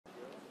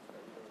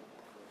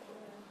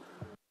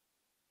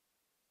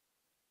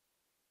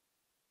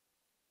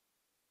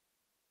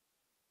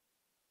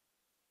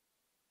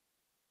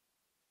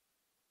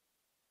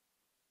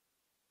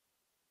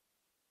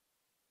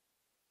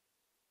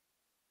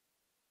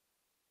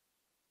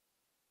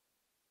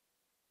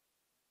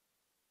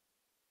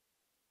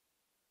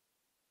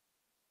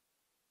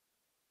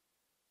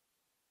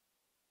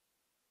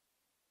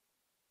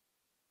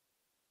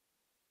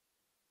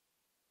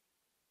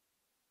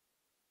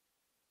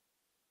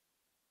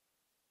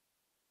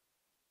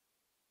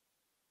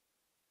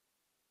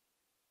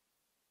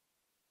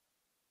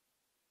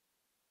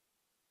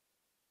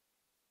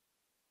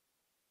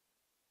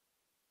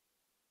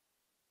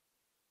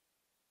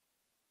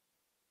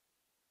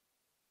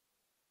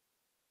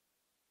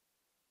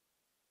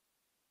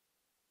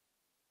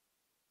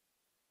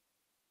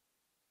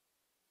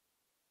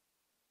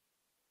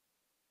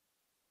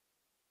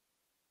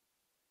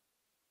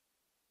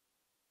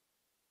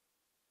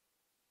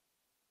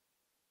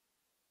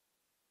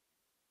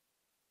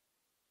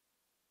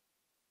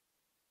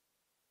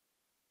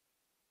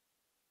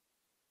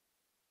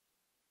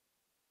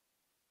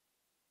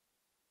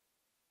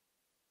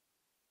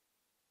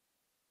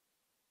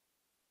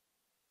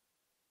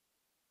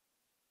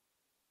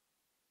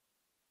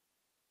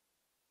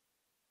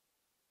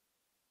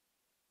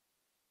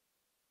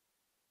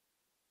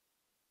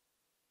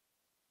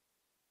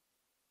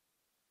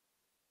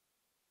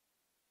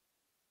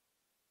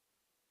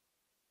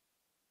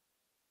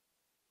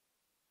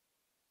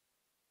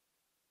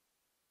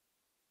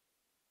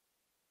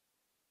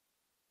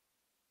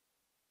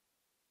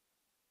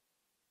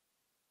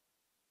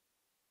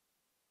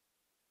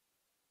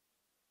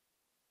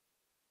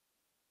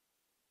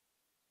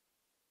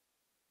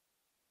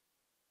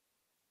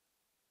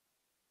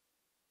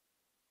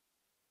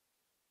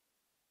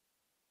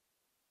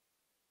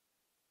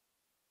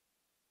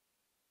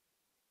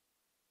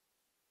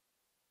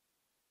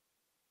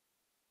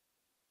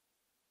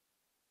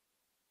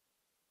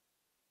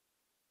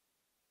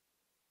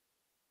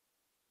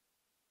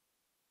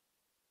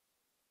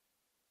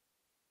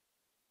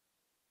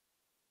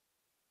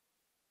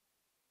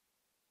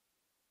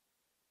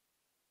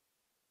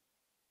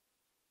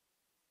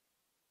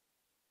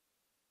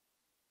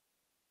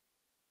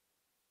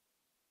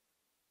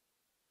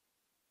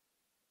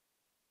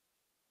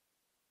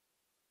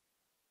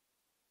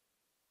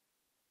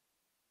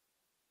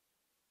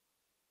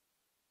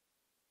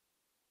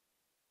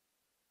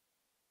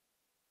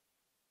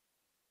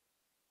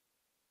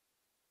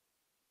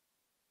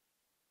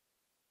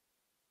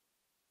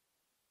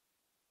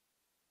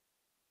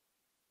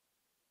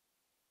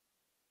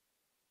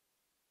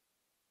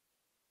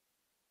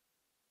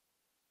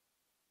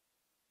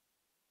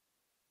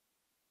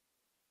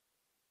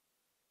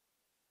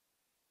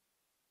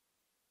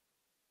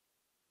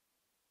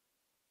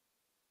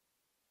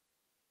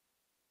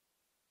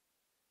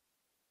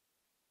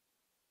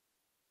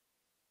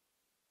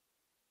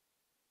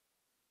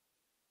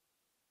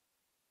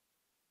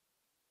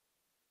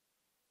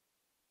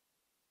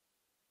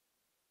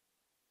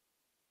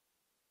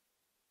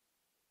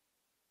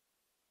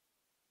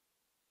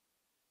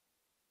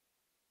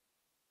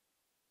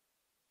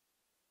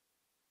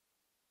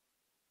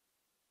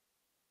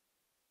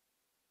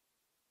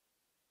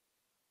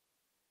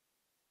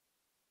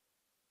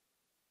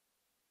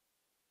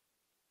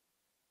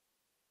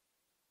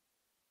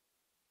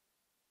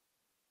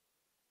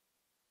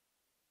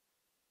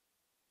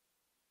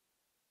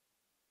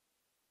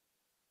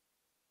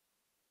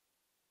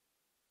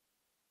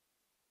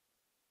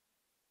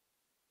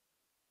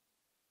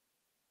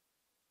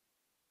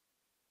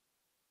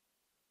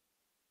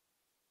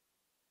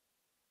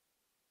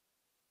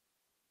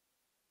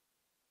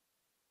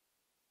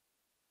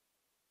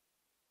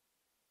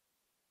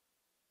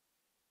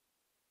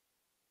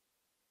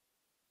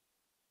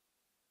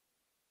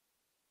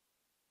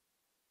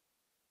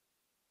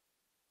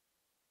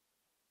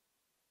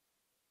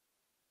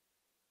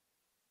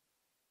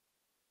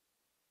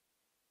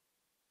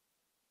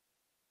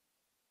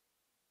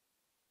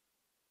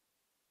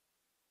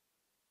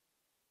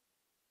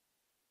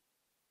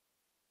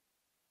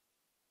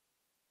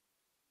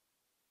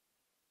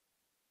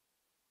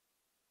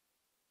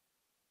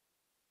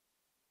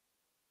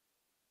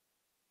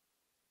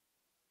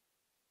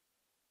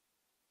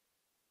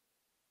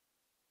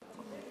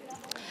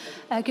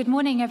Good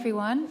morning,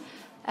 everyone.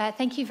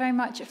 Thank you very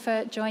much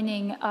for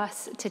joining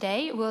us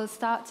today. We'll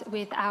start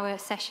with our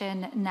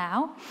session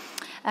now.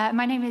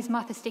 My name is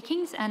Martha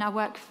Stickings, and I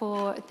work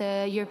for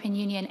the European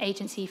Union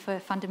Agency for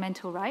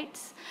Fundamental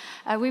Rights.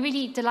 We're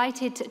really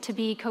delighted to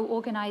be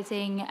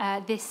co-organizing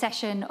this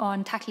session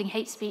on tackling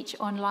hate speech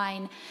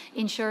online,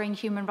 ensuring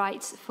human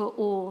rights for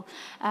all,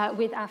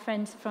 with our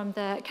friends from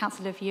the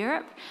Council of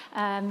Europe.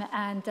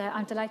 I'm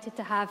delighted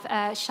to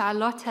have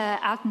Charlotte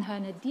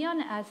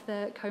Altenhörner-Dion as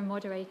the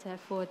co-moderator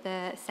for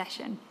the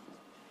session.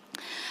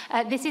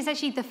 This is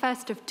actually the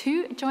first of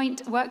two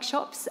joint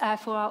workshops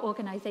for our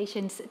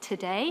organizations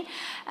today.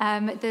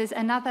 There's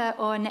another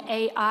on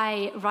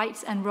AI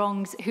rights and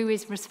wrongs, who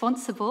is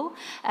responsible,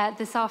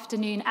 this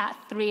afternoon at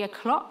 3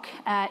 o'clock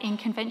in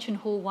Convention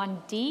Hall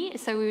 1D.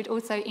 So we would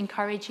also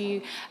encourage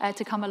you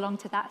to come along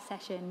to that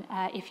session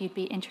if you'd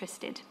be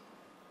interested.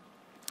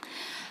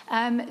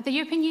 The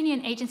European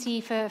Union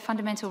Agency for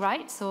Fundamental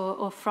Rights,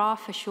 or FRA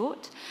for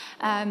short,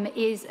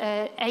 is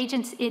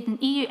an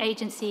EU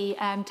agency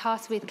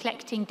tasked with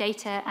collecting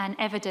data and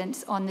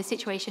evidence on the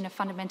situation of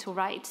fundamental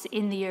rights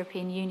in the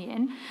European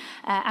Union.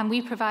 And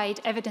we provide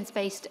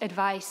evidence-based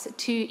advice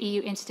to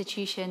EU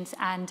institutions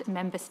and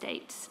member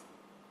states.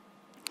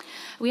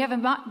 We have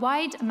a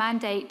wide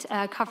mandate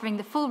covering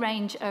the full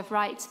range of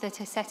rights that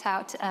are set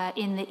out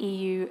in the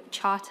EU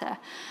Charter.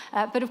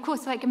 But of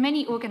course, like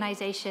many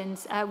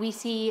organizations, we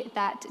see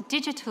that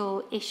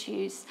digital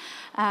issues,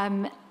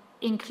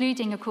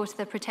 including, of course,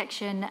 the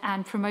protection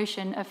and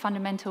promotion of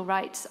fundamental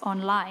rights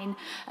online,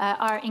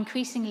 are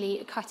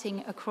increasingly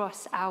cutting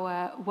across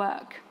our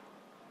work.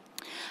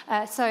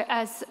 So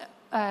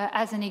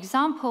as an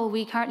example,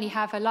 we currently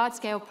have a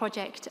large-scale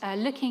project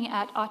looking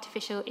at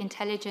artificial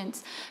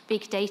intelligence,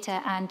 big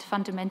data, and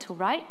fundamental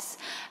rights,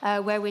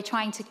 where we're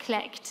trying to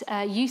collect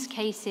use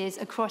cases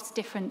across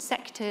different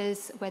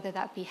sectors, whether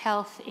that be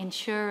health,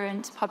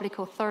 insurance, public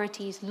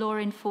authorities, law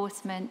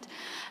enforcement,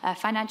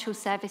 financial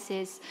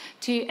services,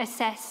 to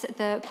assess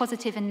the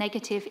positive and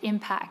negative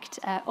impact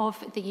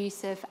of the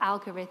use of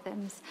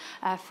algorithms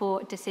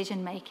for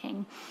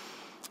decision-making.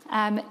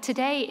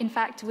 Today, in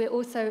fact, we're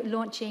also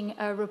launching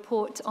a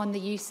report on the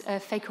use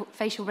of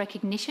facial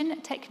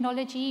recognition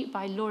technology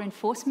by law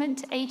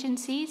enforcement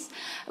agencies.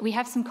 We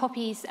have some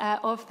copies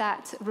of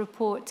that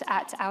report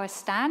at our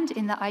stand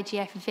in the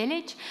IGF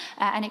village,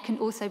 and it can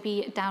also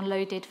be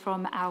downloaded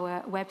from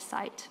our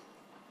website.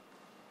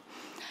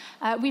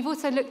 We've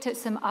also looked at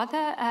some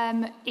other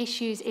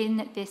issues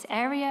in this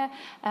area.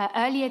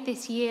 Earlier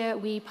this year,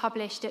 we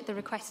published, at the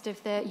request of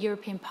the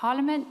European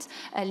Parliament,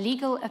 a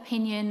legal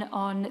opinion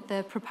on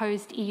the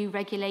proposed EU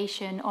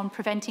regulation on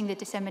preventing the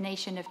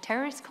dissemination of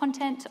terrorist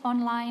content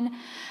online.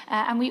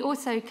 And we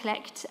also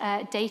collect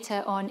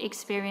data on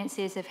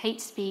experiences of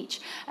hate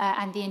speech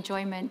and the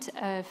enjoyment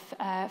of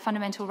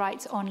fundamental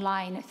rights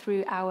online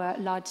through our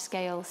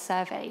large-scale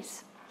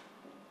surveys.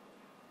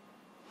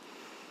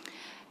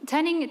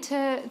 Turning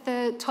to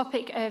the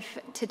topic of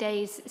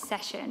today's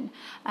session,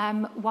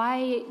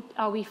 why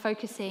are we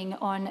focusing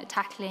on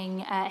tackling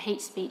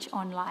hate speech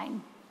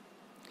online?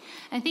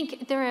 I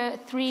think there are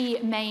three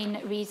main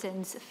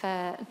reasons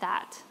for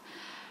that.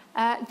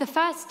 The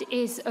first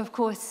is, of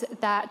course,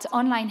 that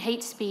online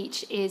hate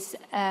speech is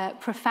a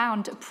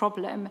profound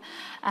problem,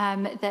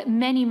 that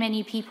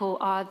many people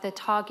are the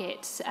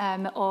targets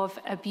of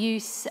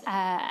abuse,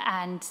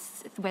 and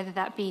whether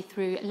that be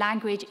through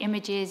language,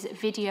 images,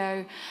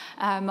 video,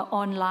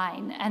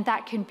 online. And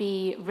that can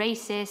be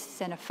racist,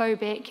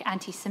 xenophobic,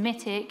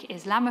 anti-Semitic,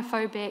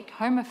 Islamophobic,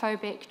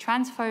 homophobic,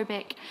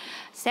 transphobic,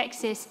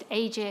 sexist,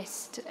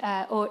 ageist,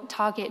 or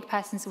target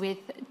persons with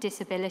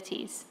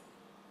disabilities.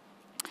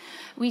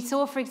 We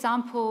saw, for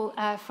example,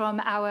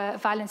 from our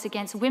Violence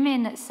Against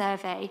Women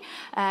survey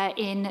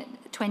in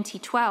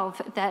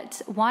 2012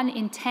 that 1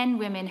 in 10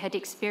 women had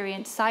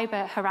experienced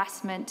cyber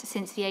harassment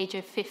since the age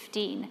of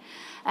 15.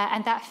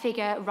 And that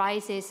figure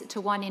rises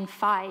to 1 in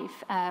 5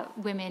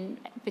 women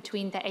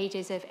between the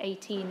ages of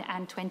 18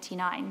 and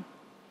 29.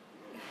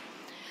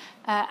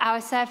 Our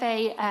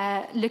survey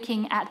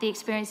looking at the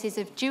experiences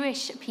of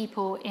Jewish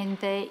people in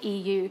the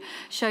EU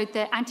showed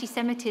that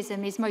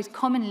anti-Semitism is most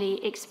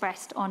commonly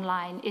expressed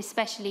online,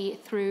 especially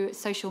through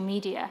social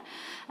media.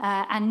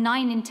 And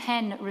 9 in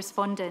 10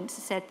 respondents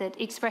said that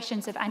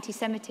expressions of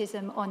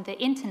anti-Semitism on the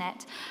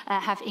internet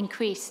have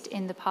increased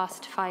in the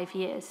past 5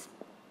 years.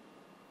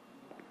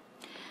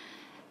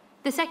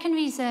 The second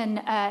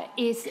reason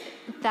is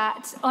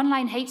that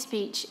online hate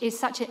speech is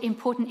such an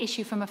important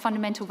issue from a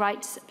fundamental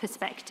rights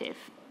perspective.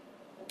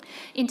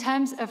 In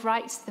terms of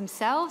rights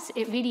themselves,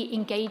 it really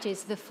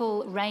engages the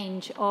full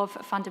range of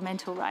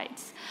fundamental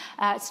rights,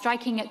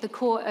 striking at the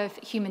core of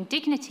human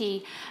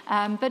dignity,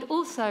 but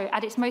also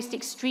at its most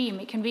extreme,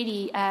 it can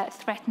really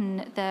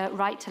threaten the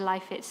right to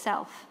life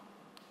itself.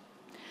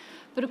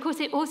 But of course,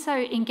 it also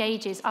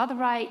engages other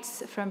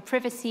rights from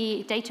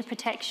privacy, data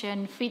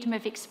protection, freedom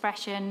of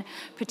expression,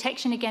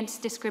 protection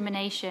against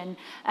discrimination,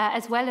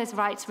 as well as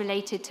rights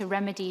related to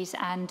remedies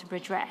and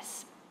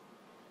redress.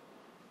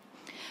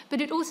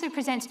 but it also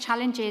presents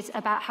challenges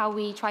about how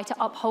we try to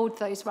uphold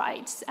those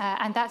rights.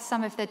 And that's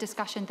some of the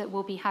discussion that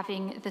we'll be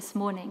having this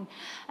morning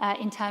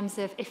in terms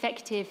of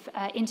effective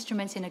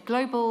instruments in a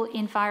global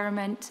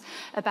environment,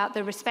 about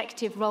the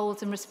respective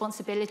roles and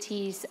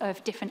responsibilities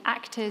of different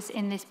actors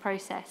in this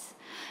process,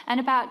 and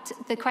about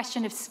the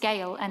question of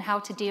scale and how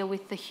to deal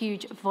with the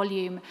huge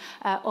volume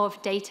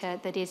of data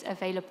that is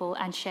available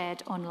and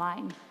shared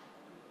online.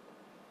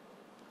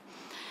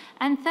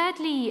 And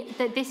thirdly,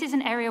 that this is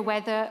an area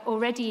where there are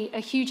already a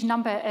huge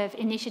number of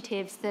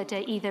initiatives that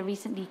are either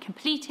recently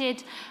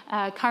completed,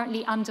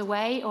 currently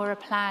underway, or are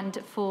planned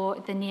for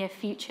the near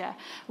future,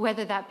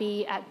 whether that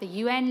be at the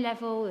UN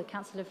level, the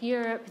Council of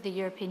Europe, the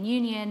European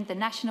Union, the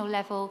national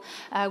level,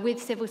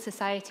 with civil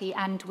society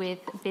and with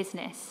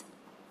business.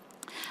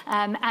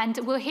 And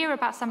we'll hear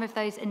about some of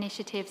those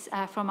initiatives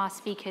from our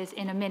speakers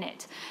in a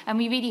minute. And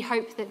we really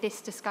hope that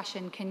this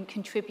discussion can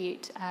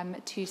contribute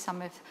to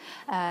some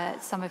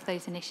of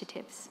those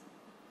initiatives.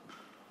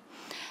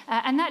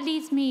 And that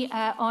leads me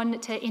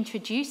on to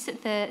introduce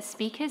the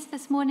speakers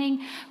this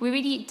morning. We're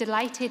really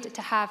delighted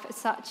to have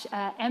such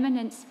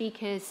eminent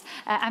speakers,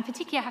 and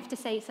particularly, I have to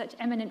say, such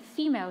eminent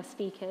female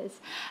speakers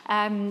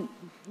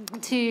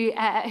who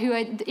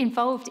are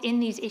involved in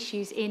these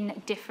issues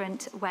in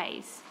different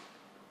ways.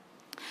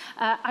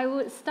 I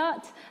will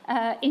start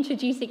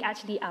introducing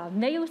actually our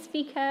male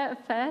speaker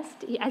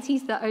first, as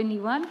he's the only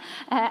one,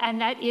 and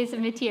that is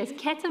Matthias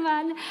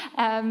Kettermann,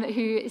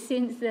 who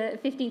since the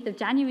 15th of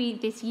January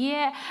this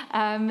year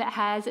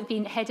has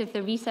been head of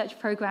the research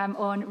program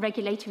on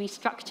regulatory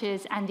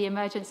structures and the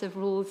emergence of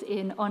rules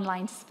in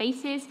online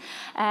spaces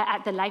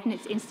at the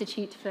Leibniz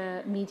Institute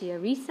for Media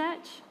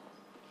Research.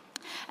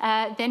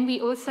 Then we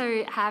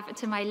also have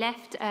to my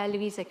left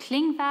Louisa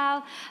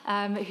Klingvall,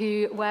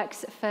 who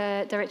works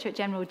for Directorate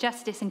General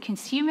Justice and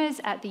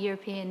Consumers at the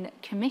European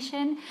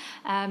Commission,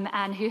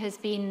 and who has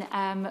been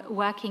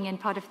working in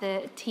part of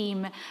the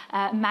team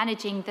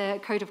managing the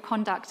Code of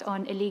Conduct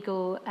on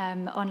illegal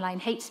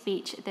online hate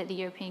speech that the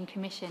European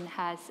Commission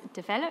has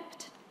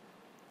developed.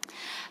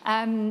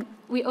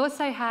 We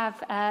also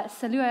have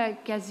Salua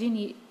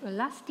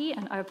Gazuni-Ulasti,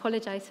 and I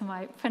apologize for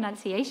my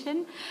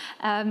pronunciation,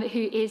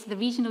 who is the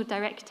Regional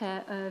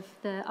Director of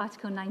the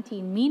Article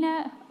 19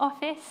 MENA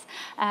office,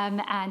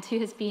 and who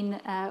has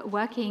been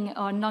working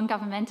on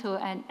non-governmental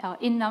and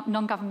in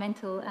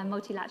non-governmental and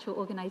multilateral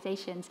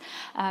organizations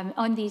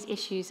on these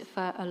issues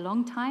for a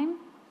long time.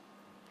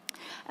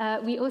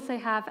 We also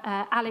have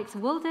Alex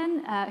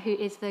Walden, who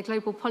is the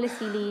Global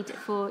Policy Lead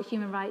for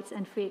Human Rights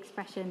and Free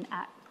Expression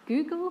at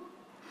Google.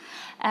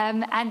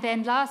 And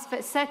then last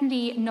but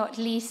certainly not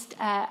least,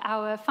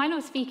 our final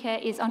speaker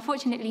is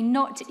unfortunately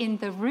not in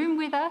the room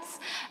with us,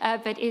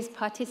 but is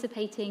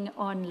participating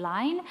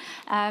online.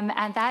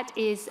 And that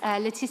is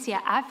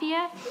Laetitia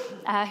Avia,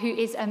 who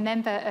is a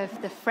member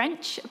of the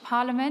French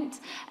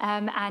Parliament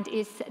and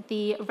is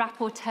the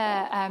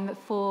rapporteur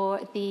for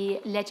the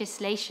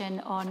legislation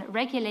on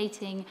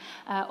regulating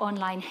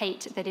online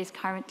hate that is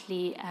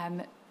currently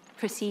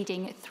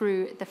proceeding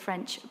through the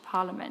French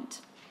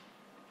Parliament.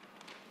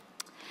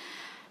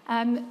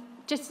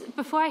 Just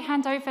before I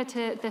hand over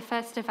to the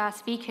first of our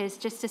speakers,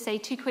 just to say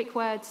two quick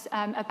words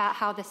about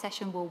how the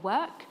session will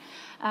work.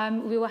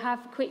 We will have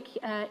quick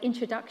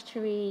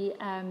introductory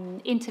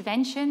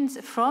interventions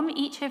from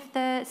each of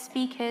the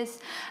speakers,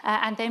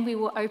 and then we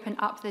will open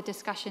up the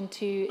discussion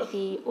to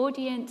the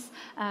audience,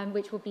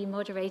 which will be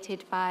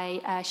moderated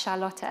by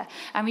Charlotte.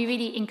 And we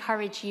really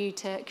encourage you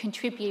to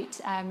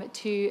contribute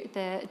to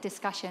the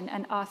discussion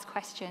and ask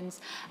questions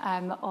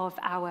of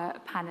our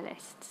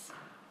panelists.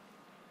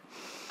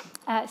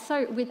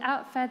 So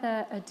without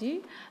further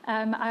ado,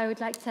 I would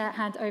like to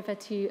hand over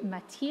to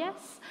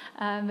Matthias,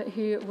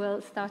 who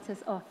will start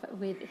us off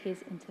with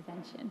his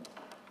intervention.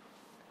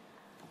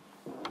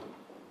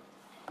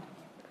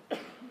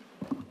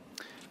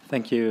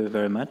 Thank you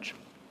very much.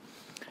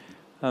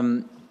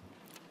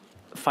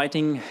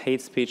 Fighting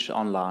hate speech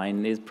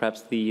online is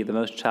perhaps the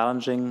most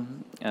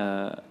challenging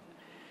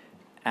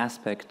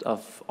aspect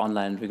of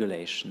online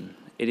regulation.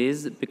 It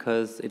is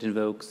because it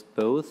invokes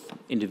both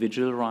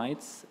individual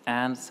rights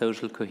and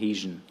social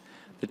cohesion,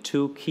 the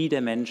two key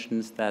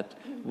dimensions that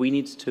we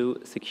need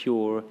to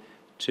secure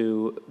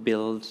to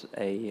build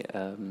a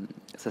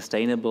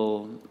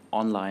sustainable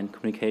online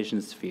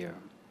communication sphere.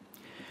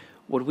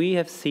 What we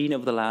have seen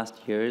over the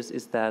last years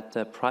is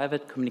that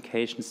private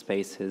communication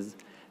spaces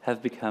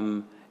have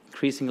become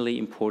increasingly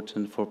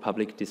important for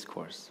public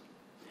discourse.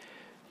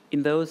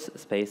 In those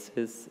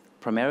spaces,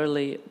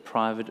 primarily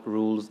private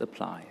rules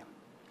apply.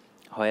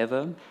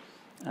 However,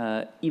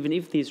 even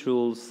if these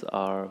rules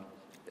are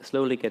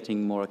slowly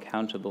getting more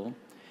accountable,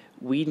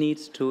 we need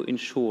to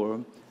ensure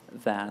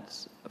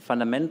that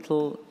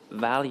fundamental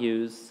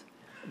values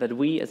that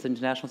we as an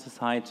international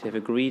society have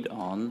agreed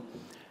on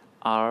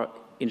are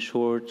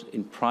ensured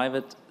in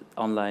private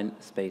online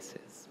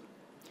spaces.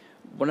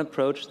 One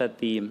approach that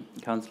the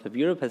Council of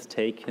Europe has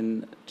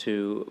taken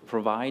to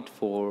provide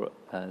for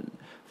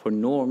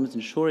norms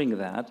ensuring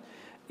that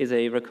is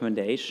a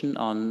recommendation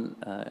on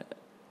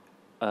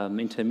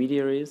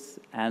intermediaries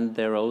and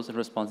their roles and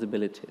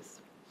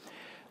responsibilities.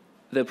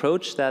 The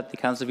approach that the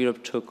Council of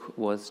Europe took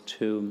was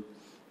to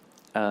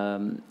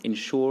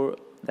ensure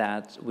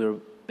that we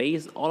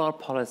base all our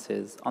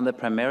policies on the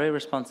primary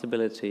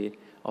responsibility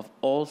of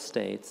all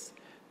states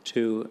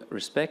to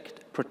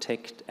respect,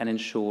 protect, and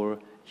ensure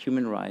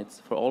human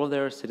rights for all of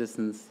their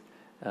citizens,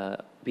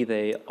 be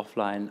they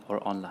offline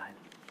or online.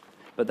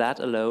 But that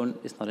alone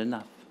is not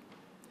enough.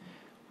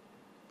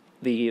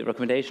 The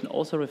recommendation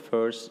also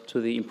refers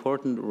to the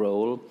important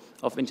role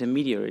of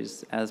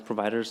intermediaries as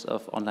providers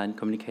of online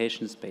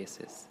communication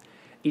spaces.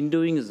 In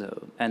doing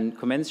so, and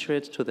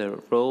commensurate to their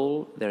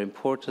role, their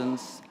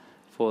importance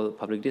for the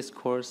public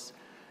discourse,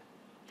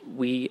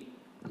 we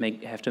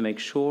have to make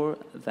sure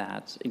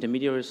that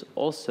intermediaries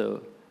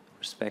also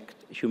respect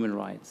human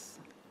rights.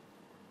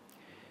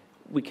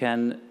 We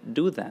can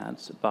do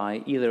that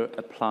by either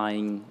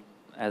applying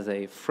as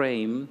a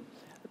frame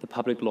the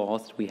public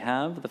laws we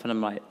have, the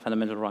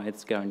fundamental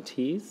rights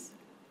guarantees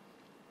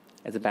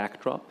as a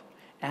backdrop,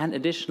 and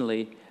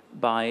additionally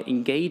by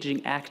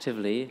engaging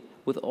actively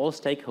with all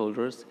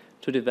stakeholders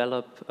to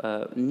develop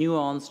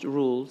nuanced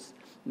rules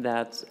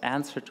that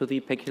answer to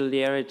the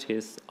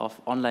peculiarities of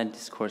online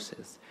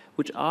discourses,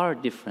 which are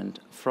different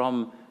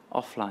from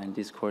offline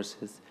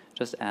discourses,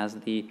 just as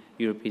the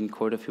European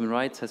Court of Human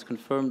Rights has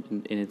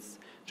confirmed in its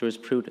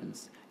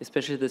jurisprudence,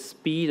 especially the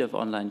speed of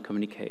online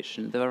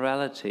communication, the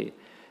virality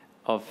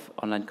of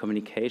online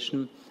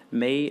communication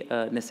may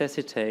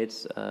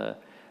necessitate a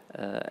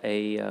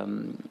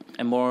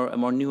more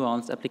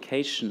nuanced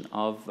application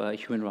of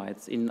human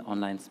rights in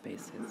online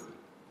spaces.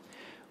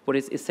 What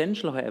is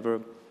essential, however,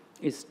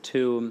 is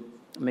to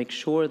make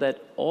sure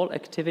that all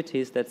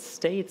activities that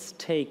states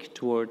take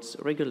towards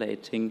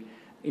regulating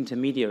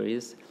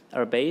intermediaries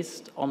are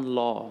based on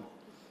law.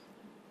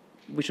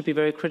 We should be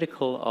very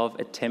critical of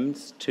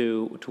attempts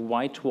to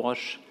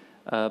whitewash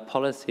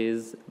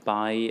policies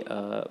by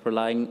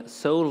relying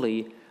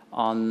solely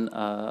on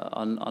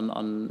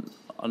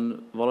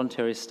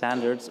voluntary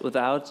standards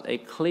without a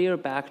clear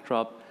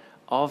backdrop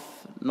of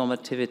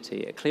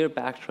normativity, a clear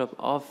backdrop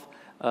of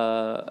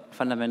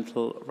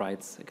fundamental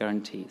rights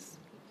guarantees.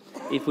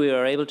 If we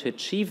are able to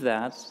achieve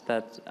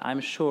that I'm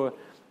sure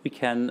we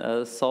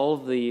can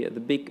solve the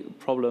big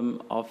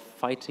problem of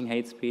fighting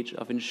hate speech,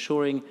 of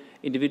ensuring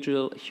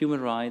individual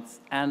human rights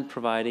and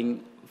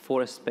providing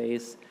for a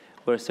space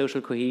where social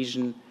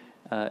cohesion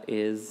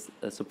is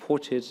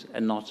supported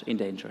and not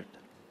endangered.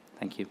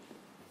 Thank you.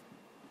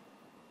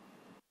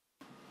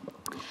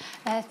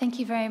 Thank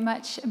you very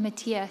much,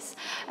 Matthias.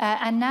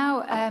 And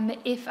now,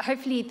 if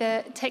hopefully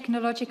the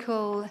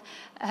technological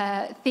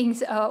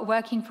things are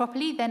working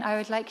properly, then I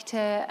would like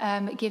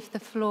to give the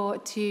floor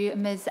to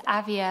Ms.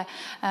 Avia,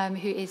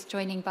 who is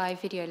joining by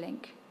video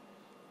link.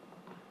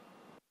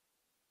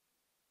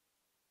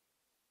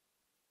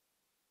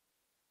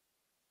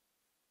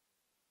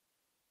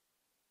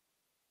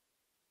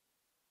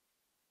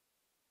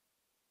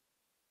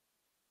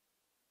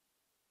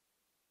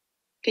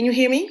 Can you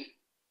hear me?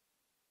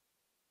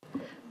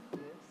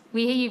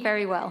 We hear you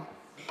very well.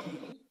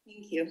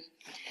 Thank you.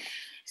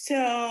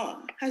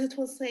 So, as it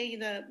was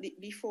said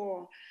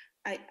before,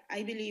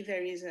 I believe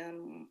there is a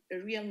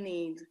real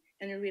need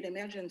and a real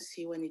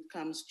emergency when it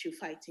comes to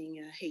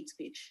fighting hate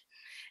speech.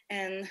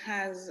 And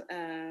as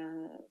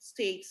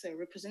states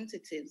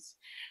representatives,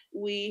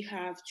 we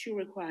have two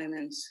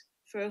requirements.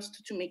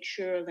 First, to make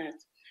sure that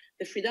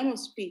the freedom of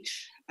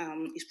speech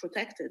is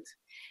protected.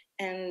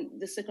 And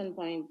the second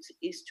point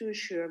is to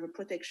assure the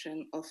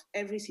protection of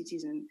every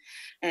citizen,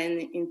 and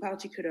in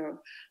particular,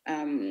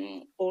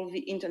 all the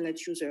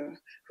internet users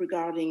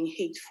regarding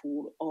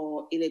hateful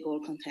or illegal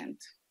content.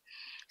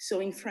 So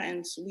in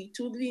France, we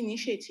took the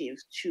initiative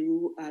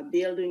to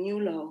build a new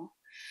law.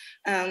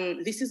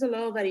 This is a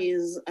law that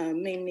is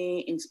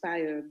mainly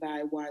inspired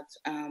by what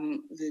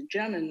the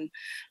German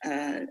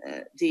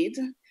did,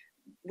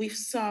 with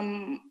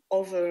some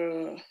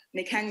other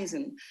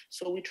mechanism.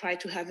 So we try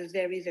to have a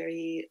very,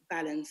 very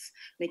balanced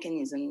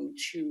mechanism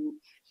to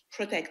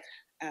protect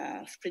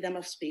freedom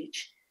of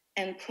speech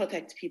and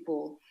protect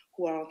people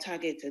who are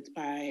targeted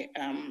by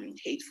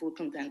hateful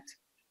content.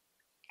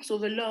 So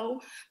the law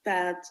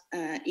that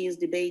is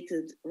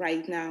debated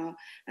right now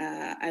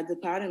at the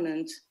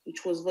Parliament,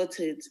 which was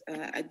voted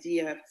at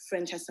the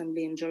French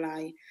Assembly in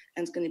July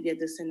and is going to be at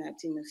the Senate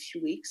in a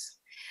few weeks,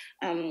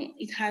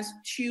 it has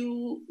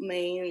two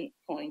main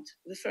points.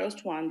 The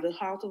first one, the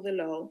heart of the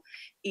law,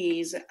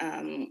 is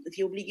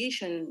the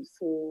obligation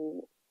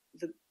for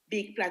the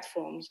big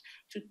platforms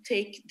to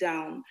take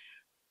down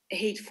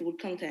hateful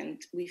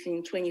content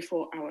within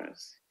 24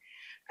 hours.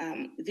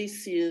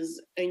 This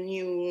is a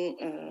new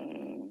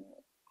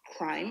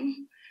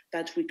crime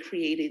that we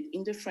created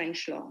in the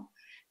French law.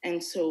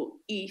 And so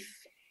if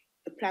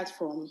a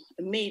platform,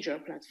 a major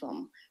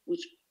platform,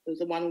 which is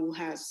the one who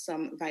has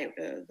some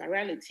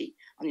virality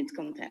on its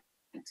content,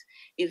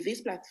 if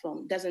this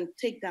platform doesn't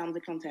take down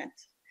the content,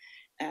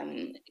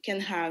 can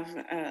have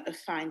a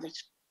fine that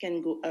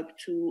can go up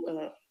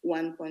to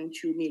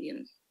 1.2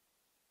 million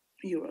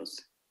euros.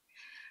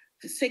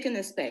 The second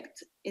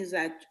aspect is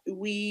that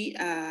we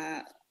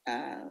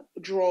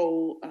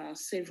draw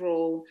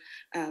several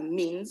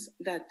means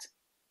that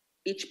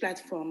each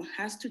platform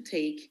has to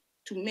take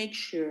to make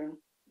sure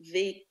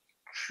they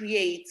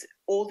create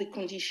all the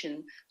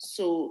conditions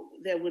so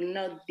there will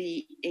not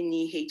be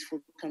any hateful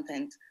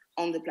content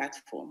on the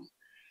platform.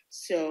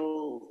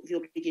 So the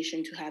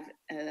obligation to have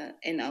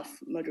enough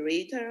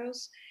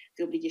moderators,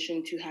 the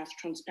obligation to have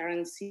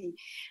transparency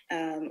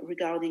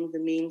regarding the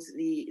means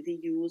they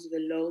use,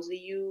 the laws they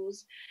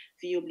use,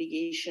 the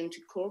obligation to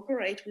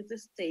cooperate with the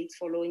state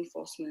for law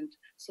enforcement.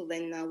 So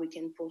then now we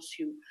can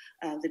pursue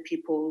the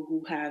people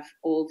who have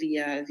all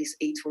the this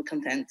hateful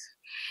content.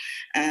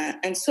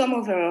 And some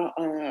other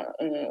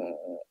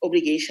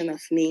obligation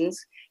of means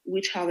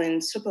which are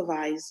then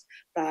supervised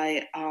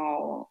by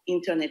our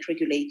internet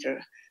regulator,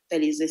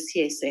 that is the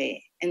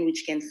CSA, and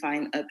which can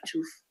fine up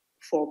to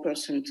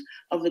 4%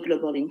 of the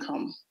global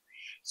income.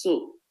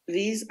 So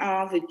these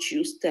are the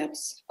two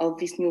steps of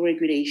this new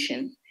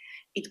regulation.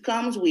 It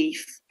comes with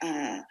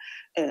a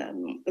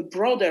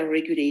broader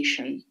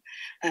regulation,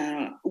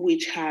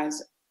 which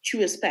has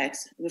two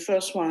aspects. The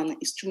first one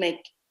is to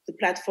make the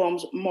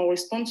platforms more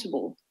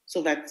responsible.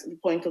 So that's the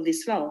point of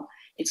this law.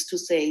 It's to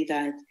say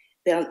that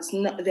they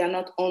are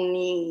not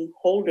only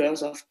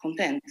holders of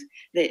content,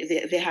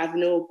 they have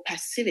no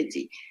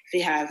passivity. They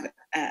have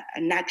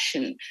an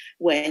action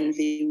when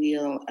they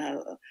will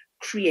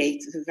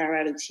create the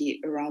virality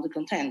around the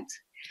content.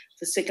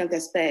 The second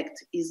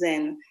aspect is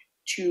then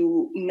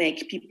to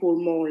make people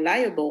more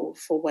liable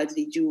for what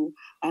they do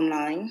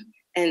online,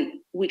 and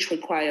which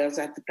requires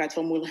that the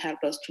platform will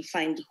help us to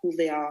find who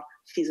they are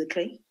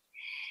physically.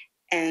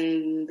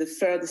 And the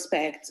third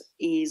aspect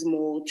is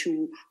more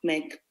to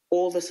make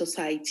all the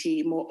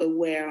society more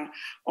aware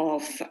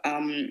of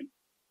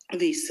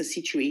this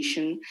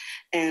situation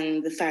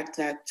and the fact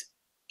that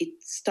it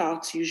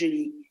starts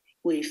usually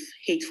with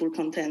hateful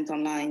content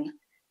online,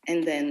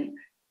 and then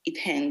it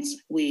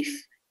ends with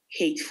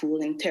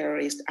hateful and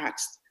terrorist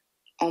acts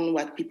on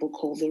what people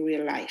call the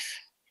real life.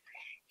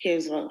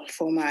 Here's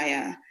for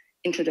my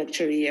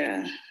introducing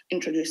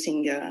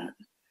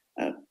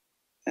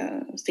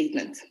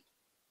statement.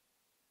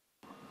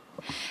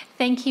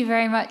 Thank you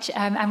very much,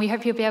 and we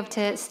hope you'll be able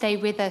to stay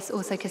with us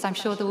also, because I'm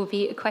sure there will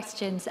be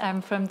questions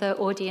from the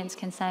audience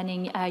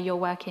concerning your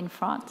work in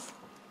France.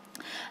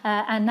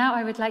 And now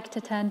I would like to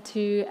turn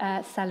to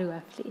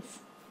Salwa, please.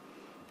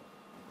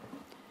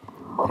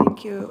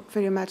 Thank you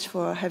very much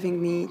for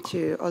having me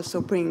to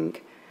also bring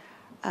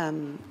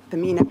the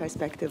MENA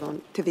perspective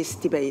to this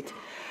debate.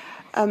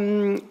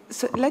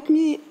 So let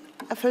me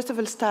first of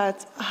all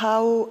start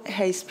how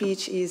hate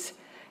speech is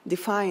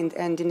defined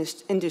and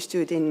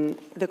understood in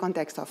the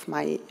context of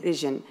my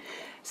region.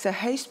 So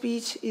hate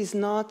speech is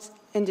not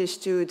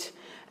understood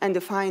and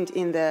defined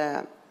in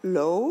the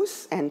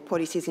laws and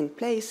policies in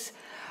place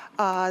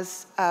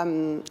as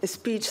a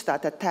speech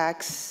that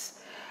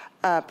attacks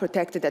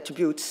protected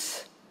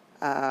attributes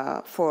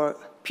for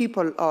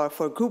people or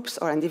for groups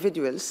or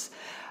individuals,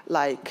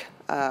 like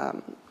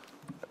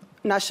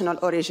national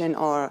origin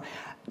or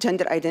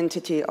gender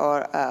identity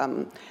or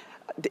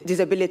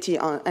disability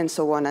and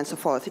so on and so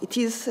forth. It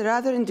is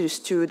rather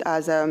understood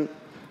as a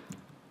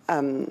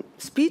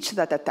speech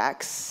that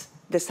attacks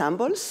the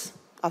symbols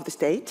of the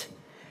state,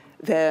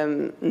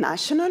 the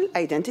national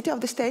identity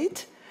of the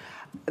state,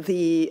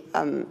 the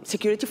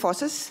security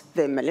forces,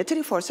 the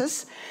military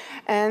forces,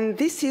 and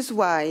this is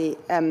why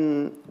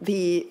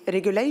the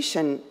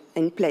regulation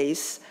in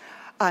place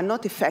are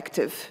not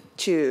effective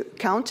to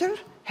counter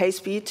hate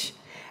speech,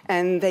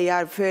 and they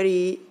are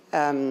very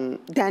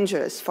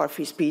dangerous for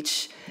free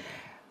speech.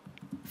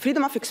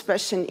 Freedom of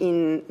expression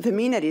in the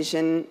MENA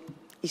region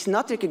is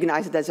not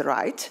recognized as a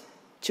right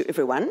to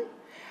everyone,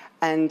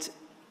 and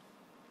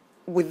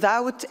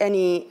without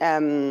any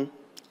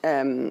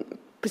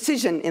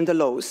precision in the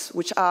laws,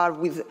 which are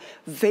with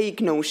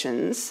vague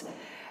notions,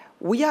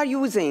 we are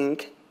using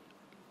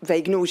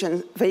vague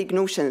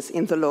notions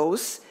in the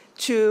laws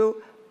to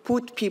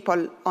put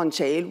people on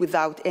jail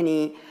without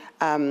any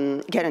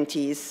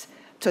guarantees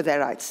to their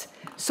rights.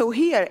 So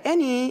here,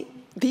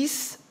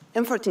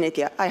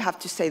 unfortunately, I have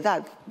to say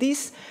that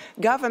these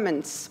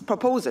government's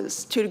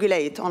proposals to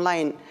regulate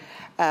online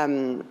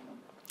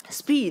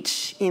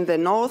speech in the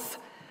north,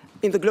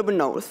 in the global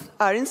north,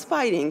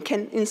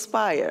 can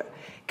inspire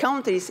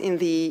countries in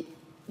the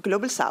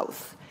global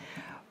south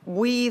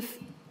with,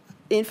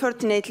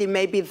 unfortunately,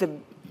 maybe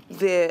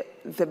the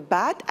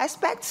bad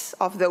aspects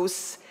of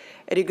those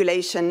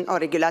regulation or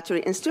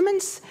regulatory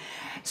instruments.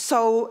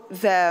 So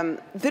the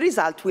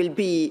result will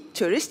be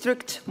to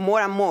restrict more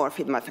and more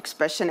freedom of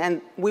expression,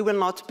 and we will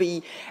not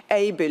be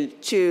able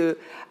to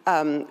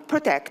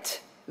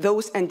protect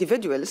those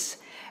individuals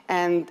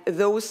and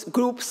those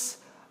groups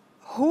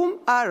whom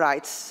our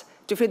rights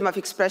to freedom of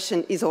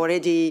expression is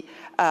already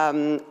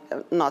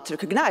not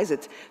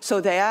recognized.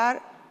 So they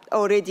are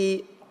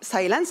already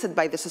silenced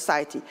by the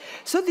society.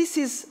 So this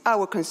is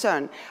our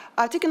concern.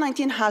 Article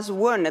 19 has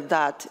warned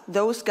that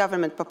those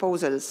government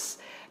proposals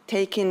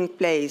taking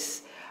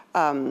place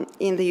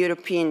in the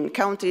European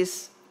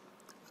countries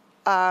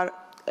are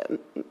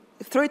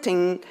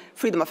threatening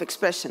freedom of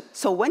expression.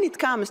 So when it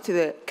comes to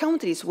the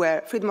countries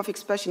where freedom of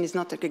expression is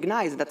not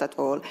recognized at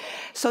all,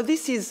 so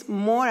this is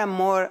more and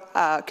more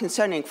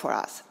concerning for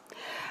us.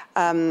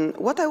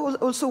 What I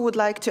also would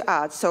like to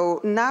add, so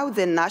now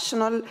the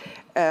national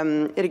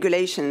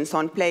regulations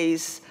on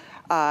place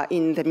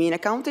in the MENA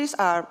countries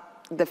are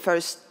the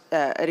first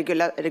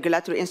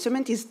regulatory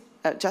instrument is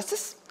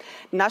justice.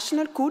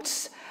 National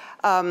courts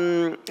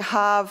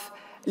have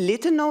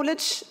little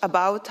knowledge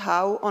about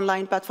how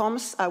online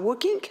platforms are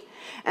working,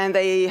 and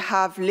they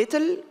have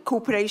little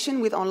cooperation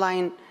with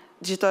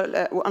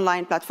digital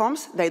online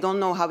platforms. They don't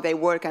know how they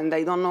work, and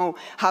they don't know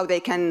how they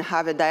can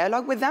have a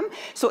dialogue with them.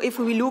 So if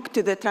we look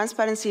to the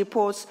transparency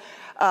reports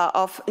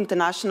of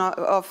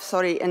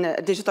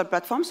digital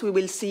platforms, we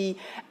will see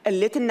a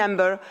little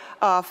number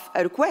of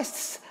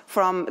requests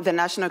from the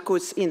national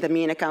courts in the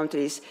MENA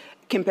countries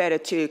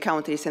compared to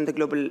countries in the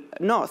global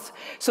north.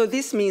 So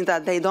this means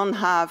that they don't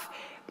have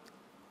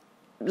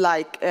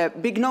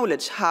big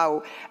knowledge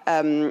how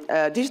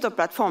digital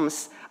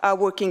platforms are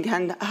working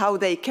and how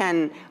they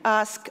can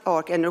ask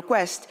or can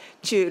request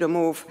to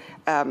remove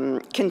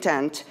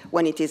content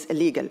when it is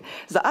illegal.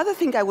 The other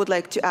thing I would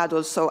like to add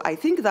also, I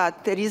think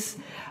that there is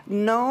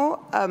there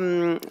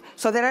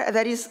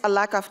is a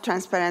lack of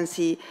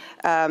transparency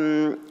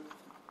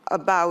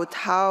about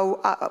how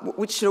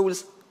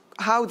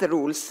the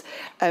rules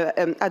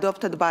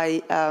adopted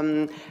by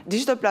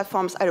digital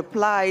platforms are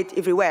applied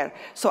everywhere.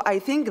 So I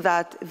think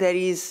that there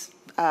is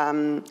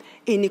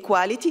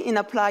inequality in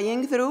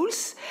applying the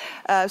rules.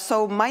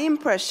 So my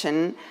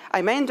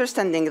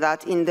understanding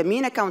that in the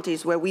MENA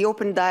countries where we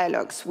open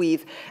dialogues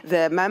with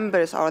the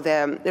members or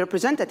the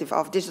representative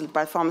of digital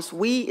platforms,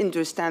 we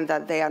understand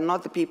that they are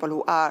not the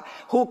people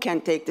who can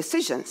take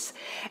decisions.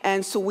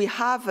 And so we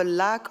have a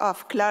lack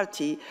of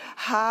clarity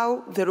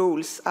how the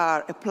rules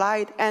are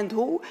applied and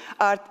who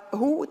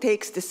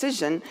takes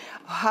decision,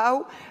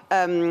 how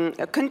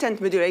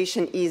content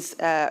moderation is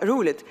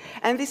ruled.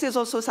 And this is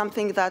also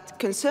something that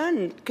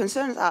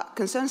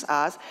concerns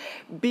us,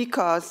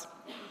 because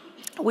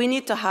we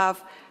need to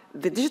have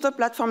the digital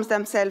platforms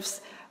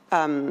themselves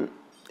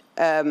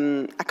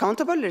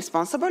accountable,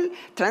 responsible,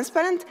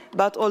 transparent,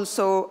 but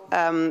also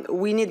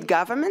we need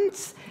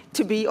governments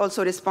to be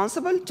also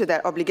responsible to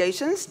their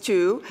obligations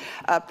to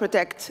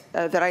protect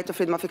the right of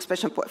freedom of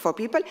expression for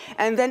people,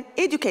 and then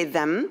educate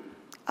them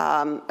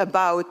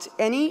about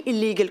any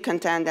illegal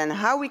content and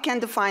how we can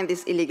define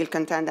this illegal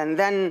content, and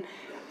then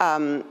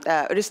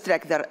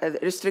restrict their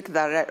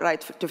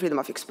right to freedom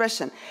of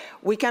expression.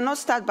 We cannot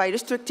start by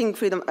restricting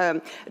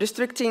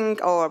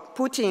or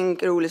putting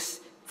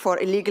rules for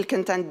illegal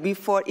content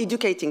before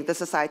educating the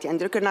society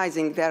and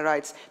recognizing their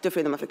rights to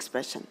freedom of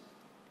expression.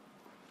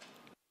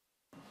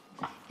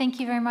 Thank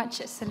you very much,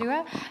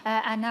 Salua.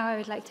 And now I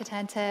would like to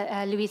turn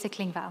to Louisa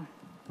Klingvall.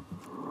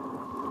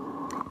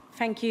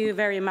 Thank you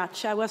very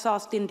much. I was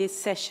asked in this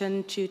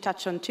session to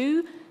touch on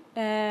two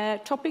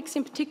topics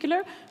in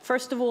particular.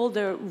 First of all,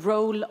 the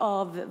role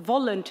of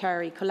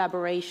voluntary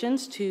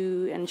collaborations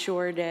to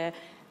ensure the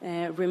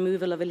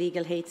removal of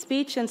illegal hate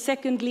speech. And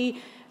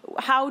secondly,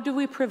 how do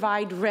we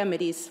provide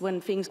remedies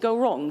when things go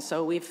wrong?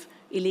 So if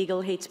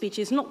illegal hate speech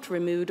is not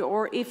removed,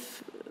 or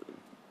if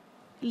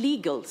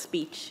legal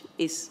speech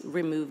is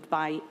removed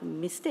by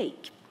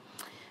mistake.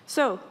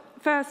 So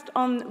first,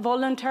 on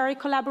voluntary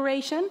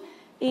collaboration.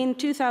 In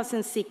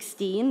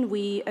 2016,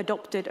 we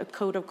adopted a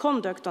code of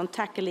conduct on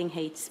tackling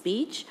hate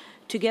speech,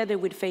 together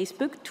with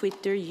Facebook,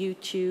 Twitter,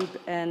 YouTube,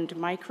 and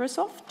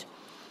Microsoft.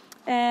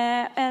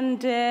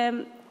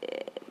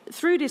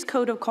 Through this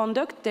code of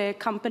conduct, the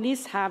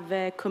companies have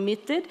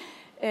committed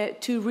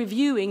to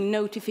reviewing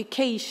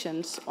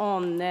notifications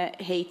on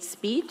hate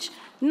speech,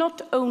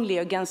 not only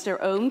against their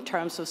own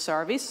terms of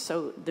service,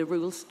 so the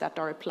rules that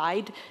are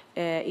applied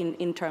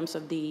in terms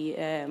of the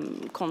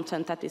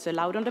content that is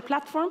allowed on the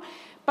platform,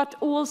 but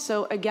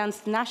also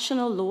against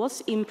national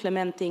laws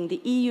implementing the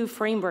EU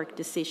framework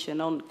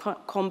decision on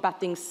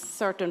combating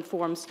certain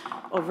forms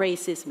of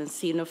racism and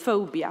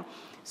xenophobia.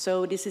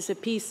 So this is a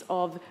piece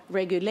of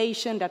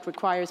regulation that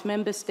requires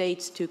member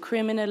states to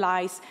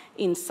criminalize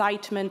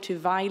incitement to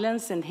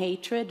violence and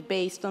hatred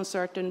based on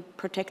certain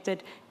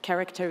protected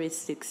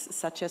characteristics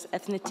such as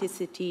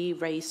ethnicity,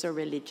 race, or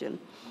religion.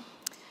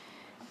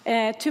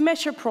 To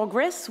measure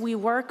progress, we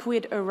work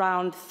with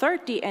around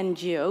 30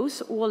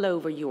 NGOs all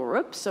over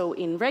Europe. So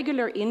in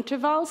regular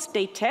intervals,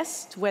 they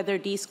test whether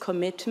these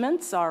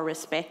commitments are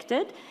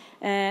respected.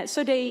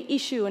 So they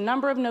issue a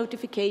number of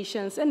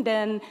notifications, and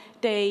then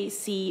they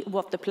see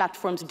what the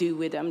platforms do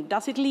with them.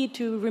 Does it lead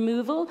to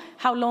removal?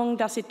 How long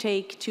does it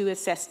take to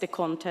assess the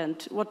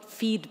content? What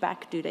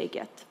feedback do they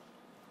get?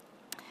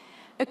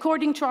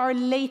 According to our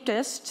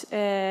latest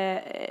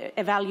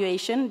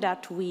evaluation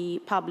that we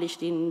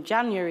published in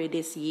January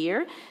this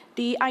year,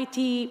 the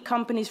IT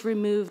companies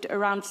removed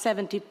around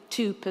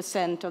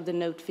 72% of the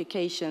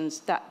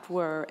notifications that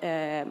were,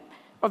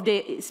 of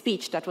the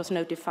speech that was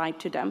notified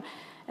to them.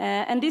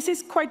 And this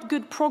is quite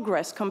good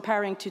progress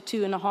comparing to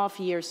 2.5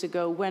 years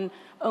ago, when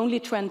only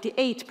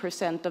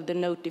 28% of the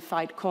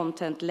notified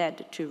content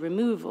led to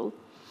removal.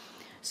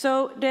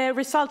 So the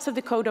results of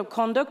the Code of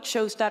Conduct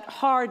shows that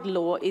hard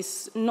law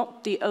is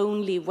not the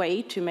only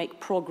way to make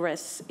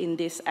progress in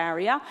this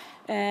area.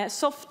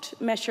 Soft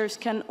measures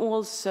can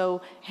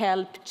also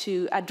help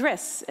to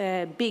address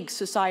big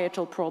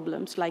societal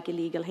problems like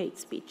illegal hate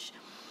speech.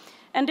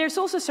 And there's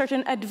also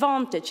certain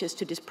advantages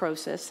to this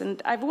process,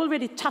 and I've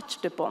already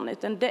touched upon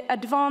it. And the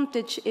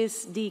advantage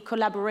is the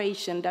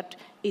collaboration that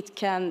it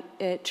can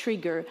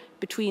trigger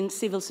between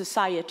civil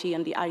society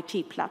and the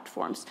IT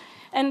platforms.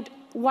 And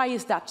why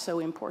is that so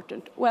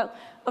important? Well,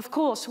 of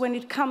course, when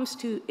it comes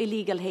to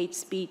illegal hate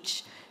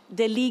speech,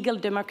 the legal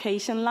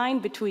demarcation line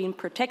between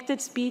protected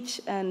speech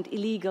and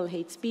illegal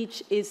hate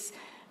speech is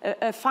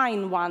a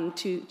fine one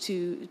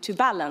to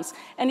balance.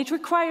 And it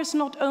requires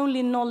not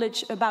only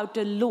knowledge about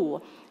the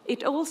law,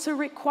 it also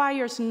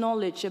requires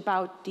knowledge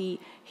about the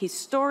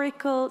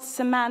historical,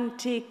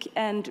 semantic,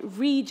 and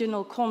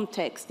regional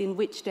context in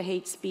which the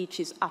hate speech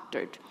is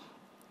uttered.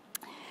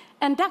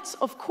 And that's,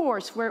 of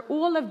course, where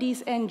all of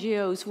these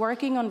NGOs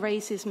working on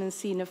racism and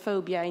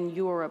xenophobia in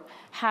Europe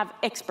have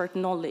expert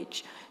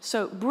knowledge.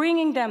 So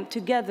bringing them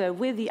together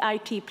with the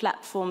IT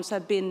platforms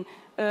have been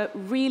a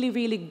really,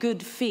 really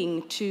good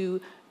thing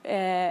to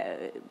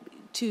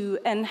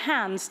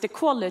enhance the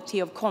quality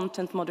of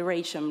content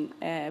moderation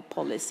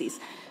policies.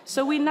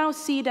 So we now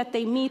see that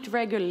they meet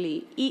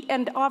regularly,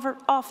 and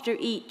after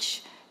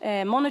each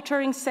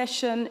monitoring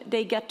session,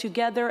 they get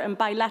together and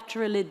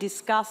bilaterally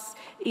discuss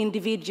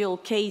individual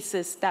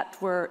cases that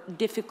were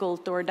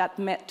difficult or that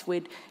met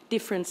with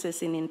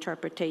differences in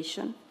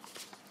interpretation.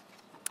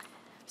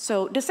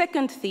 So the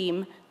second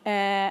theme,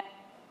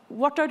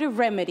 what are the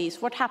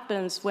remedies? What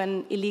happens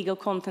when illegal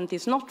content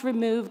is not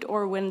removed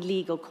or when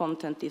legal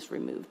content is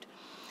removed?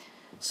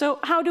 So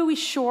how do we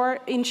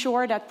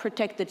ensure that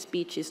protected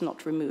speech is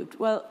not removed?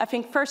 Well, I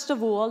think first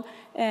of all,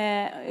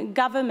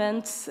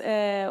 governments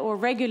or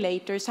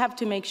regulators have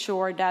to make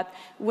sure that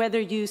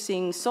whether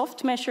using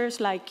soft measures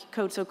like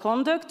codes of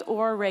conduct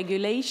or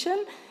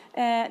regulation,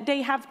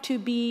 they have to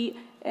be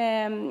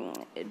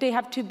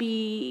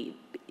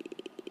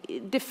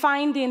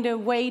defined in a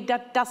way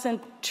that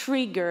doesn't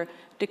trigger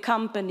the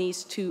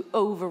companies to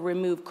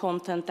over-remove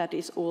content that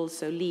is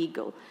also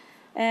legal.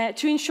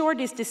 To ensure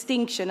this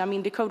distinction, I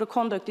mean, the Code of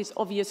Conduct is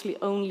obviously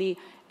only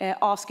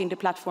asking the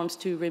platforms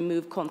to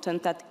remove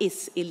content that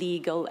is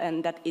illegal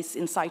and that is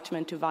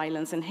incitement to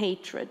violence and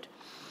hatred.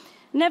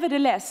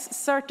 Nevertheless,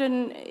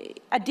 certain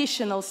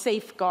additional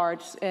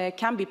safeguards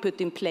can be put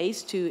in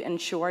place to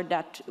ensure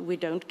that we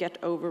don't get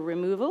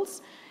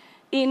over-removals.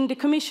 In the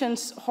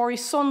Commission's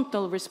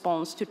horizontal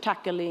response to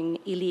tackling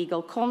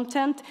illegal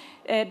content,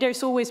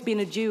 there's always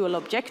been a dual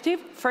objective.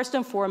 First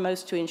and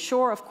foremost, to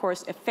ensure, of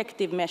course,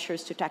 effective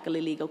measures to tackle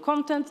illegal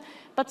content,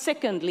 but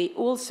secondly,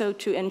 also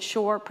to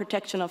ensure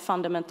protection of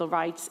fundamental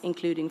rights,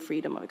 including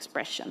freedom of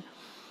expression.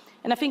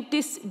 And I think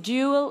this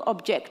dual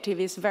objective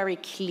is very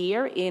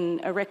clear in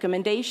a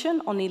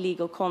recommendation on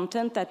illegal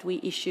content that we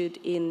issued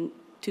in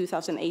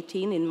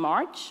 2018 in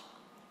March.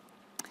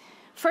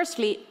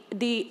 Firstly,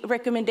 the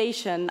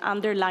recommendation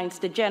underlines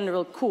the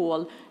general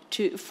call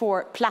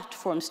for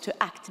platforms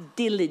to act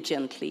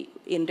diligently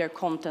in their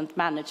content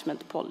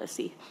management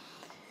policy.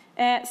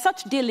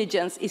 Such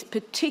diligence is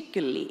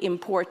particularly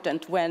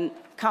important when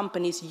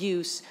companies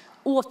use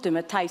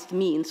automatized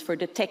means for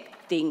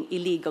detecting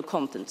illegal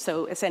content,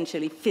 so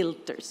essentially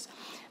filters.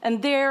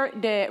 And there,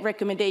 the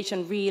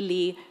recommendation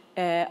really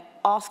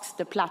asks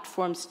the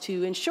platforms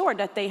to ensure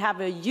that they have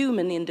a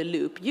human in the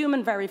loop,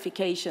 human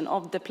verification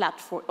of the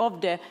platform,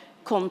 of the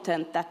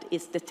content that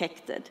is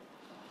detected.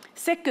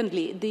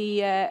 Secondly,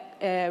 the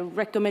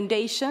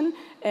recommendation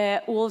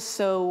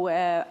also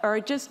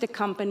urges the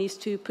companies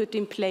to put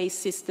in place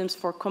systems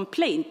for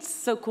complaints,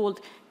 so-called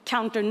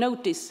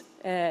counter-notice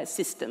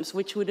systems,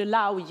 which would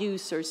allow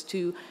users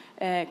to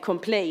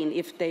complain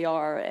if they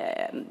are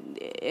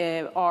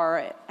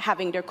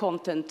having their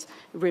content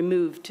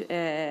removed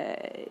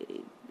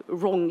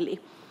wrongly.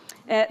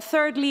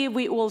 Thirdly,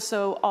 we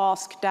also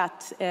ask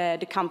that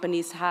the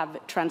companies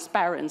have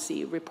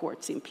transparency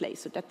reports in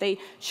place so that they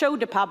show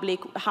the public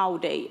how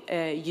they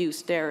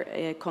use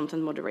their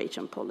content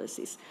moderation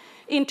policies.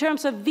 In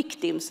terms of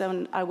victims,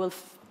 and I will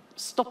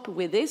stop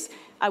with this,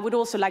 I would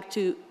also like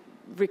to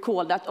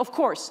recall that, of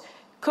course,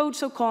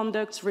 codes of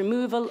conduct,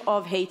 removal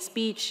of hate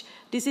speech,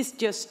 this is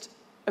just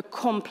a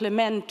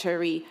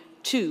complementary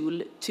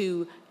tool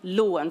to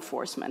law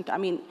enforcement. I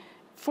mean,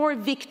 for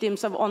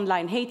victims of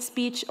online hate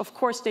speech, of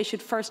course, they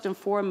should first and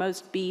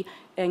foremost be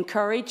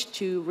encouraged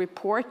to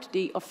report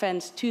the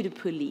offense to the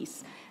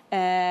police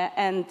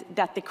and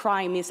that the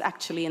crime is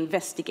actually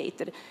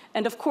investigated.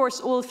 And of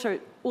course,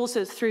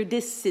 also through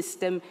this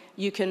system,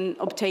 you can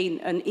obtain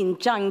an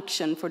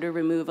injunction for the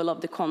removal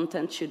of the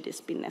content should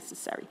this be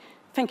necessary.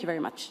 Thank you very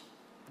much.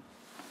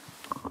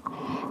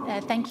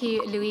 Thank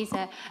you,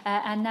 Louisa.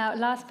 And now,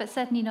 last but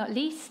certainly not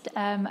least,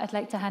 I'd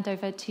like to hand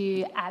over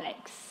to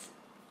Alex.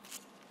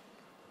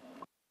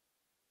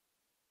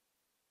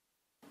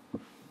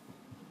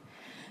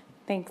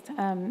 Thanks,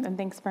 and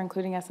thanks for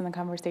including us in the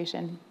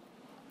conversation.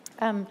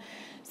 I'm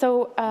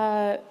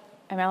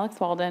Alex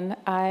Walden.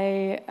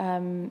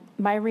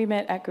 My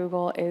remit at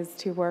Google is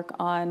to work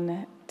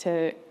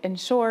to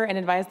ensure and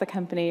advise the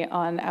company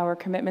on our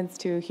commitments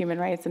to human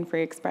rights and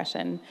free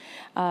expression,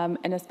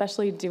 and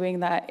especially doing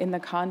that in the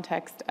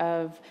context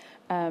of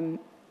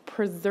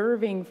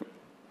preserving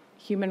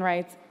human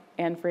rights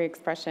and free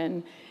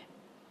expression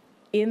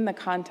in the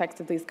context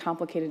of these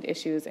complicated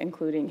issues,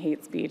 including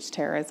hate speech,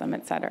 terrorism,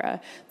 et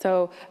cetera.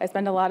 So I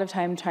spend a lot of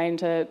time trying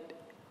to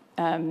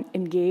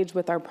engage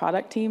with our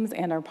product teams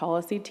and our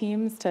policy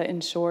teams to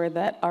ensure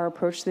that our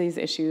approach to these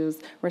issues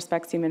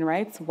respects human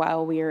rights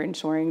while we are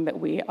ensuring that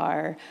we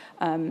are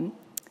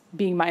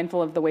being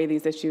mindful of the way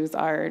these issues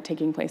are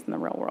taking place in the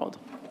real world.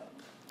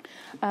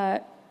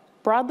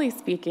 Broadly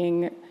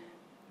speaking,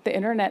 the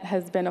internet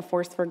has been a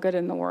force for good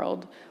in the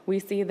world. We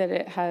see that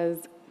it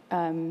has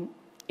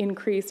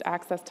increased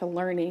access to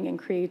learning and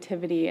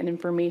creativity and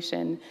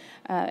information,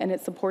 and it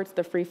supports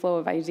the free flow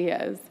of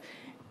ideas.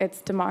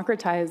 It's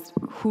democratized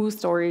whose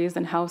stories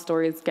and how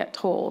stories get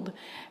told.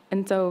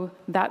 And so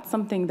that's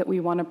something that we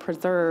want to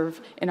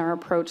preserve in our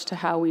approach to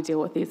how we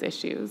deal with these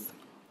issues.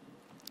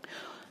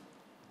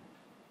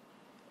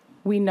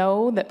 We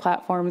know that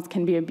platforms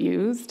can be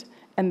abused,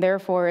 and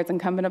therefore it's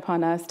incumbent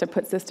upon us to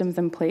put systems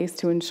in place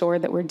to ensure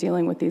that we're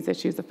dealing with these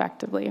issues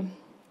effectively.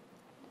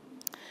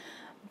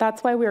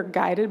 That's why we're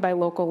guided by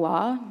local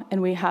law,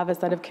 and we have a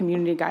set of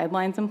community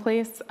guidelines in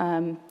place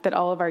that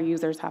all of our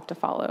users have to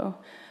follow.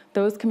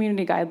 Those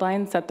community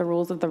guidelines set the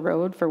rules of the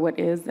road for what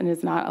is and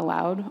is not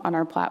allowed on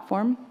our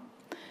platform.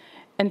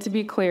 And to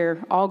be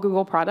clear, all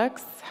Google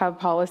products have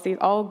policies,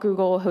 all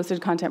Google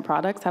hosted content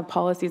products have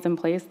policies in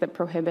place that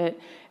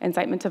prohibit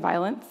incitement to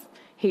violence,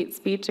 hate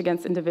speech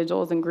against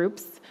individuals and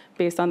groups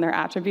based on their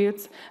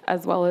attributes,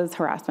 as well as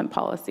harassment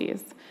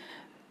policies.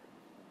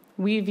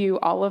 We view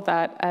all of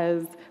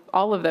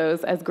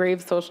those as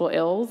grave social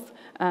ills,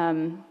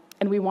 and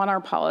we want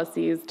our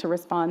policies to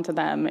respond to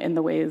them in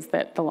the ways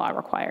that the law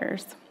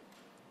requires.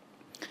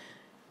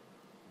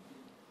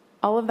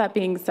 All of that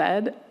being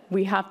said,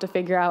 we have to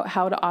figure out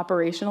how to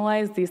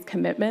operationalize these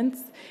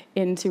commitments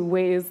into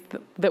ways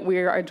that we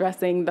are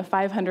addressing the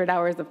 500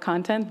 hours of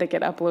content that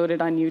get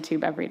uploaded on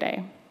YouTube every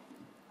day.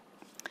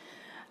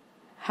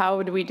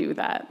 How do we do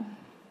that?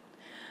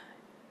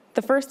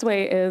 The first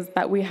way is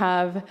that we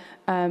have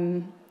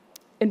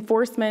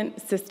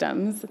enforcement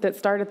systems that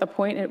start at the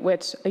point at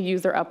which a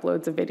user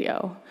uploads a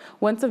video.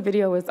 Once a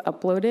video is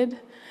uploaded,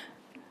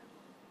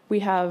 we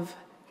have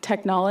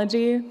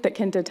technology that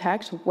can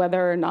detect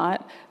whether or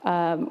not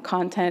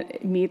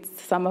content meets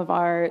some of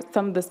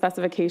the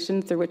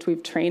specifications through which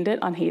we've trained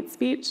it on hate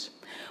speech.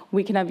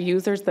 We can have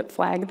users that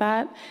flag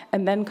that,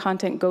 and then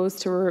content goes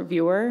to a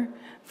reviewer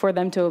for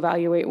them to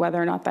evaluate whether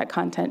or not that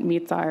content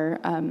meets our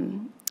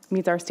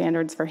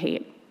standards for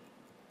hate.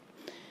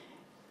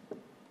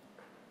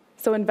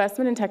 So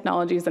investment in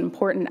technology is an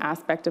important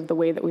aspect of the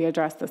way that we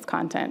address this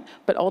content,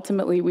 but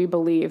ultimately we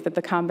believe that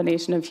the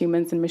combination of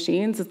humans and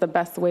machines is the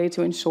best way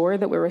to ensure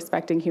that we're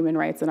respecting human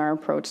rights in our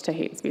approach to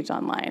hate speech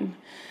online.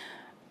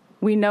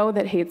 We know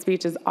that hate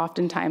speech is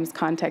oftentimes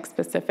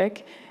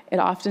context-specific. It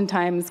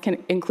oftentimes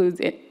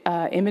includes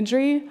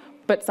imagery,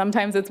 but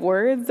sometimes it's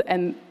words,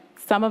 and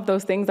some of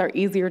those things are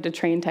easier to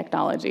train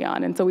technology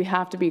on. And so we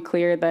have to be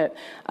clear that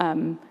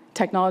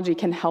technology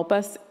can help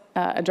us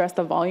address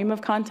the volume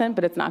of content,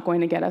 but it's not going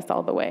to get us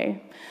all the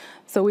way.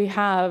 So we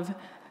have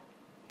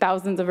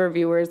thousands of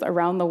reviewers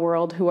around the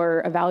world who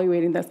are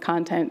evaluating this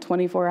content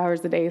 24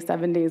 hours a day,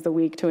 7 days a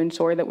week to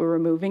ensure that we're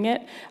removing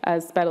it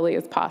as speedily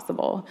as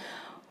possible.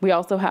 We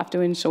also have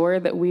to ensure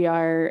that we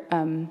are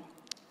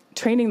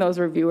training those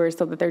reviewers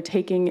so that they're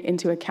taking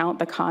into account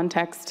the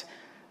context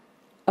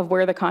of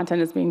where the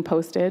content is being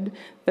posted,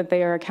 that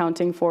they are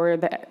accounting for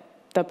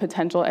the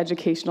potential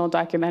educational,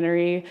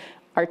 documentary,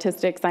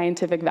 artistic,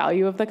 scientific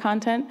value of the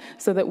content,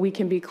 so that we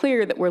can be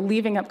clear that we're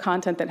leaving up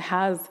content that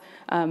has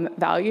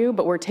value,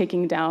 but we're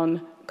taking down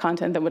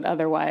content that would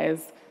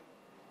otherwise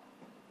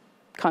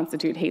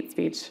constitute hate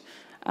speech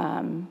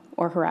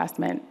or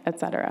harassment,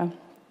 et cetera.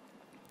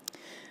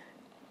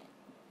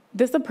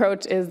 This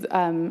approach is,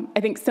 I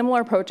think similar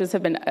approaches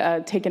have been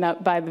taken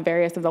up by the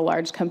various of the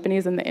large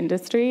companies in the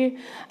industry,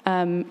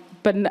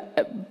 but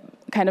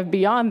kind of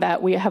beyond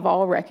that, we have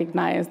all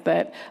recognized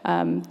that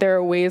there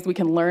are ways we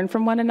can learn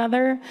from one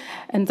another.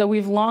 And so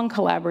we've long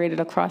collaborated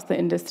across the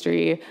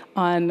industry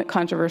on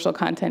controversial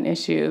content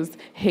issues,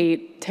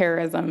 hate,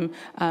 terrorism,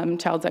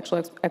 child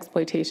sexual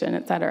exploitation,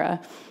 et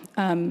cetera.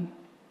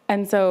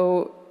 And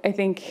so I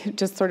think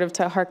just sort of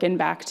to harken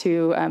back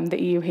to the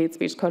EU Hate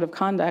Speech Code of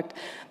Conduct,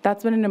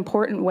 that's been an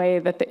important way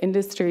that the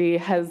industry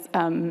has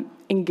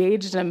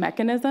engaged in a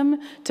mechanism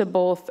to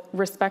both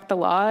respect the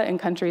law in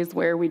countries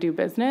where we do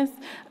business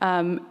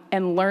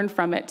and learn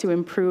from it to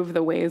improve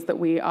the ways that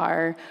we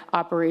are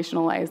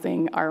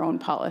operationalizing our own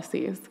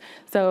policies.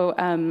 So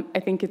I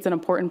think it's an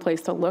important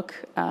place to look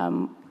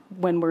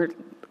when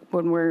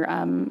we're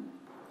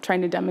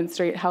trying to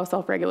demonstrate how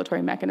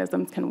self-regulatory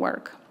mechanisms can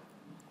work.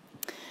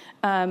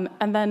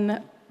 And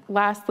then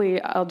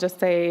lastly, I'll just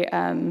say,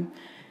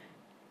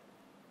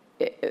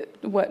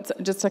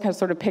 just to kind of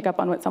sort of pick up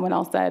on what someone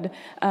else said,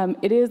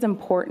 it is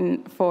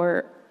important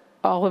for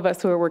all of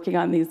us who are working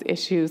on these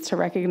issues to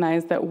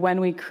recognize that when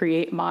we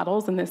create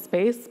models in this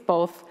space,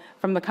 both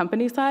from the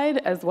company side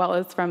as well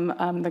as from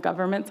the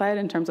government side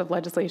in terms of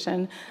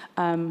legislation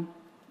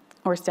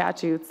or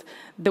statutes,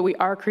 that we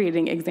are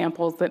creating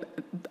examples that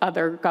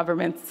other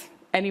governments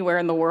anywhere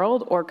in the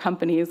world or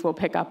companies will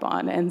pick up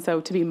on. And so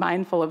to be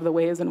mindful of the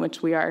ways in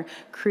which we are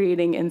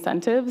creating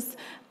incentives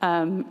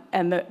and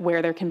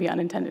where there can be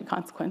unintended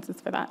consequences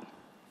for that.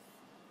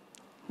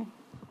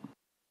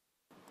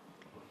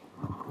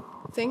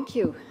 Thank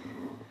you.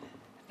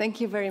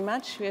 Thank you very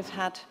much. We've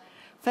had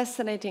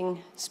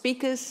fascinating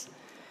speakers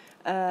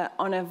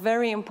on a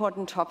very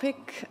important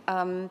topic.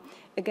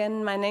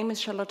 Again, my name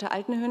is Charlotte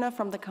Altenhöhner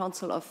from the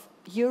Council of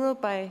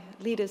Europe. I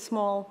lead a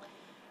small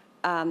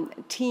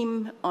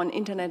team on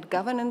internet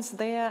governance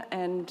there.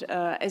 And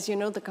as you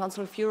know, the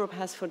Council of Europe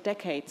has for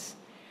decades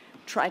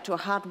tried to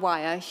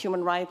hardwire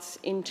human rights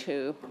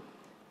into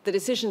the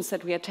decisions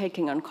that we are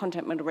taking on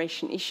content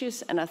moderation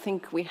issues. And I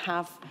think we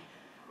have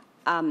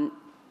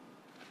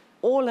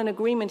all in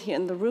agreement here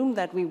in the room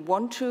that we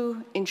want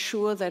to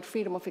ensure that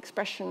freedom of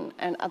expression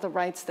and other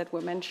rights that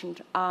were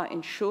mentioned are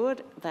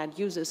ensured, that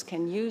users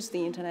can use the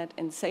internet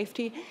in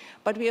safety.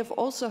 But we have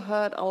also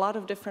heard a lot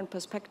of different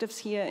perspectives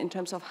here in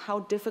terms of how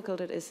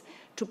difficult it is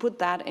to put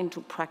that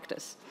into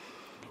practice.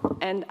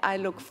 And I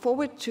look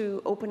forward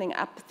to opening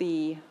up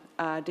the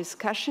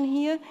discussion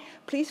here.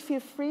 Please feel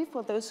free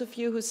for those of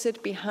you who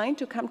sit behind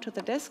to come to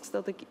the desk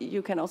so that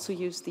you can also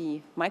use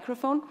the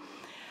microphone.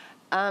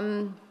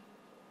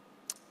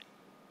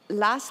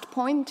 Last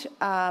point,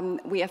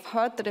 we have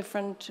heard the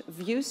different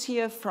views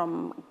here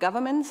from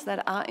governments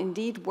that are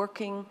indeed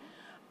working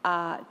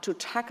to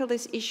tackle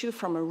this issue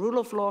from a rule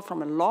of law,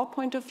 from a law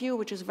point of view,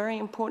 which is very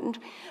important.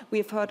 We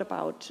have heard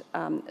about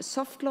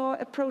soft law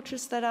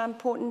approaches that are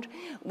important.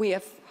 We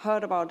have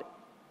heard about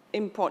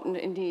important,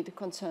 indeed,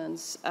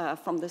 concerns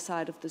from the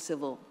side of the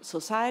civil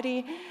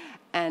society.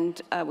 And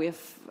we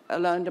have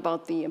learned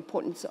about the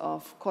importance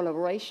of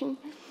collaboration.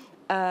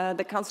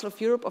 The Council of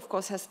Europe, of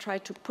course, has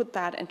tried to put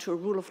that into a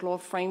rule of law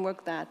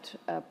framework that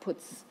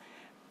puts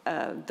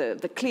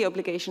the clear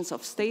obligations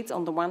of states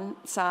on the one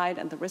side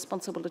and the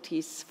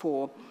responsibilities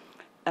for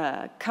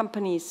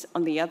companies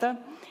on the other.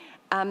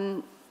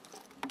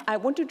 I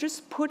want to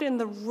just put in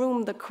the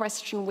room the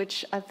question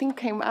which I think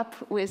came up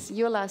with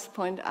your last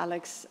point,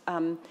 Alex.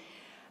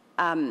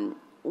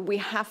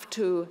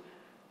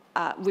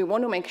 We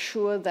want to make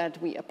sure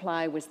that we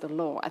apply with the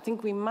law. I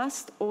think we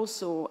must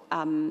also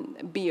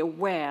be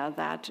aware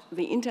that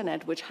the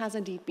internet, which has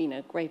indeed been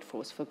a great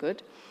force for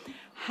good,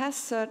 has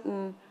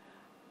certain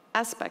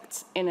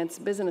aspects in its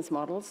business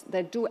models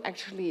that do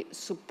actually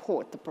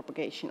support the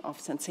propagation of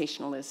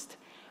sensationalist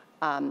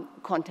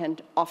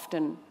content,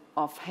 often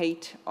of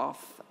hate, of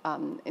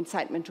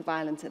incitement to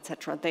violence,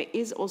 etc. There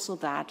is also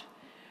that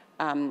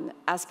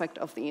aspect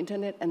of the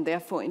internet, and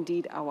therefore,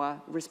 indeed,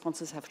 our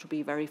responses have to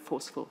be very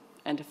forceful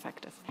and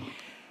effective.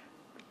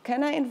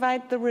 Can I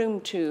invite the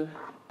room to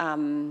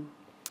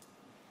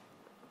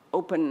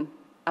open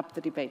up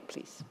the debate,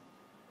 please?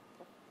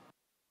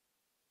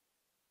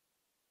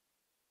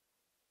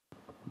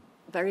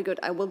 Very good.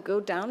 I will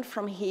go down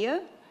from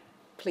here,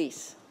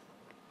 please.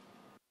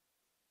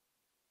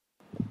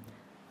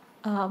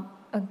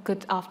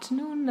 Good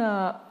afternoon.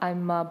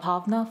 I'm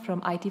Bhavna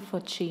from IT for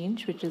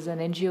Change, which is an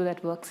NGO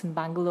that works in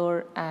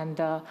Bangalore, and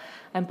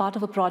I'm part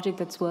of a project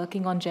that's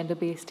working on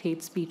gender-based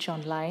hate speech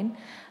online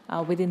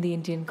within the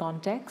Indian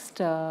context.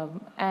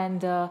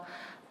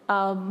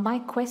 My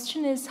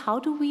question is, how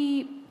do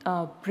we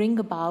bring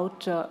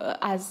about,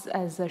 as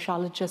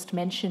Charlotte just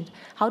mentioned,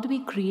 how do we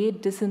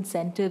create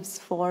disincentives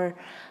for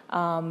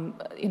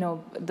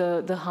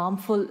the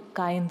harmful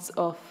kinds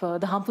of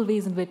the harmful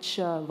ways in which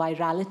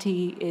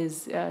virality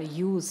is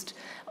used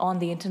on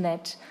the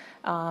internet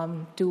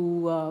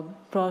to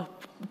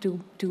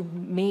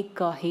make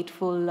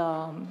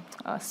hateful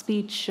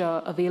speech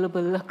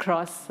available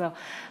across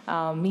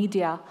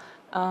media?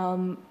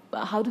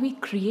 How do we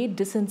create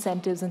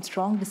disincentives and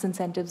strong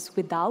disincentives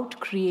without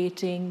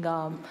creating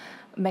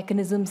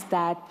mechanisms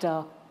that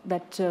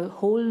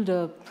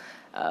hold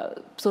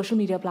social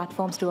media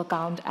platforms to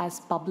account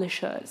as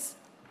publishers?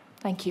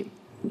 Thank you.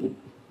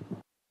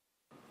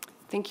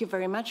 Thank you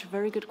very much.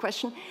 Very good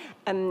question.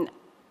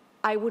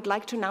 I would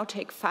like to now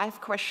take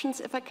 5 questions,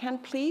 if I can,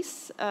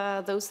 please,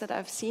 those that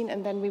I've seen,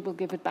 and then we will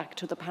give it back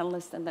to the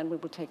panelists, and then we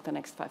will take the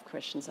next 5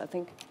 questions. I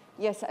think,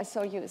 yes, I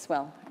saw you as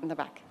well in the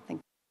back. Thank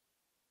you.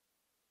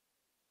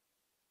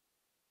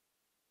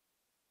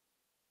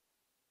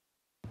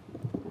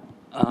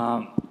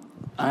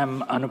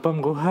 I'm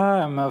Anupam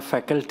Guha. I'm a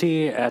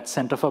faculty at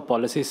Center for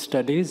Policy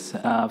Studies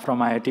from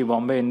IIT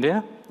Bombay,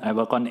 India. I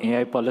work on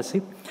AI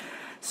policy.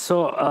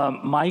 So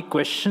my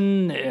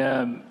question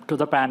to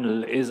the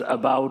panel is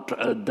about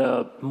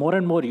the more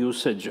and more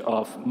usage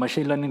of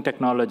machine learning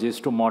technologies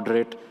to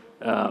moderate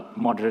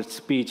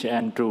speech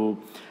and to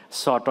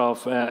sort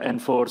of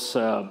enforce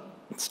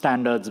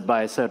standards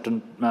by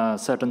certain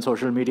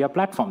social media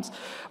platforms.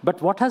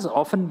 But what has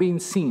often been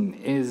seen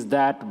is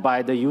that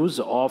by the use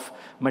of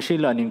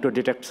machine learning to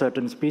detect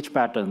certain speech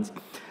patterns,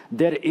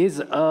 there is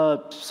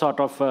a sort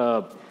of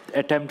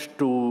attempt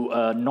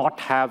to not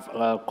have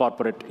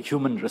corporate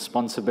human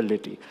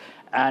responsibility.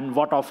 And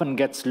what often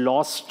gets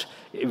lost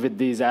with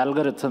these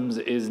algorithms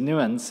is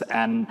nuance,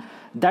 and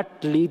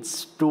that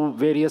leads to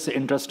various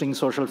interesting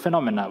social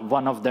phenomena.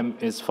 One of them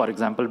is, for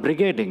example,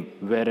 brigading,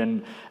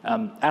 wherein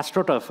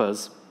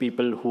astroturfers,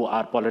 people who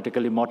are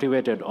politically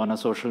motivated on a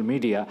social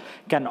media,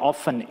 can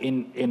often,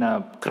 in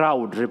a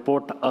crowd,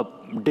 report a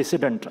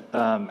dissident,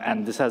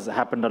 and this has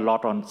happened a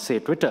lot on, say,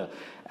 Twitter,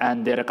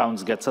 and their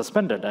accounts get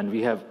suspended, and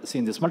we have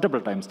seen this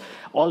multiple times.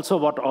 Also,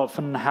 what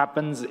often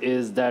happens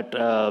is that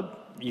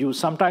you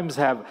sometimes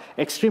have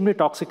extremely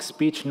toxic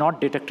speech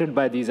not detected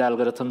by these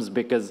algorithms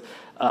because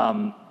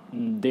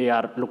they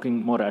are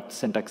looking more at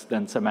syntax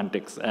than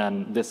semantics,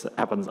 and this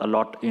happens a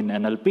lot in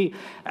NLP.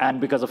 And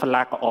because of a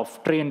lack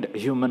of trained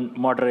human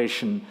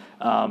moderation,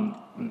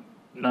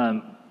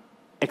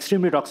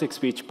 extremely toxic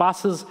speech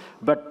passes,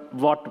 but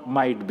what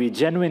might be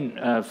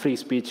genuine free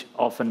speech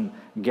often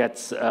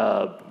gets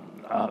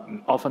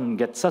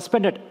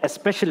suspended,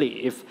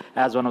 especially if,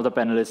 as one of the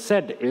panelists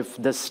said, if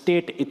the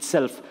state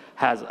itself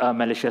has a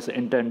malicious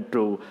intent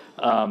to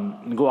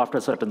go after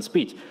certain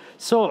speech.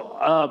 So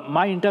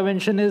my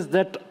intervention is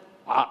that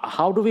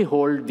how do we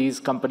hold these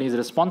companies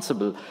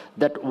responsible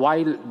that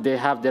while they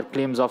have their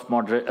claims of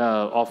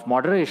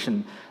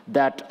moderation,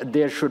 that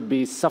there should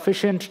be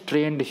sufficient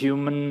trained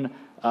humans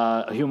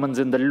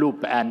in the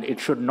loop, and it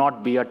should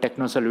not be a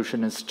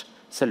techno-solutionist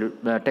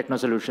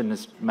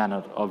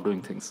manner of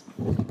doing things.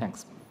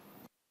 Thanks.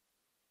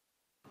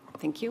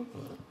 Thank you.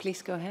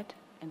 Please go ahead,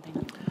 and thank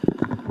you.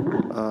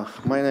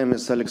 My name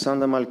is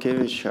Alexander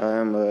Malkevich. I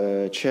am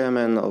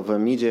chairman of a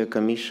media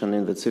commission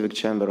in the Civic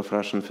Chamber of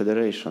Russian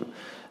Federation.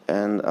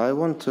 And I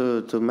want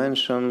to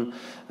mention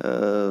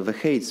the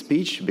hate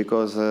speech,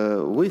 because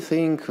we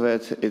think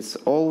that it's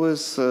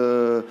always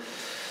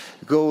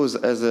goes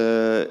as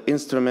an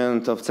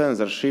instrument of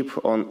censorship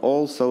on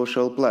all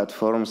social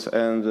platforms,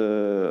 and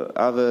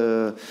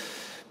other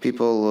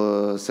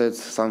people said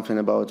something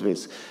about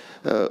this.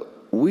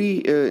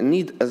 We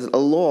need a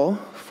law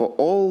for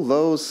all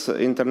those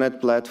internet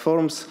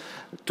platforms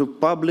to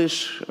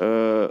publish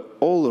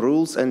all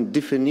rules and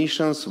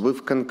definitions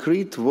with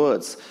concrete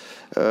words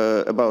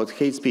about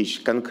hate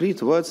speech,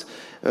 concrete words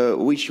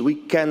which we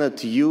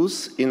cannot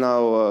use in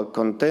our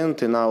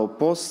content, in our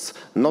posts,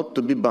 not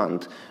to be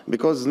banned.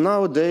 Because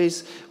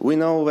nowadays we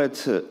know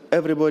that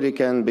everybody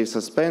can be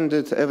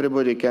suspended,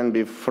 everybody can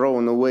be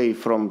thrown away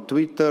from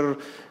Twitter,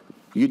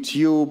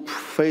 YouTube,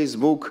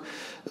 Facebook,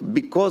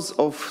 because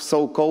of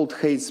so-called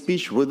hate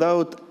speech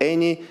without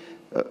any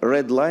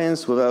red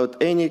lines, without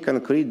any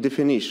concrete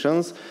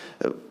definitions.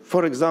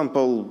 For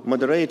example,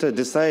 moderator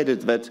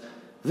decided that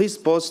this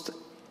post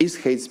is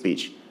hate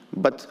speech,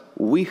 but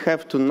we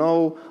have to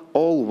know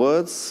all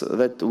words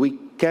that we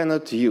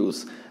cannot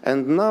use.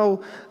 And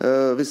now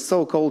this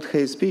so-called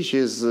hate speech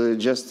is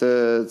just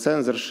a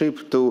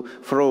censorship to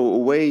throw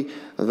away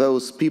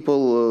those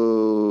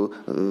people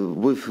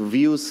with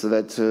views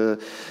that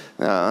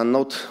are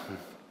not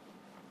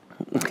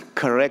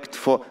correct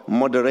for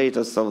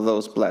moderators of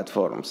those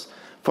platforms.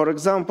 For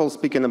example,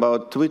 speaking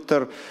about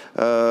Twitter,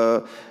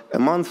 a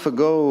month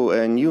ago,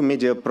 a new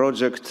media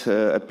project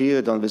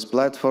appeared on this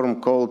platform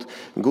called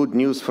Good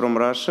News from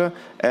Russia,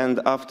 and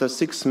after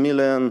 6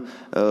 million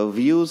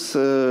views,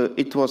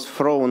 it was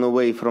thrown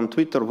away from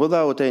Twitter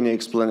without any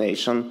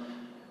explanation.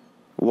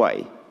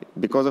 Why?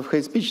 Because of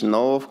hate speech?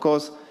 No, of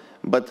course.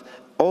 But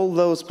all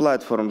those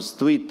platforms,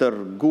 Twitter,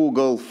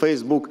 Google,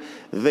 Facebook,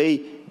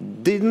 they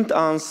didn't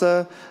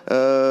answer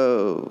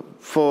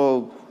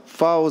for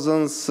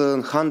thousands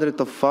and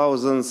hundreds of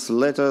thousands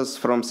letters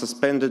from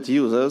suspended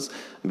users,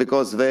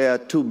 because they are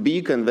too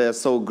big and they are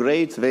so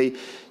great, they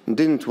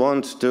didn't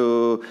want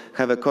to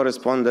have a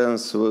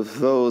correspondence with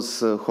those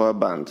who are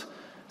banned.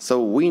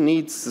 So we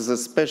need the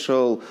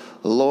special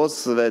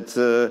laws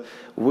that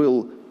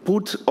will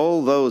put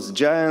all those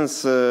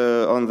giants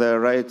on their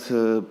right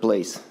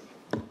place.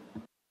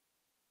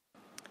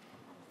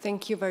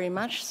 Thank you very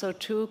much. So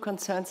 2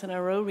 concerns in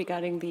a row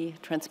regarding the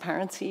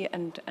transparency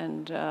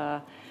and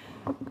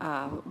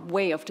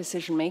way of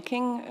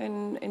decision-making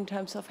in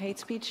terms of hate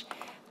speech.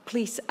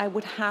 Please, I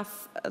would have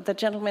the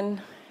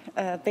gentleman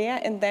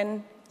there, and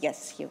then,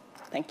 yes, you.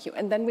 Thank you.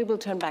 And then we will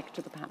turn back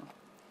to the panel.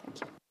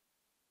 Thank you.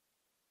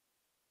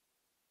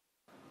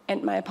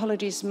 And my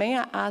apologies, may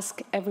I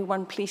ask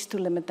everyone please to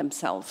limit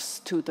themselves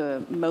to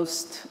the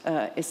most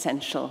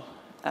essential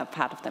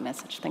part of the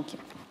message. Thank you.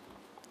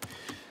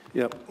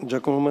 Yeah,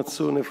 Giacomo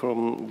Mazzone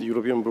from the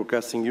European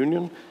Broadcasting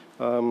Union.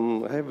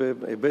 I have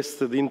a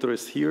vested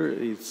interest here.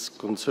 It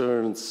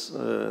concerns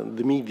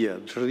the media,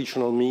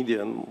 traditional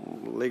media and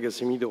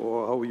legacy media,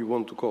 or how you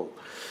want to call.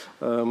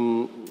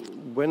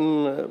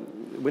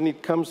 When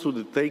it comes to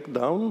the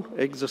takedown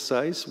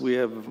exercise, we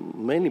have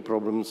many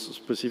problems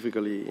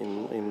specifically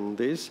in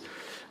this,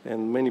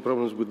 and many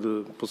problems with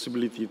the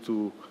possibility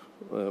to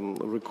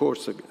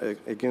recourse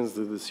against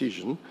the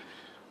decision.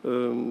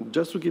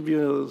 Just to give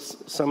you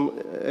some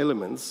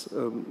elements,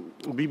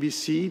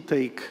 BBC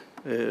take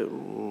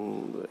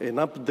an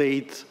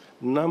update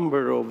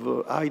number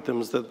of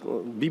items that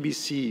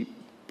BBC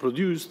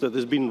produced that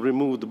has been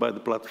removed by the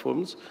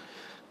platforms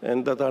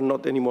and that are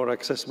not anymore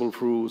accessible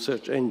through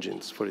search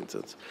engines, for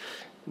instance.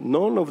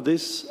 None of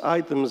these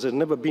items have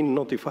never been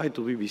notified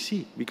to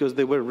BBC because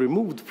they were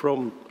removed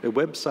from a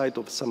website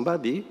of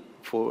somebody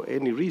for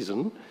any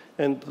reason,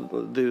 and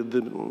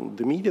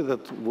the media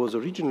that was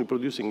originally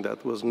producing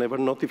that was never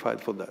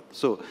notified for that.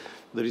 So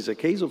there is a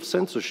case of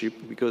censorship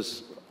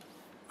because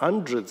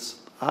hundreds,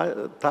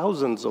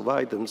 thousands of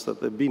items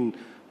that have been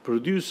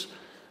produced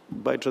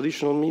by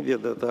traditional media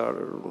that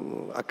are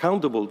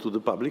accountable to the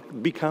public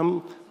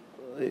become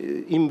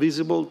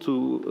invisible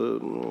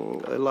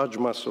to a large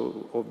mass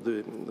of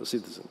the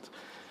citizens.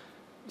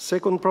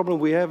 Second problem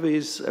we have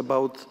is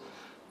about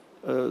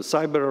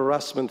cyber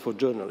harassment for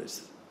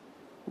journalists.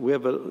 We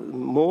have a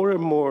more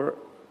and more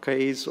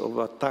case of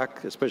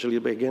attack, especially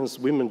against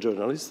women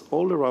journalists,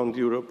 all around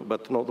Europe,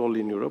 but not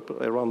only in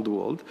Europe, around the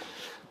world,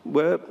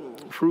 where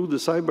through the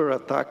cyber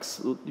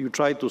attacks, you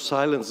try to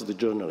silence the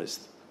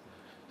journalist.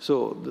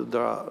 So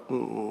there are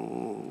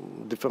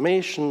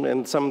defamation,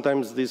 and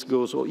sometimes this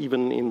goes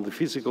even in the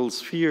physical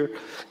sphere,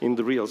 in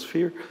the real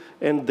sphere,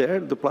 and there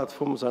the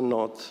platforms are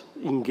not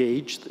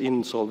engaged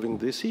in solving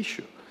this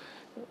issue.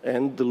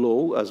 And the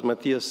law, as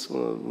Matthias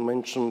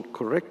mentioned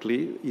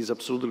correctly, is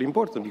absolutely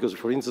important because,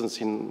 for instance,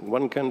 in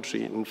one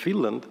country, in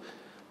Finland,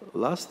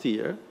 last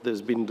year,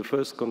 there's been the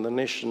first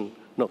condemnation,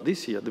 not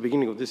this year, the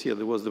beginning of this year,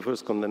 there was the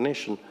first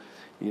condemnation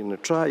in a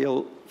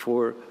trial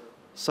for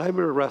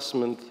cyber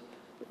harassment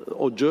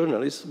of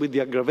journalists with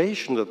the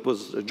aggravation that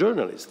was a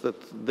journalist, that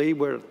they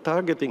were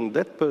targeting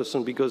that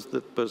person because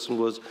that person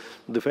was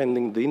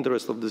defending the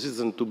interest of the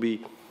citizen to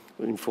be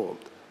informed.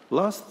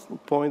 Last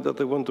point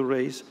that I want to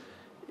raise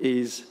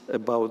is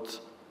about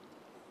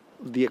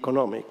the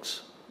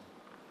economics.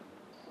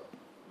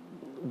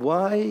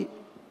 Why,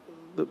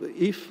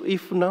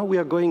 if now we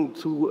are going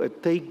to a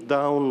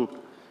take-down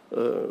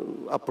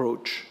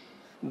approach,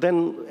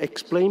 then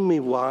explain me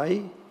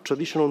why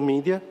traditional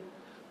media,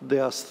 they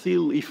are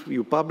still, if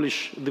you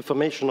publish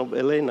defamation of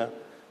Elena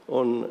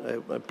on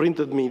a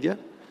printed media,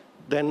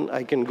 then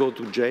I can go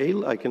to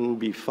jail, I can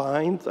be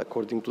fined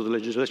according to the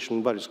legislation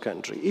in various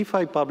countries. If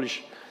I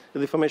publish the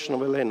defamation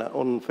of Elena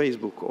on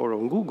Facebook or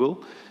on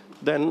Google,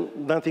 then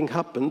nothing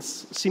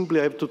happens.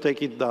 Simply I have to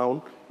take it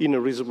down in a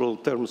reasonable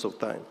terms of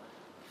time.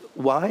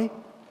 Why?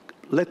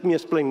 Let me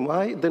explain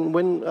why. Then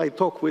when I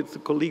talk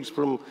with colleagues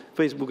from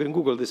Facebook and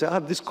Google, they say,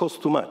 this costs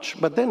too much.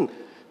 But then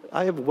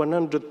I have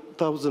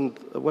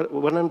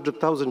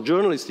 100,000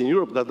 journalists in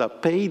Europe that are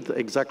paid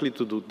exactly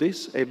to do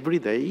this every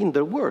day in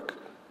their work.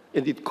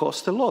 And it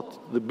costs a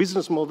lot. The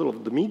business model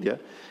of the media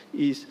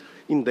is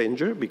in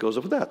danger because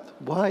of that.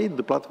 Why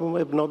the platform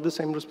have not the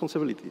same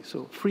responsibility?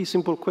 So 3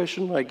 simple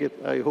questions,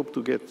 I hope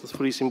to get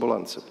 3 simple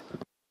answers.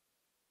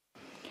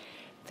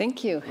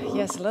 Thank you.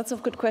 Yes, lots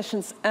of good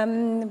questions.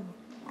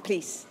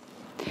 Please.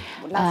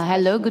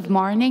 Hello, good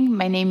morning.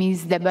 My name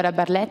is Deborah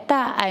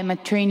Barletta. I'm a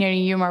trainer in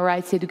human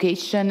rights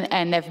education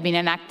and I've been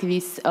an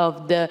activist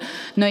of the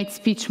No Hate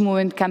Speech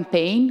Movement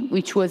campaign,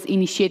 which was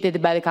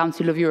initiated by the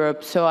Council of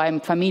Europe, so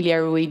I'm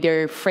familiar with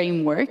their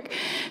framework.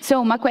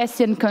 So my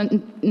question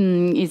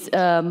is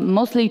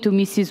mostly to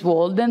Mrs.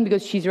 Walden,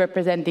 because she's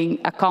representing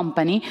a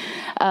company,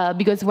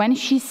 because when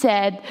she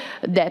said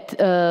that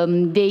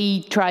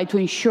they try to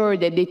ensure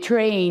that they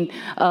train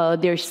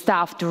their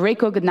staff to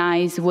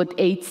recognize what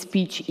hate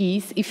speech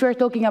is, if you're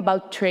talking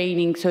about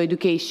training, so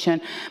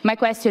education, my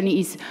question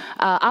is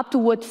up to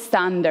what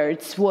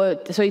standards?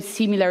 So it's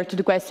similar to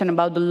the question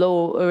about the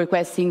law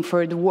requesting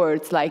for the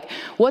words, like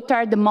what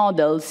are the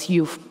models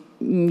you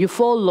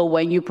follow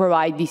when you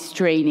provide these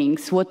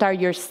trainings? What are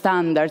your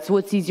standards?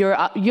 What is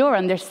your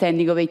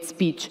understanding of hate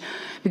speech?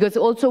 Because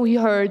also we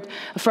heard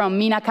from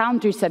MENA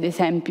countries,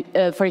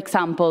 for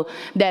example,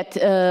 that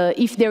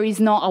if there is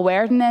no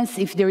awareness,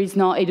 if there is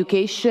no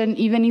education,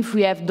 even if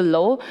we have the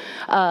law,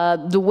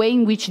 the way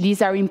in which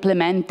these are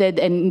implemented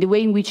and the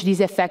way in which these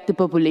affect the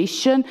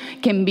population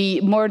can be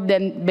more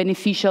than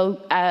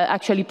beneficial,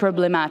 actually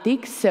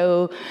problematic.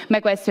 So my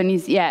question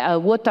is,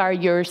 what are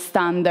your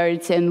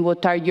standards and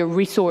what are your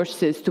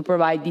resources to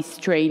provide this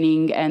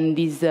training and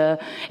this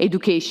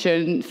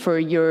education for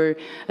your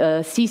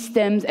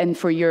systems and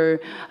for your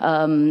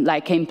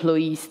like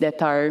employees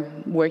that are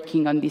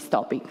working on this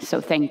topic?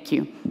 So thank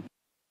you.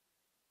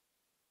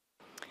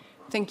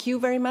 Thank you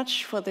very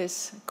much for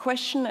this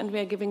question, and we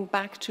are giving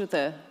back to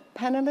the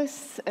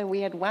panelists.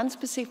 We had one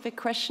specific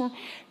question.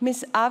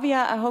 Ms.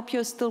 Avia, I hope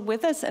you're still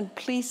with us, and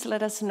please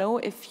let us know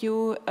if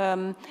you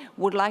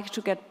would like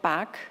to get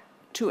back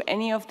to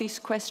any of these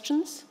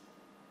questions.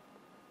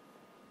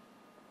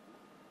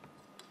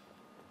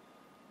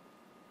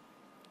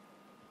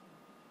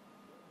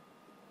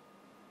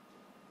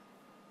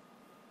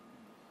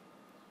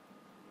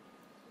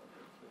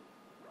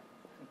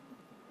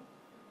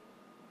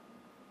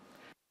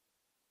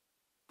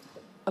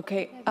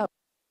 Okay.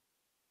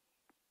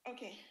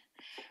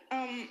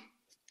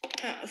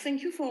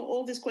 Thank you for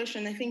all this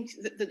question. I think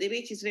the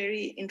debate is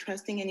very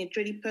interesting, and it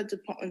really put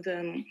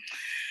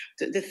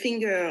the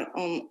finger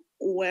on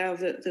where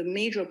the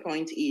major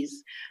point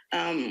is.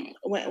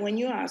 When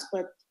you ask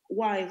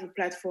why the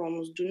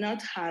platforms do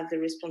not have the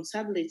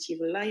responsibility,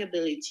 the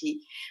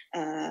liability,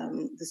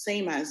 the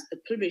same as a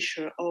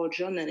publisher or a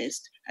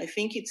journalist, I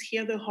think it's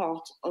here the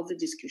heart of the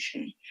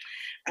discussion.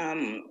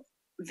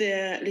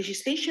 The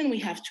legislation we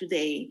have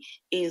today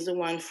is the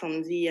one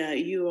from the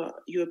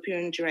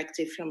European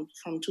directive from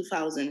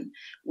 2000,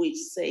 which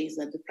says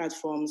that the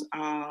platforms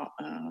are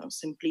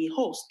simply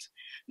hosts.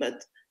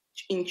 But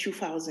in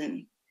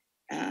 2000,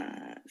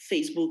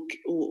 Facebook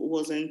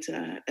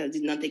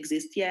did not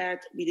exist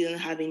yet. We didn't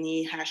have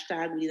any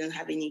hashtag. We didn't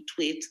have any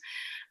tweet.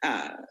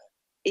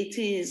 It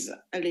is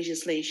a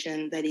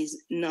legislation that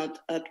is not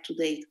up to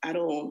date at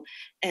all,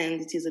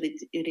 and it is a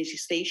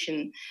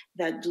legislation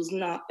that does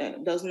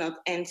not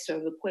answer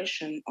the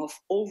question of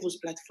all those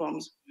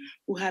platforms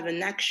who have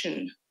an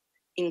action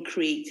in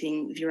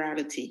creating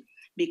virality,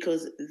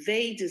 because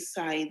they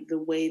decide the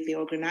way they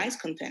organize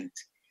content,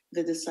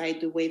 they decide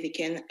the way they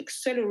can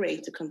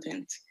accelerate the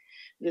content,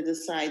 they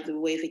decide the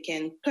way they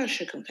can push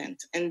the content,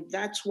 and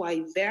that's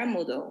why their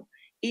model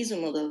is a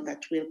model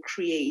that will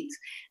create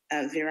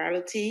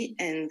virality,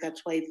 and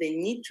that's why they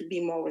need to be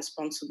more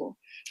responsible.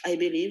 I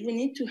believe we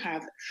need to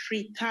have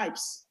 3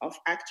 types of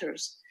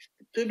actors: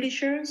 the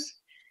publishers,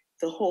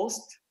 the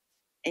host,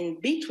 and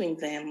between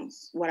them,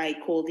 what I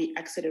call the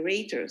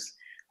accelerators.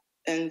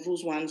 And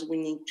those ones we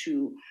need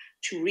to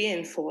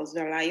reinforce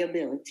their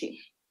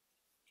liability.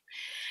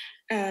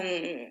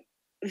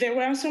 There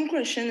were some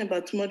questions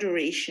about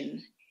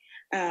moderation.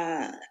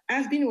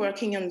 I've been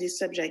working on this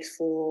subject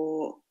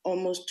for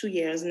almost 2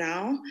 years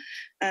now,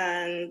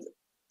 and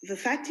the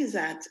fact is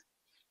that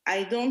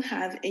I don't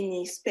have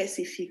any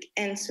specific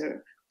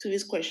answer to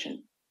this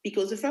question,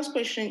 because the first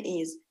question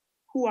is,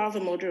 who are the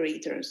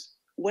moderators?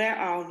 Where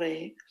are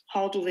they?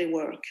 How do they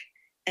work?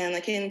 And I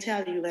can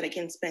tell you that I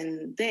can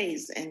spend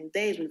days and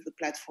days with the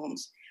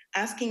platforms,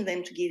 asking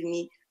them to give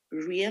me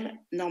real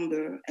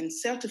number and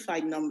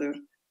certified number.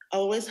 I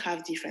always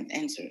have different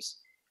answers.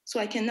 So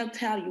I cannot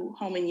tell you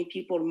how many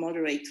people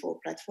moderate for a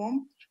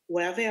platform,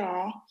 where they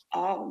are,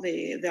 how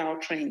they are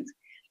trained.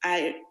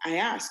 I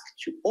ask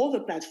to all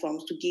the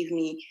platforms to give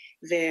me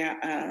their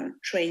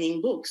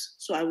training books,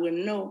 so I will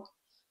know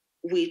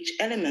which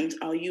elements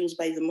are used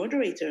by the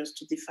moderators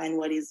to define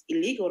what is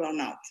illegal or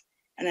not.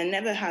 And I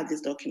never had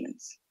these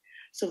documents.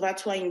 So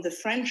that's why in the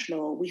French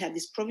law, we have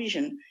this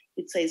provision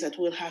which says that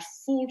we'll have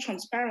full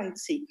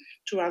transparency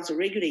towards the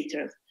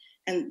regulators,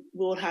 and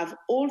we'll have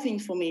all the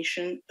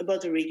information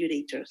about the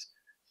regulators,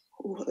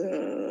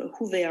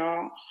 who they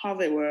are, how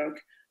they work,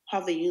 how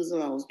they use the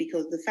laws,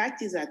 because the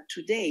fact is that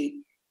today,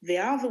 they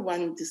are the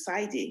one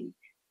deciding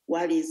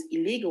what is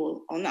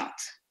illegal or not.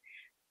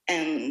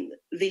 And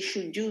they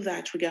should do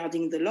that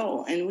regarding the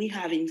law. And we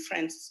have in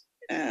France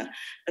a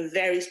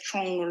very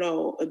strong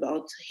law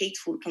about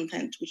hateful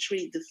content, which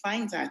really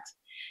defines that.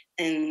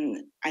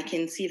 And I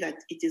can see that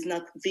it is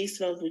not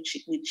this law which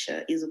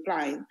is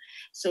applied.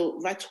 So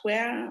that's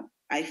where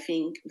I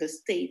think the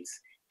states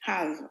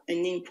have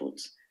an input,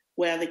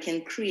 where they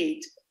can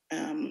create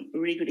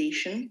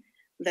regulation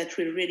that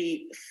will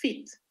really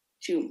fit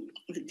to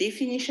the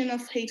definition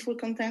of hateful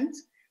content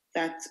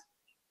that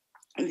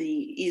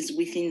is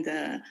within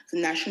the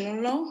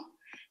national law,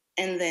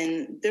 and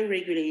then the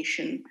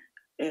regulation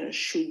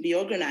should be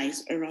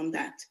organized around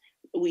that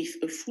with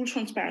a full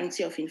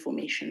transparency of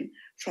information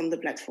from the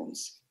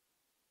platforms.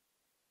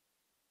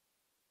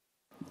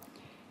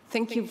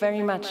 Thank you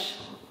very much.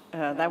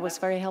 That was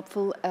very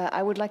helpful.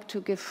 I would like to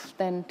give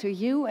then to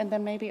you, and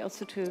then maybe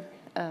also to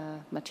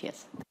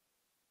Matthias.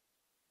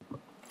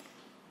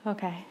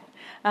 Okay.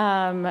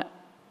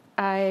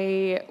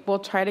 I will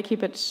try to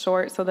keep it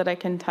short so that I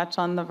can touch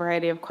on the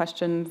variety of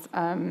questions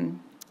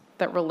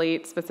that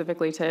relate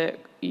specifically to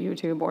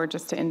YouTube or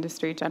just to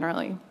industry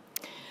generally.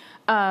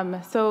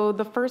 So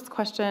the first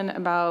question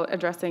about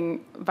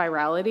addressing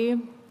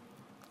virality,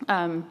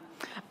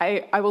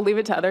 I will leave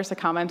it to others to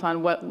comment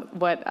on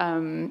what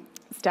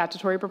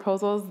statutory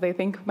proposals they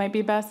think might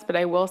be best, but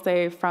I will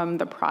say from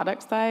the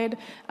product side,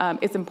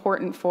 it's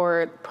important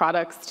for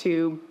products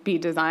to be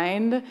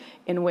designed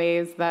in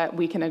ways that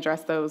we can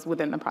address those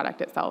within the product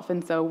itself.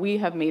 And so we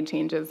have made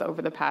changes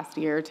over the past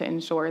year to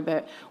ensure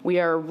that we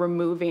are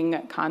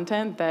removing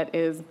content that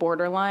is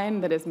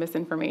borderline, that is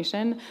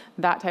misinformation,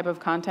 that type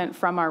of content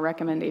from our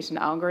recommendation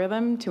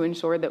algorithm, to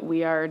ensure that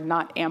we are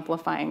not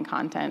amplifying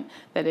content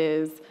that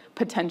is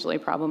potentially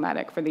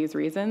problematic for these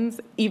reasons,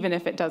 even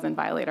if it doesn't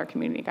violate our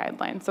community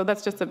guidelines. So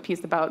that's just a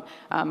piece about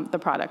the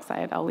product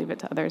side. I'll leave it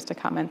to others to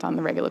comment on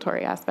the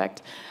regulatory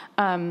aspect.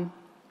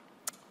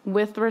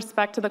 With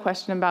respect to the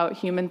question about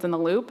humans in the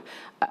loop,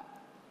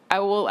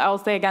 I'll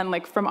say again,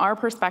 like from our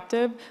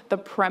perspective, the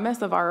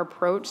premise of our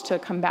approach to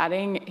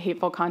combating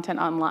hateful content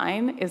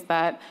online is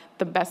that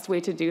the best way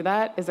to do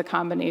that is a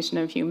combination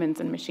of humans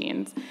and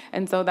machines.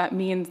 And so that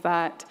means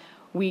that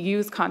we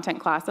use content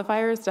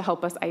classifiers to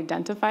help us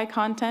identify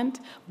content,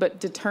 but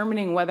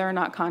determining whether or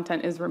not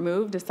content is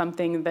removed is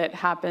something that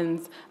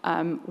happens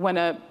when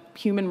a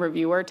human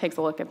reviewer takes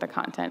a look at the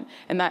content.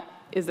 And that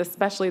is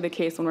especially the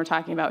case when we're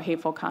talking about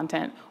hateful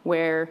content,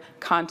 where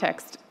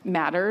context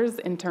matters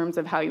in terms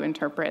of how you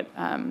interpret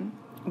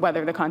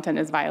whether the content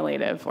is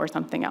violative or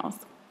something else.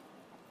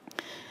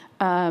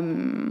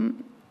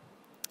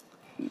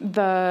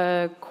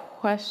 The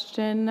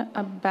question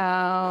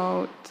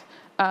about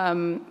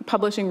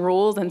publishing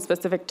rules and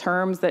specific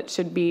terms that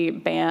should be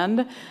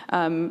banned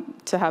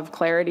to have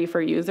clarity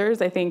for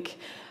users, I think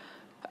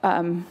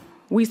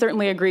we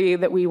certainly agree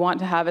that we want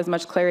to have as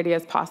much clarity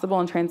as possible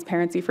and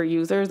transparency for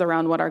users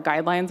around what our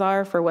guidelines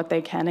are for what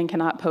they can and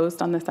cannot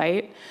post on the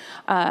site.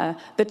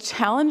 The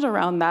challenge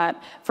around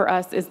that for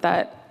us is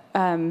that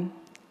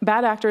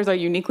bad actors are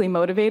uniquely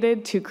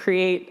motivated to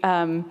create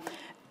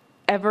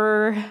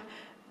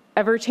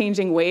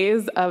ever-changing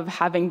ways of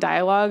having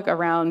dialogue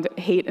around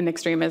hate and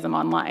extremism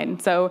online.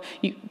 So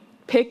you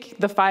pick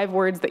the 5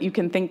 words that you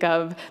can think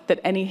of that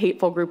any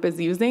hateful group is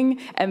using,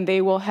 and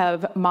they will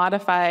have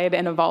modified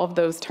and evolved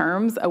those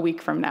terms a week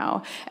from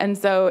now. And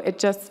so it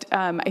just,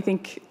 I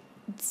think,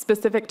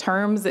 specific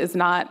terms is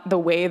not the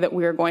way that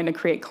we're going to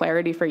create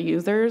clarity for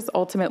users.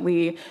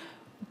 Ultimately,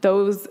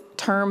 those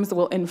terms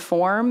will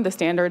inform the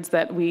standards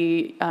that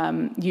we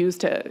use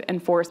to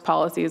enforce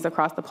policies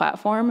across the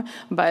platform,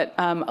 but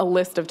a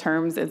list of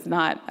terms is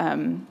not,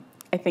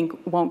 I think,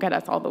 won't get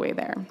us all the way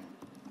there.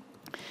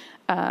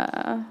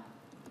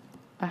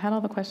 I had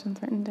all the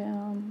questions written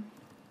down,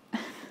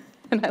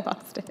 and I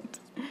lost it.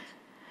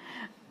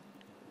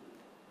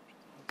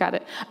 Got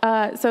it.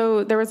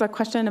 So there was a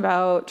question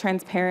about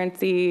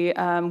transparency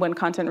when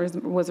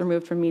content was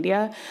removed from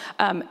media.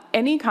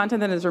 Any content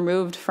that is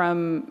removed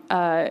from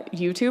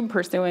YouTube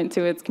pursuant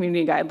to its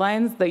community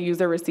guidelines, the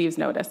user receives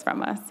notice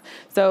from us.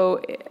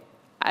 So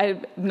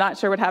I'm not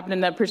sure what happened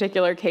in that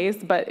particular case,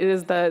 but it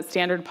is the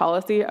standard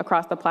policy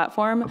across the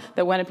platform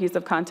that when a piece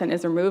of content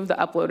is removed, the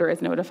uploader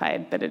is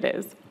notified that it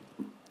is.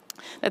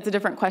 That's a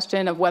different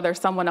question of whether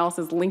someone else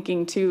is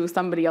linking to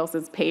somebody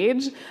else's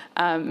page.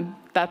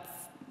 That's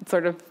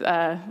sort of,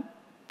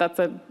 that's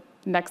a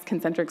next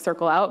concentric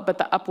circle out, but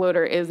the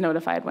uploader is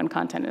notified when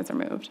content is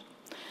removed.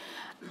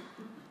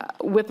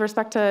 With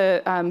respect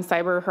to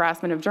cyber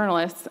harassment of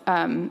journalists,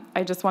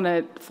 I just want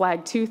to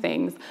flag 2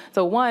 things.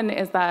 So one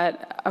is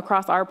that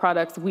across our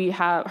products, we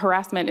have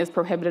harassment is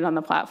prohibited on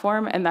the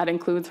platform, and that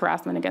includes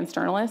harassment against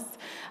journalists.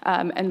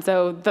 And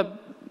so the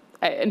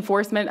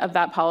enforcement of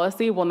that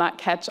policy will not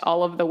catch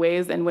all of the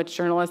ways in which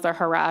journalists are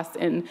harassed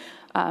in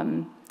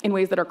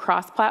ways that are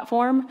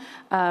cross-platform,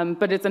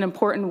 but it's an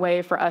important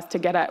way for us to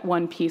get at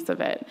one piece of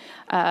it.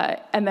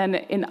 And then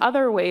in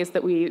other ways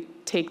that we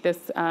take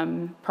this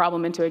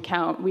problem into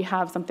account, we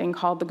have something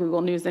called the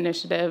Google News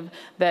Initiative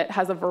that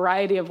has a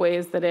variety of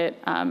ways that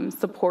it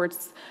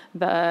supports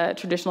the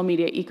traditional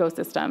media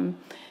ecosystem.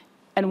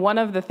 And one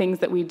of the things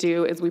that we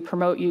do is we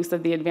promote use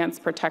of the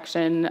advanced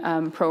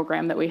protection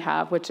program that we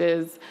have, which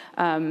is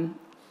an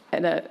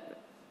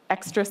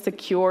extra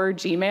secure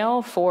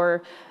Gmail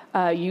for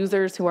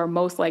users who are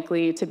most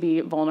likely to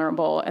be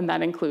vulnerable, and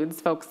that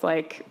includes folks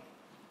like,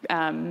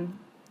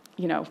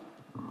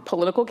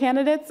 political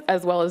candidates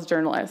as well as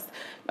journalists,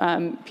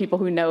 people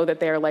who know that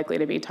they are likely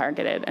to be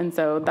targeted. And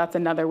so that's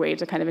another way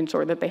to kind of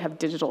ensure that they have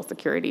digital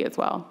security as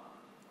well.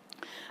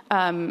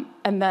 And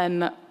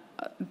then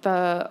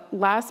the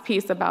last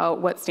piece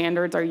about what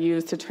standards are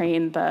used to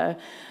train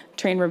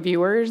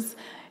reviewers,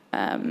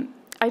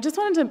 I just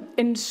wanted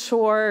to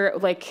ensure,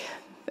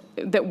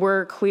 that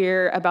we're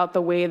clear about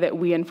the way that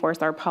we enforce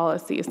our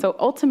policy. So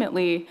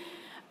ultimately,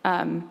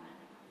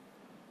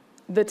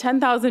 the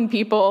 10,000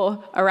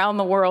 people around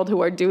the world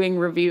who are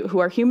who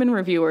are human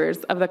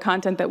reviewers of the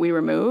content that we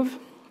remove,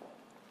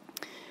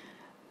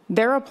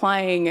 they're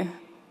applying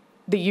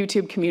the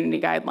YouTube community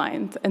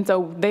guidelines. And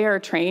so they are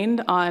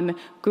trained on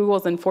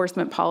Google's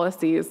enforcement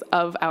policies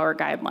of our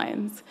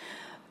guidelines.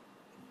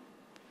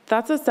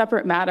 That's a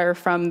separate matter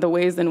from the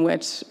ways in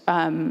which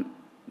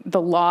the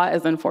law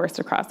is enforced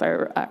across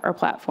our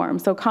platform.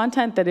 So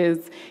content that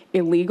is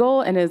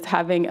illegal and is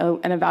having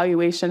an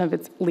evaluation of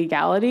its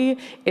legality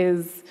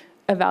is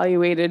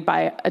evaluated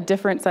by a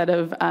different set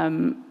of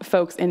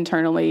folks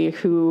internally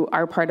who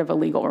are part of a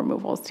legal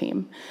removals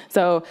team.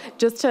 So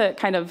just to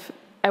kind of,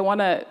 I want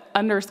to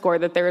underscore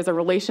that there is a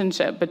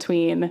relationship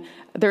between,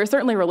 there is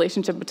certainly a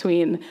relationship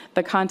between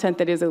the content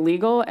that is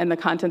illegal and the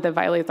content that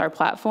violates our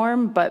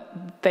platform,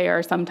 but they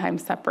are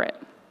sometimes separate.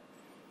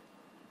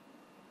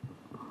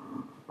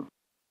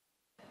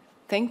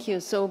 Thank you.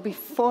 So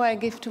before I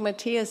give to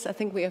Matthias, I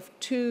think we have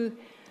 2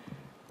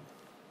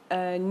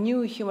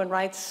 new human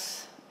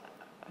rights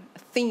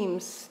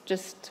themes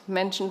just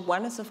mentioned.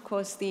 One is, of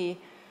course, the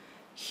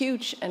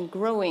huge and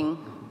growing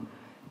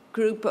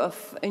group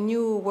of a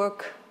new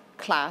work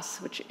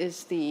class, which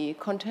is the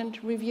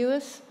content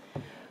reviewers,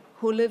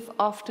 who live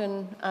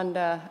often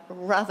under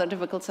rather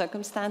difficult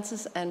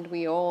circumstances, and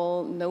we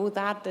all know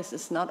that. This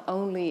is not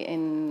only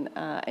in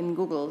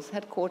Google's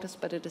headquarters,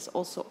 but it is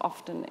also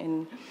often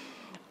in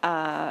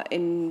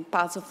in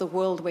parts of the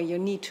world where you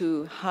need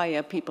to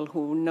hire people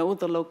who know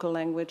the local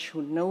language,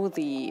 who know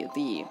the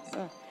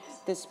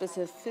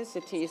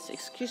specificities.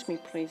 Excuse me,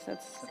 please,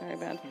 that's very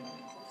bad.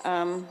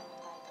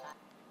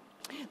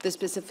 The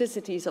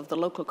specificities of the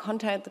local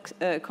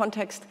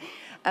context.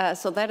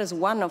 So that is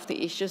one of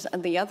the issues.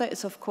 And the other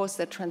is, of course,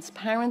 the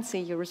transparency.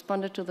 You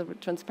responded to the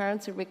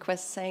transparency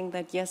request saying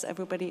that, yes,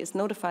 everybody is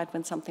notified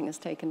when something is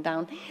taken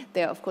down.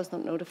 They are, of course,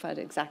 not notified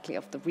exactly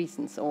of the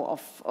reasons, or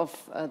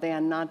they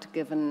are not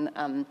given,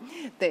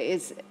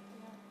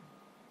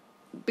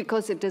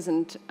 because it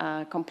doesn't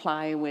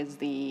comply with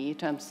the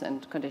terms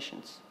and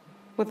conditions.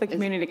 With the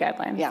community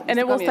guidelines. Yeah, and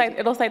it'll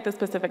cite the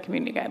specific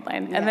community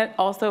guideline. Yeah. And that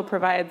also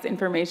provides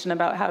information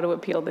about how to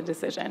appeal the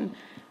decision.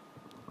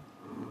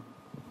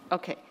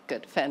 Okay,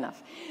 good, fair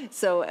enough.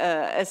 So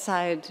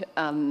aside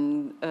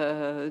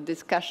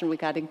discussion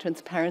regarding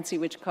transparency,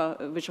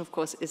 which of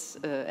course is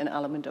an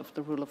element of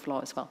the rule of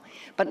law as well.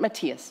 But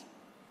Matthias.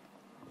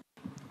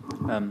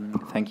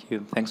 Thank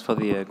you. Thanks for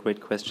the great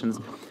questions.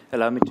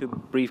 Allow me 2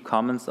 brief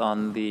comments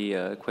on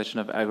the question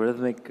of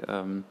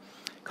algorithmic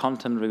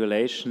content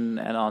regulation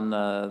and on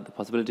the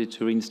possibility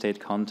to reinstate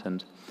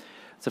content.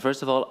 So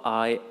first of all,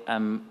 I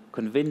am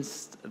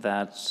convinced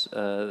that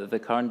the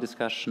current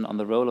discussion on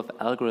the role of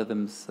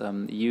algorithms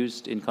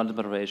used in content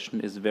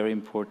moderation is very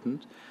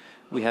important.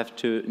 We have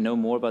to know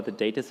more about the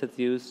data sets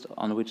used,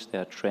 on which they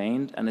are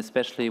trained, and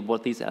especially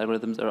what these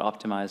algorithms are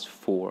optimized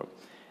for.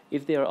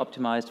 If they are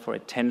optimized for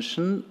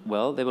attention,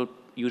 well, they will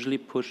usually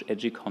push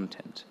edgy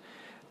content.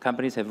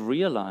 Companies have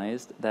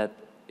realized that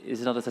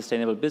it's not a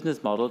sustainable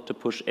business model to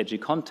push edgy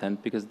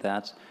content, because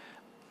that,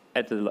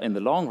 in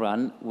the long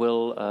run,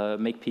 will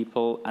make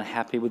people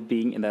unhappy with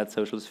being in that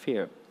social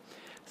sphere.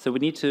 So we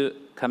need to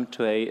come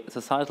to a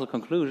societal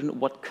conclusion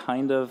what the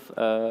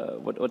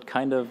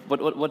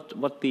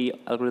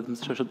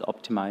algorithms should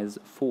optimize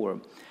for.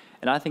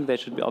 And I think they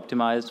should be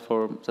optimized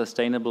for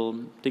sustainable,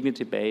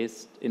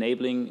 dignity-based,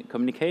 enabling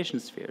communication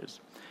spheres.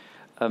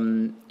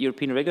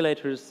 European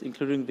regulators,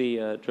 including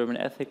the German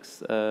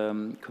Ethics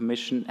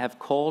Commission, have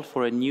called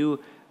for a new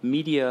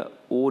media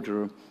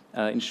order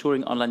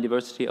ensuring online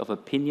diversity of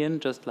opinion,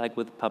 just like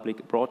with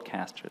public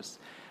broadcasters.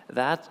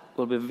 That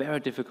will be very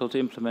difficult to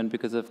implement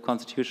because of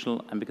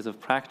constitutional and because of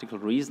practical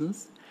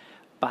reasons,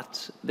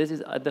 but this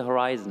is at the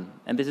horizon,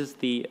 and this is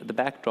the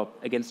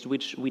backdrop against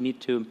which we need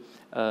to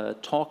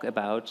talk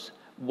about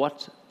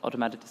what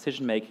automatic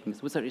decision-making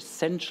is, which are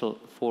essential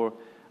for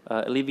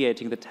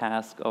alleviating the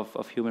task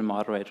of human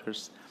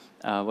moderators,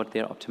 what they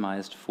are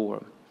optimized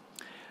for.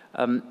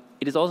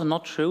 It is also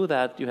not true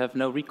that you have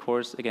no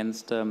recourse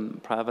against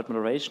private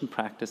moderation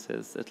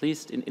practices, at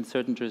least in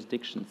certain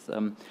jurisdictions.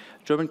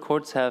 German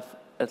courts have,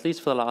 at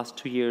least for the last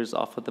 2 years,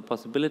 offered the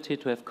possibility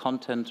to have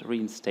content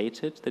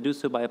reinstated. They do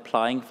so by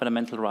applying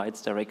fundamental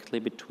rights directly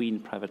between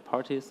private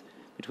parties,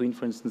 between,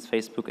 for instance,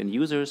 Facebook and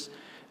users.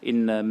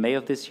 In May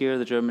of this year,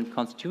 the German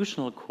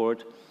Constitutional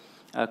Court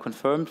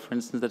confirmed, for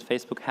instance, that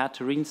Facebook had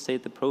to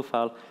reinstate the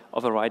profile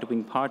of a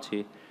right-wing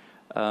party.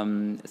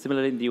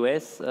 Similarly, in the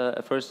US,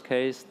 a first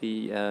case,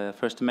 the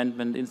First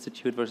Amendment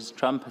Institute versus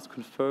Trump, has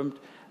confirmed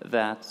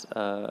that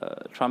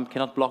Trump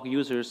cannot block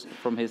users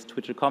from his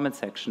Twitter comment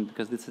section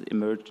because this has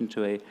emerged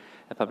into a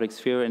public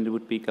sphere and it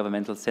would be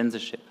governmental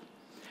censorship.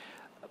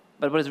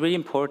 But what is really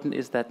important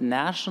is that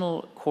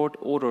national court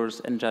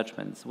orders and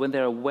judgments, when they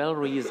are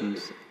well-reasoned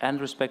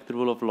and respect the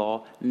rule of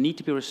law, need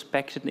to be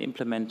respected and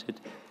implemented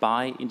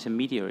by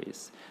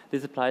intermediaries.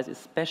 This applies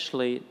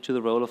especially to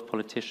the role of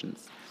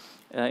politicians.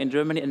 In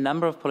Germany, a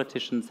number of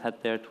politicians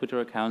had their Twitter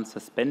accounts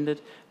suspended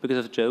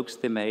because of jokes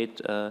they made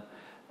in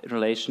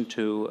relation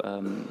to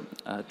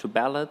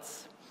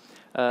ballots.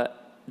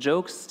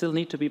 Jokes still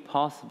need to be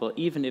possible,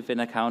 even if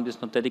an account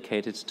is not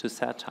dedicated to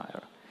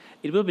satire.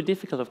 It will be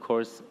difficult, of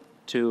course,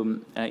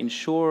 to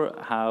ensure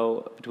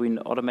how, between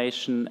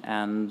automation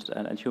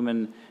and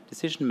human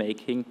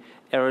decision-making,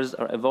 errors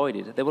are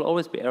avoided. There will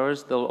always be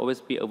errors, there will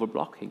always be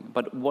overblocking.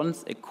 But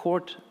once a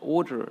court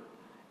order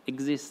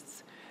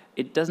exists,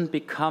 it doesn't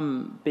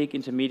become big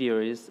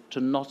intermediaries to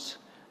not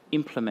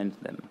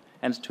implement them.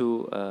 And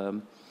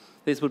to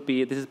this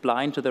is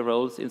blind to their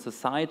roles in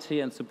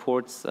society and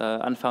supports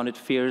unfounded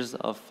fears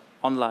of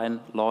online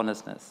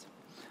lawlessness.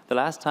 The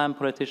last time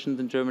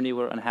politicians in Germany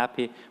were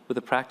unhappy with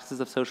the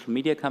practices of social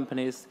media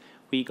companies,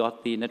 we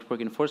got the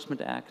Network Enforcement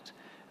Act.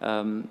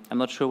 I'm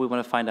not sure we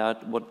want to find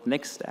out what the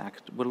next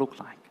act will look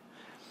like.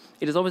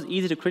 It is always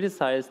easy to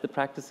criticize the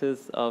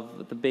practices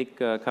of the big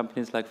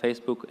companies like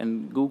Facebook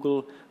and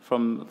Google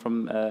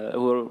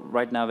who are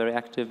right now very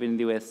active in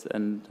the US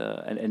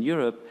and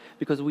Europe,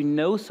 because we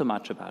know so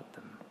much about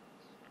them.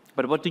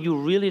 But what do you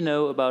really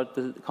know about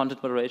the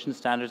content moderation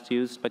standards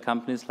used by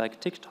companies like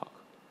TikTok?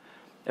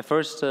 A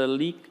first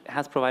leak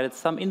has provided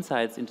some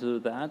insights into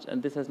that,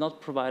 and this has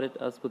not provided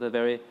us with a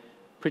very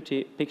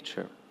pretty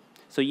picture.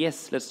 So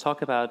yes, let's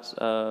talk about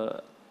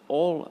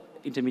all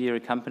intermediary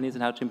companies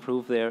and how to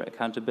improve their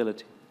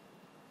accountability.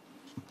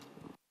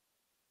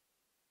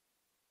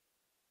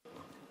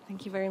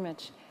 Thank you very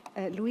much.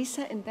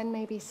 Luisa, and then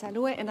maybe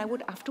Salue, and I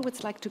would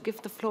afterwards like to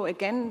give the floor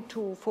again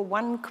for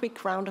one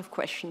quick round of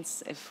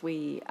questions, if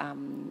we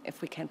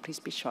can. Please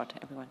be short,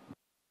 everyone.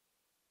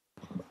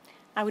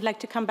 I would like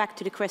to come back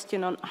to the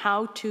question on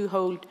how to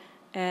hold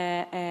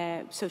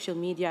social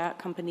media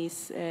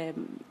companies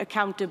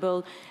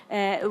accountable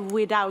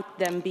without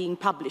them being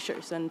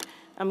publishers. And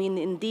I mean,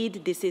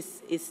 indeed, this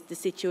is the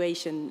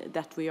situation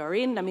that we are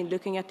in. I mean,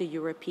 looking at the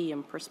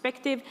European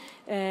perspective,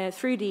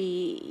 through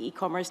the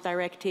e-commerce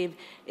directive,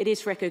 it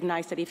is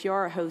recognized that if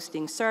you're a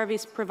hosting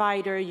service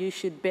provider, you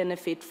should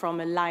benefit from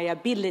a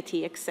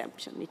liability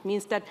exemption. It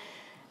means that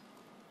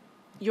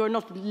you're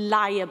not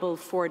liable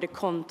for the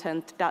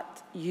content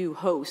that you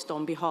host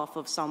on behalf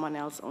of someone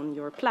else on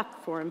your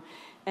platform.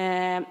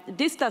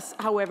 This does,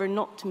 however,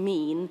 not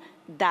mean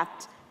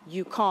that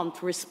you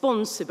can't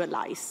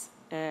responsibilize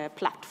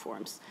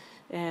platforms.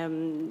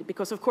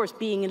 Because, of course,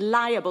 being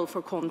liable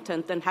for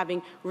content and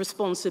having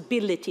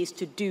responsibilities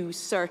to do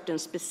certain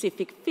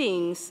specific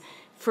things,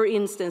 for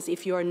instance,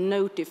 if you are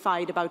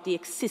notified about the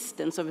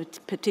existence of a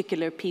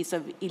particular piece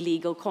of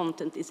illegal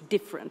content, is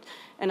different.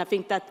 And I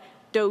think that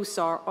those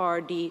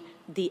are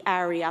the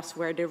areas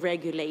where the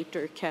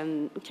regulator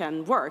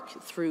can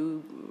work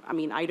through, I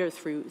mean, either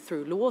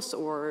through laws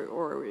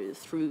or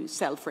through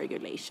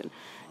self-regulation.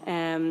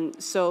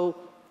 So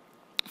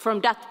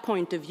from that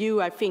point of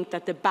view, I think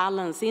that the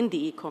balance in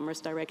the e-commerce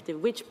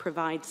directive, which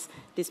provides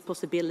this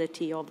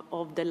possibility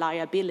of the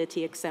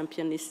liability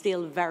exemption, is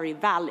still very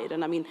valid.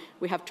 And I mean,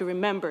 we have to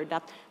remember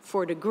that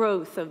for the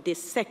growth of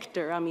this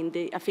sector, I mean,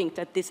 I think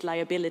that this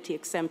liability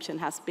exemption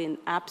has been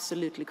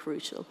absolutely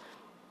crucial.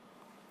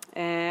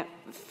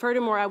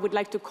 Furthermore, I would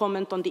like to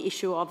comment on the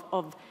issue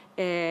of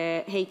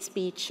hate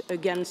speech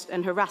against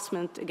and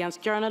harassment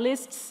against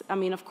journalists. I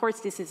mean, of course,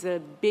 this is a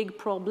big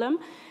problem.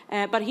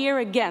 But here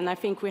again, I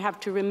think we have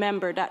to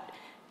remember that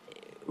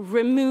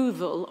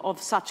removal of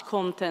such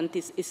content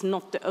is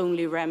not the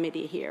only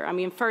remedy here. I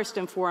mean, first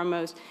and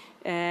foremost,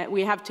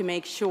 we have to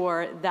make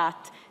sure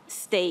that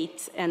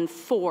states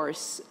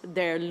enforce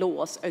their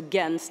laws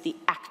against the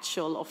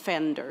actual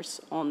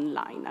offenders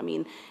online. I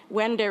mean,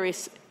 when there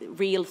is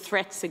real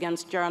threats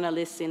against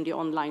journalists in the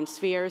online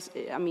spheres,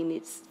 I mean,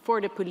 it's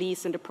for the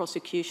police and the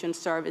prosecution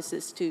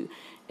services to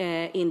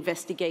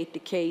investigate the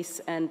case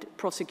and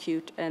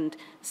prosecute and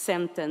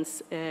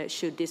sentence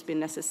should this be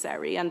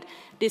necessary. And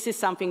this is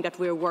something that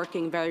we're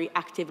working very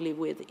actively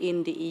with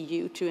in the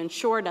EU to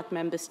ensure that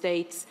member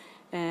states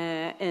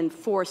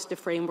enforce the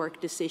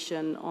framework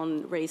decision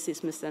on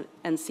racism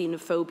and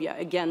xenophobia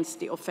against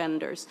the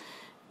offenders.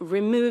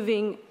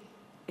 Removing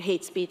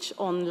hate speech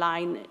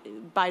online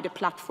by the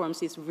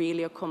platforms is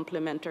really a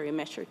complementary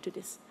measure to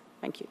this.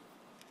 Thank you.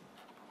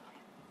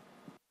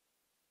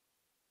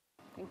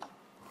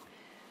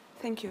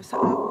 Thank you.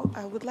 So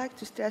I would like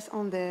to stress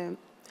on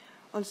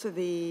also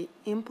the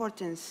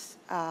importance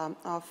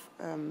of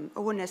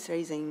awareness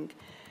raising,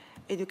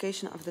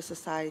 education of the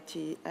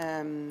society,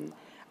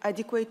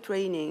 adequate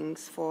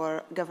trainings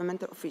for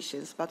governmental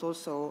officials, but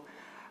also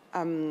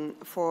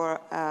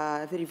for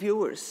the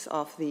reviewers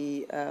of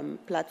the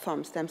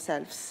platforms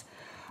themselves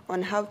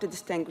on how to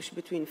distinguish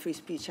between free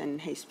speech and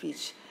hate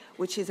speech,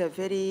 which is a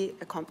very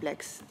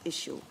complex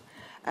issue.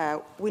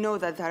 We know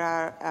that there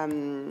are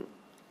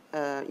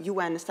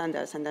UN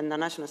standards and then the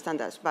national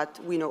standards, but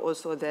we know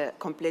also the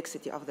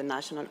complexity of the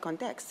national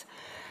context.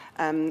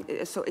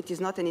 So it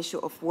is not an issue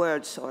of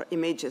words or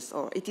images,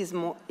 or it is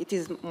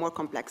more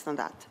complex than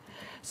that.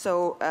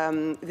 So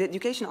the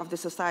education of the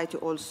society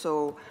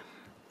also,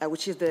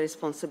 which is the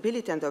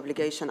responsibility and the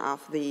obligation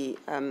of the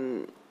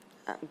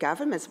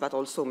governments, but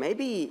also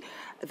maybe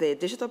the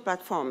digital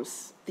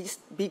platforms, these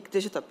big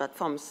digital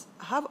platforms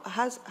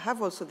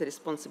have also the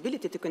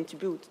responsibility to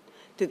contribute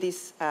to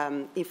these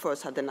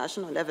efforts at the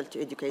national level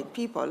to educate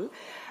people,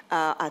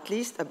 at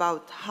least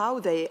about how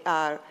they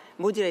are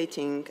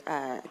moderating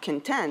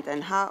content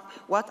and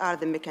what are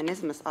the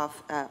mechanisms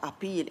of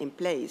appeal in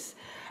place.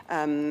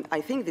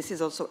 I think this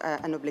is also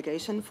an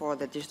obligation for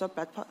the digital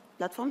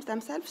platforms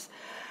themselves.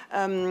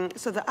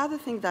 So the other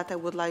thing that I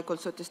would like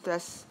also to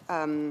stress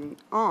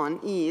on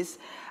is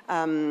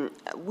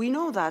we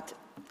know that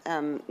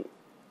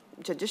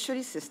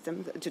judiciary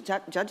system,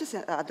 judges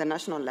at the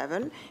national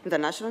level, in the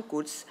national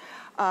courts,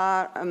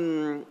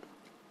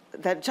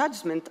 their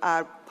judgments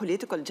are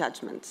political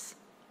judgments.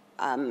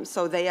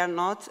 So they are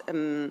not,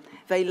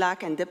 they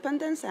lack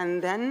independence,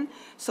 and then,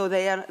 so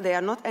they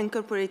are not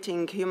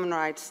incorporating human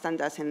rights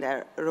standards in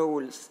their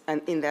roles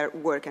and in their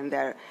work and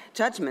their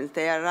judgments.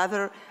 They are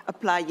rather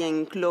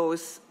applying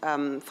laws,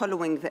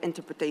 following the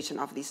interpretation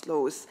of these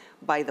laws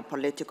by the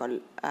political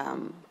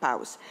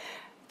powers.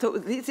 So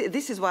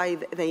this is why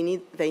they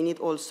need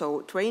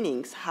also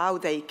trainings, how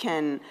they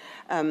can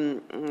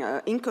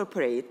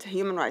incorporate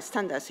human rights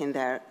standards in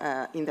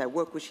their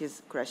work, which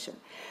is crucial.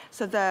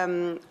 So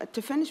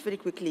to finish very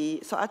quickly,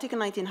 so Article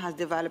 19 has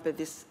developed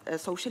this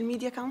social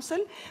media council,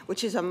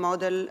 which is a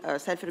model,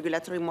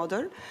 self-regulatory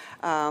model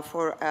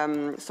for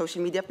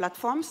social media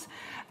platforms.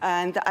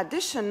 And the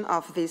addition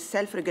of this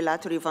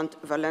self-regulatory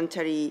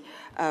voluntary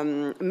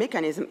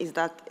mechanism is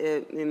that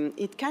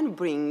it can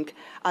bring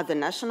at the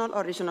national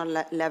or regional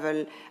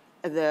level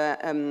the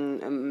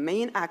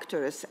main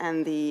actors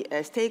and the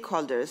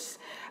stakeholders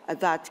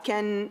that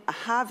can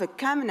have a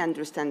common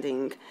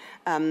understanding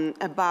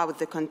about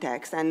the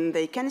context, and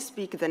they can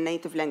speak the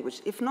native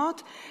language. If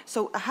not,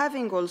 so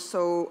having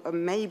also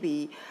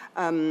maybe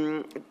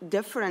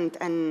different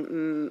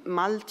and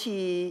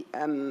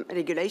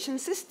multi-regulation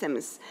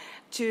systems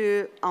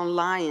to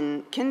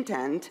online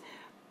content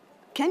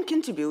can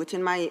contribute,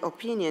 in my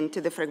opinion,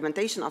 to the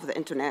fragmentation of the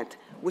internet,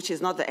 which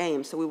is not the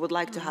aim. So we would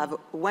like to have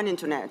one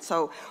internet.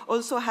 So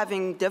also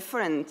having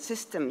different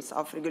systems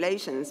of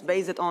regulations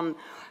based on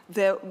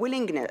the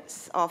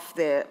willingness of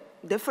the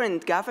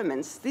different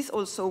governments, this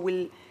also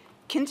will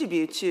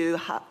contribute to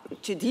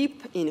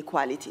deep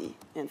inequality,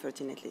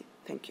 unfortunately.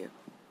 Thank you.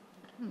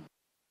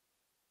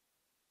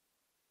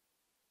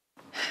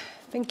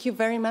 Thank you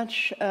very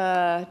much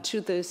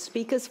to the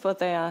speakers for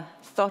their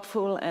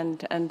thoughtful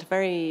and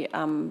very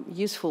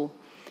useful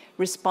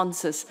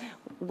responses.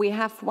 We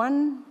have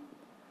one.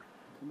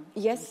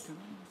 Yes?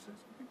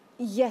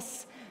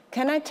 Yes.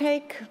 Can I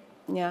take,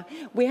 yeah.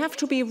 We have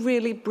to be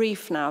really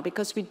brief now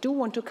because we do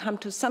want to come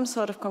to some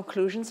sort of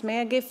conclusions. May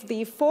I give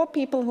the 4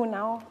 people who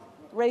now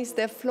raise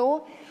their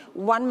floor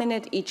 1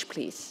 minute each,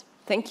 please?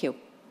 Thank you.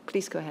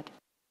 Please go ahead.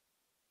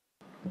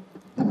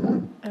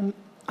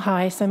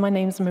 Hi, so my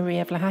name's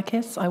Maria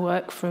Vlahakis. I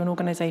work for an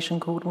organisation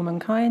called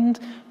Womankind.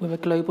 We're a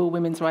global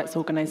women's rights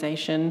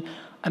organisation.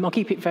 I'll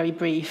keep it very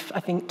brief. I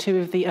think 2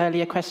 of the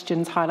earlier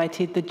questions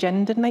highlighted the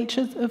gendered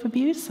natures of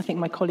abuse. I think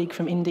my colleague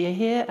from India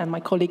here and my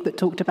colleague that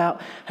talked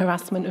about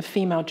harassment of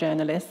female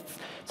journalists.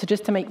 So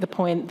just to make the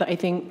point that I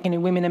think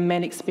women and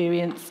men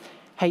experience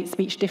hate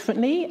speech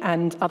differently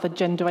and other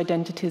gender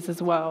identities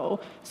as well.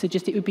 So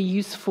just it would be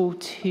useful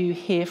to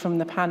hear from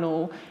the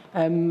panel,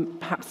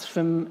 perhaps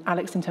from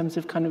Alex in terms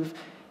of kind of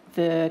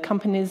the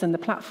companies and the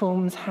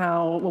platforms,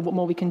 what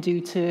more we can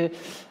do to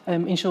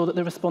ensure that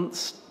the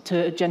response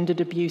to gendered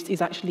abuse is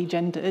actually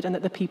gendered and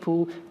that the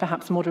people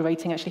perhaps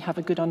moderating actually have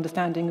a good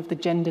understanding of the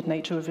gendered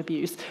nature of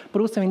abuse, but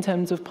also in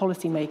terms of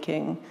policy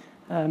making,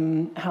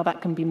 how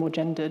that can be more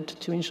gendered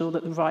to ensure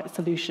that the right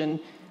solution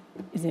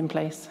is in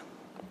place.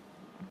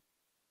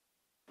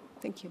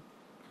 Thank you.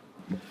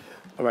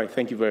 All right,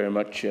 thank you very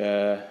much.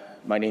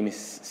 My name is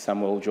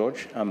Samuel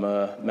George. I'm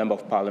a Member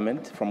of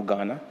Parliament from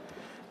Ghana.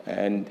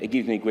 And it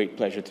gives me great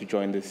pleasure to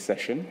join this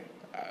session.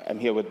 I'm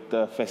here with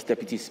the First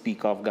Deputy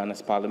Speaker of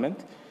Ghana's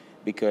Parliament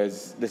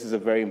because this is a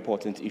very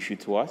important issue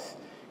to us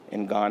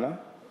in Ghana.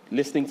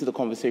 Listening to the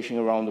conversation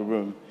around the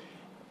room,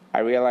 I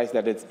realized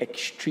that it's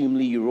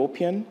extremely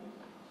European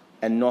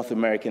and North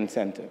American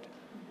centered.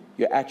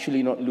 You're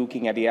actually not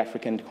looking at the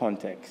African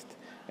context.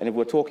 And if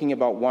we're talking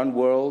about one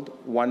world,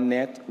 one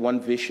net, one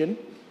vision,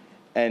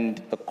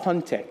 and the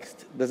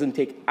context doesn't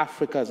take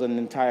Africa as an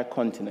entire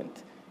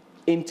continent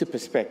into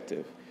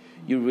perspective,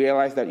 you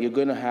realize that you're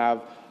going to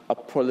have a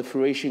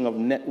proliferation of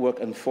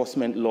network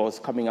enforcement laws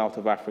coming out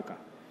of Africa.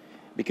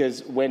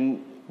 Because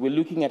when we're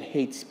looking at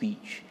hate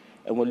speech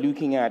and we're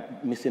looking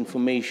at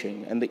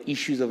misinformation and the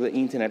issues of the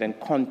internet and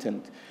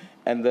content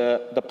and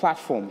the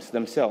platforms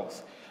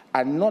themselves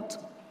are not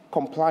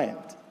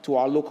compliant to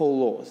our local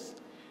laws,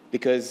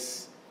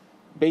 because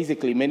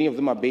basically many of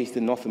them are based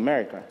in North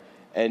America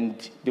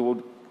and they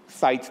would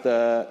cite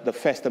the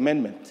First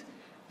Amendment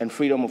and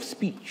freedom of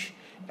speech.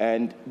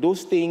 And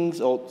those things,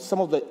 or some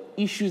of the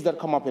issues that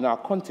come up in our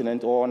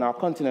continent or in our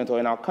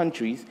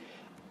countries,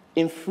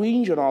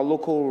 infringe on our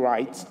local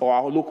rights or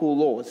our local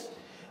laws.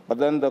 But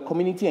then the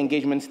community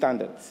engagement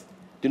standards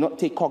do not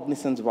take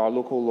cognizance of our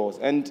local laws.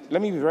 And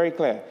let me be very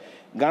clear,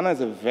 Ghana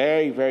is a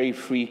very, very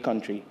free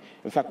country.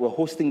 In fact, we're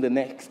hosting the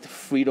next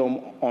Freedom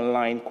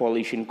Online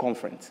Coalition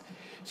Conference.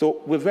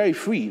 So we're very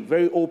free,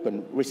 very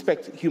open,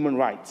 respect human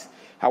rights.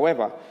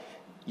 However,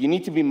 you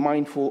need to be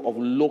mindful of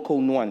local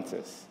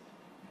nuances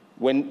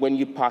when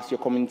you pass your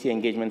community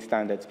engagement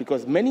standards.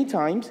 Because many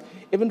times,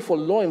 even for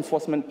law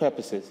enforcement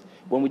purposes,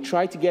 when we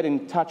try to get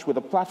in touch with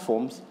the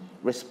platforms,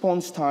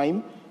 response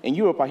time, in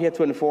Europe I hear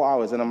 24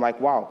 hours, and I'm like,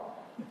 wow.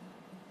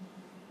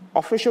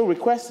 Official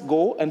requests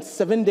go, and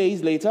 7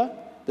 days later,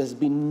 there's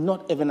been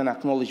not even an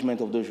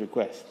acknowledgement of those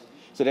requests.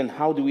 So then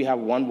how do we have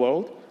one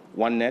world,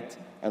 one net,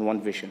 and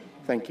one vision?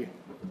 Thank you.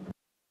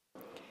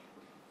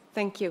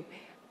 Thank you.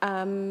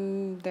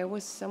 There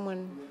was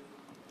someone,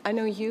 I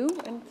know you,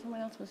 and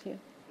someone else was here.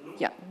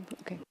 Yeah,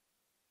 okay.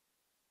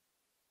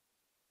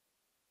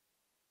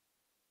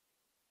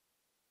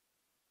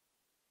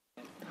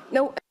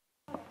 No.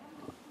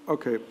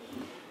 Okay.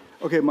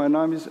 Okay, my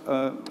name is,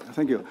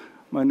 thank you.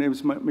 My name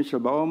is Michael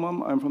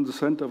Bauermann. I'm from the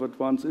Center of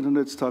Advanced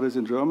Internet Studies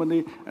in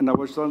Germany, and I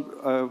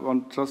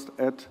want just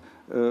add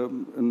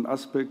an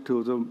aspect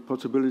to the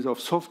possibilities of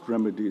soft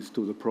remedies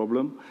to the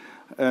problem.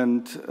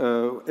 And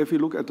if you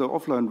look at the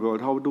offline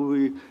world, how do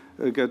we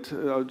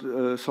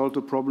solve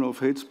the problem of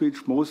hate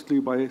speech? Mostly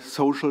by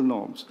social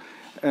norms.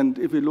 And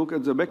if we look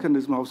at the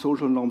mechanism how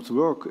social norms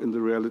work in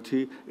the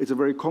reality, it's a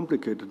very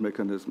complicated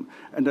mechanism.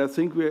 And I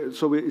think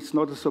it's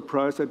not a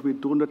surprise that we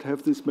do not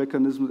have this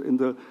mechanism in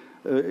the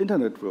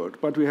internet world.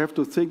 But we have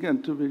to think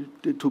and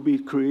to be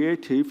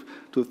creative,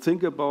 to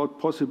think about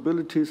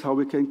possibilities, how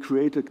we can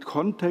create a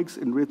context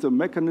in which the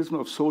mechanism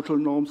of social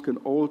norms can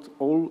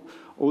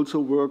also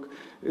work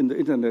in the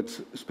internet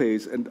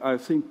space. And I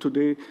think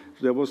today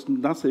there was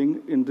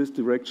nothing in this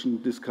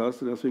direction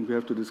discussed, and I think we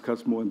have to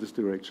discuss more in this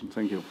direction.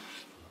 Thank you.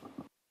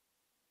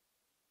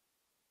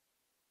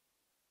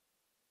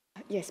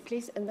 Yes,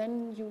 please, and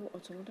then you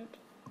also wanted.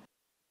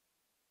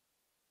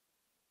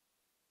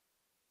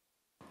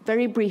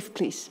 Very brief,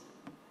 please.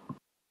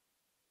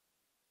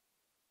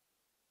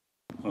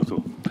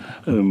 Also,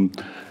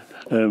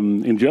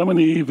 in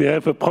Germany, we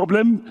have a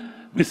problem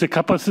with the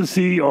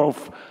capacity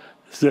of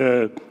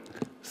the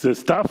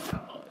staff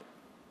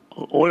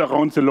all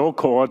around the law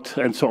court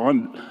and so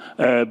on,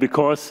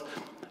 because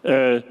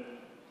they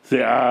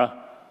have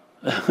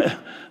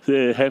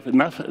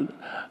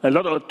a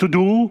lot to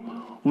do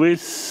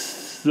with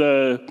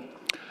the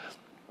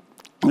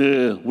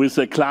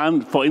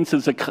clan, for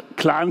instance, a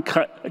clan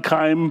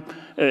crime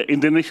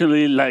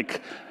internationally,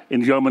 like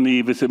in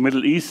Germany with the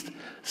Middle East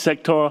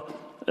sector,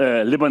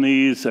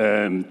 Lebanese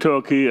and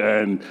Turkey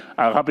and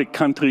Arabic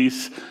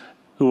countries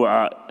who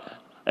are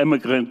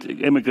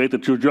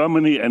immigrated to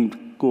Germany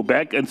and go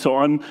back and so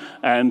on.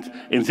 And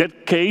in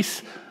that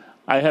case,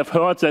 I have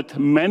heard that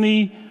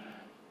many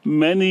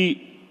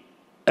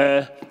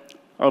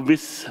of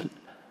this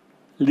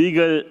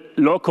legal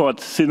law court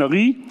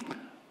scenery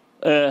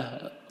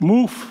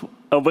move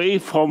away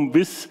from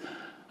this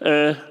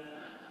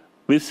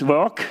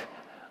work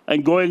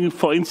and going,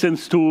 for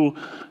instance, to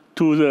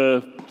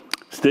the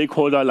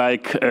stakeholder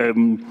like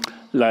the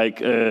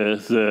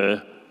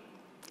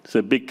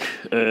big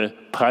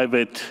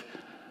private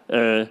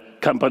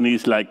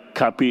companies like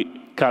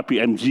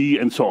KPMG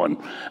and so on.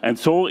 And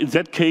so in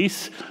that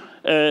case,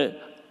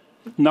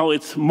 now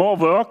it's more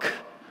work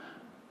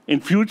in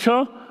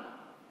future.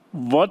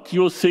 What do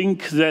you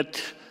think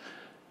that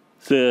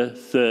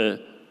the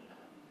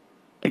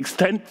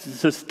extent,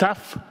 the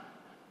staff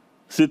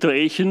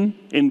situation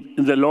in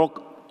the law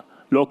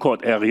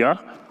court area,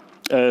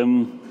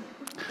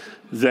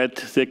 that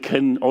they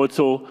can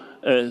also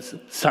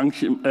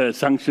sanction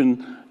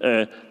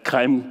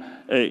crime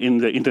in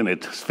the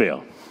internet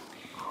sphere?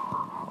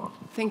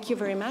 Thank you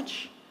very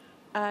much.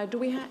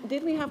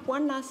 Did we have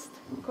one last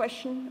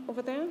question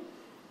over there?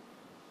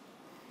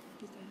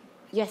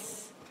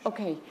 Yes.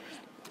 Okay.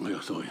 Oh,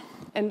 sorry.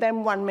 And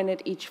then 1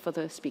 minute each for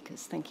the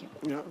speakers. Thank you.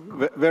 Yeah,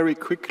 very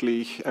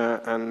quickly,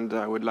 and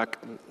I would like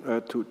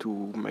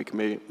to make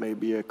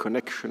maybe a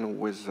connection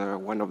with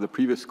one of the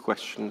previous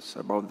questions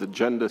about the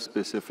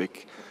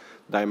gender-specific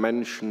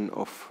dimension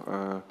of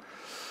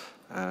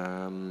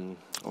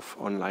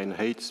online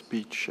hate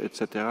speech,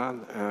 etc.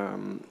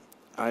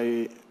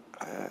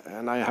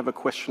 And I have a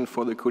question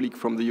for the colleague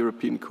from the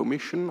European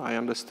Commission. I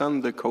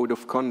understand the code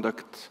of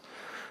conduct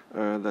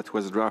that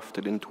was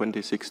drafted in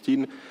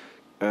 2016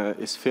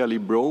 is fairly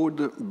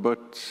broad,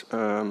 but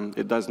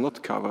it does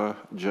not cover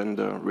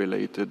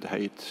gender-related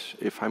hate,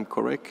 if I'm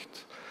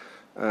correct.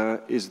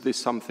 Is this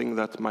something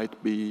that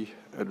might be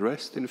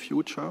addressed in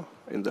future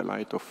in the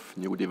light of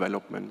new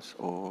developments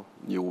or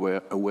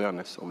new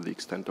awareness of the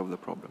extent of the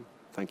problem?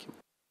 Thank you.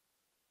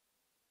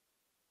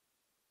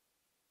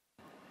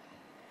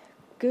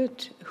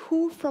 Good.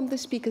 Who from the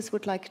speakers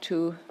would like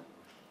to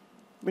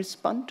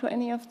respond to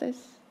any of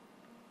this?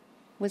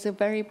 With a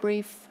very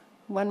brief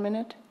 1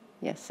 minute?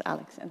 Yes,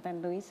 Alex, and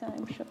then Luisa,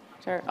 I'm sure.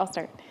 Sure, I'll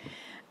start.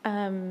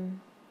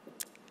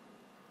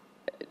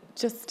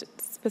 Just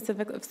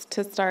specifically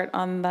to start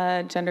on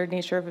the gendered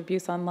nature of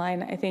abuse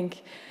online, I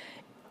think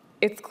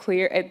it's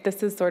clear,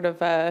 this is sort of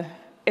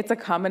it's a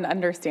common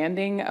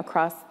understanding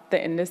across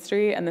the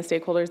industry and the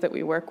stakeholders that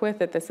we work with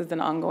that this is an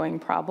ongoing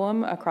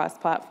problem across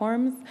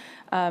platforms.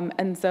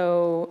 And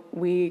so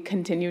we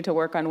continue to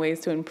work on ways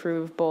to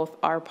improve both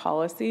our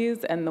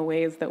policies and the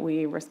ways that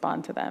we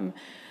respond to them.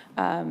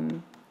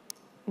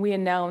 We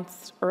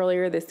announced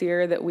earlier this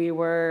year that we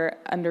were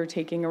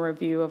undertaking a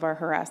review of our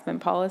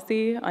harassment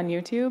policy on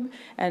YouTube,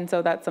 and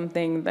so that's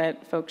something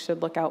that folks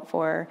should look out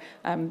for.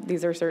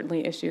 These are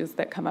certainly issues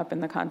that come up in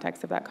the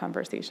context of that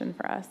conversation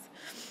for us.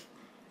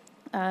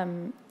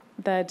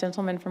 The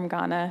gentleman from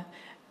Ghana,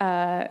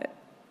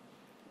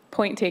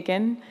 point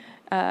taken.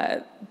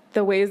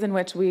 The ways in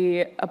which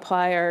we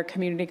apply our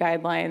community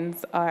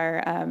guidelines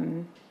are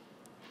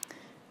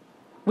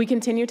we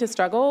continue to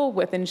struggle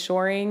with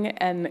ensuring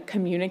and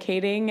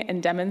communicating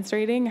and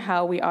demonstrating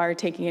how we are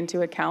taking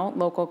into account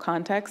local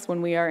context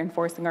when we are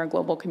enforcing our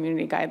global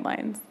community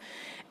guidelines.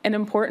 An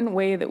important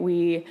way that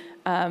we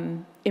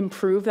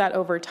improve that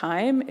over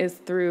time is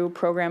through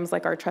programs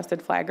like our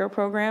Trusted Flagger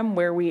program,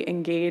 where we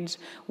engage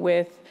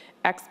with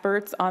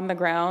experts on the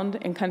ground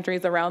in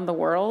countries around the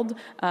world,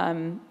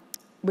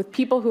 with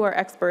people who are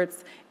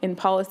experts in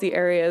policy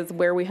areas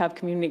where we have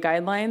community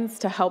guidelines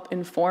to help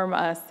inform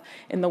us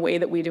in the way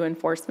that we do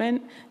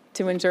enforcement,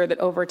 to ensure that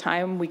over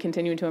time we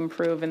continue to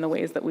improve in the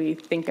ways that we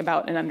think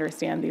about and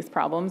understand these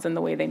problems and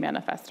the way they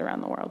manifest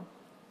around the world.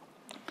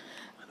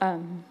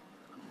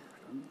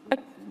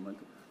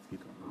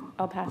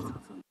 I'll pass.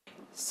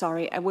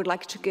 Sorry, I would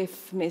like to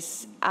give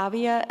Ms.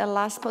 Avia a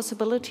last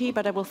possibility,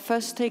 but I will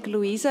first take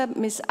Luisa.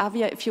 Ms.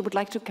 Avia, if you would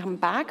like to come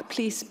back,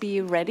 please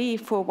be ready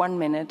for 1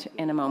 minute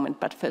in a moment,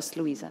 but first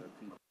Luisa.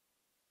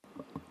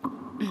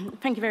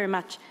 Thank you very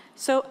much.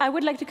 So I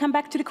would like to come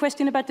back to the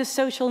question about the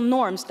social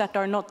norms that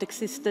are not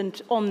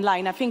existent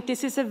online. I think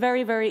this is a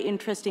very, very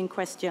interesting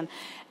question.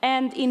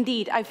 And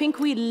indeed, I think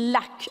we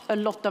lack a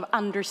lot of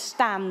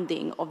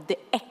understanding of the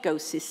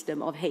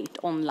ecosystem of hate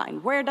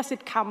online. Where does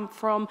it come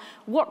from?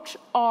 What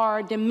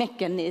are the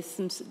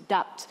mechanisms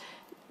that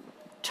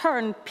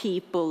turn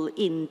people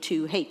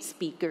into hate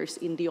speakers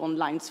in the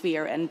online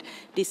sphere, and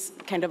this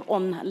kind of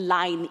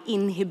online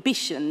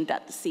inhibition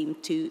that seems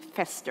to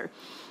fester?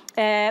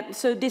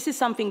 So this is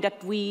something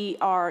that we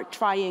are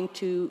trying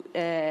to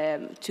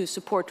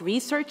support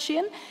research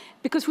in,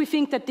 because we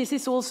think that this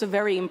is also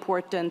very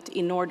important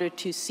in order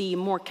to see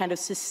more kind of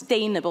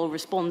sustainable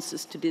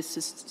responses to this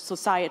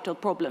societal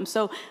problem.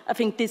 So I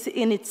think this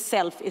in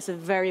itself is a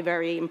very,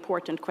 very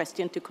important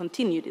question to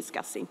continue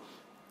discussing.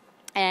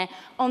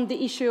 On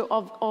the issue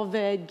of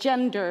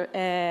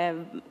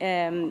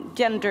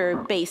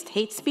gender-based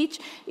hate speech,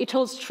 it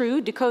holds true.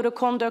 The Code of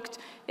Conduct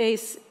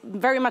is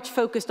very much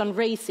focused on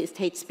racist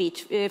hate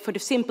speech for the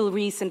simple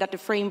reason that the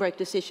framework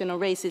decision on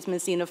racism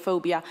and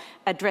xenophobia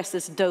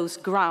addresses those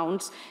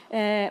grounds.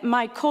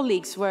 My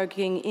colleagues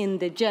working in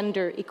the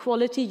Gender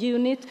Equality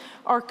Unit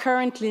are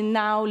currently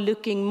now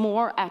looking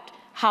more at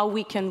how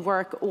we can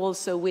work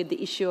also with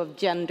the issue of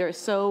gender.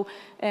 So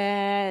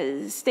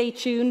stay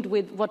tuned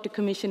with what the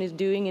Commission is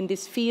doing in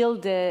this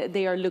field.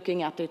 They are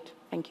looking at it.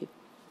 Thank you.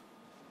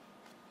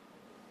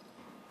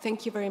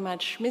 Thank you very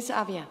much. Ms.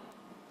 Avia.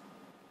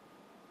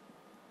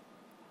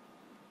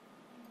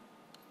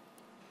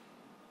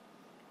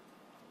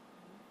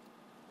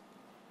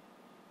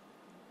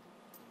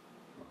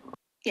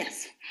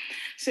 Yes.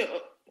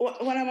 So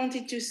what I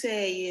wanted to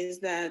say is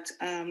that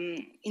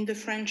in the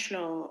French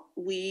law,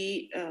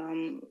 we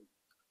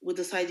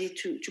decided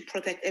to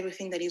protect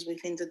everything that is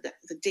within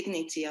the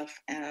dignity of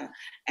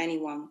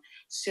anyone.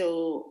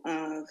 So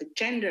the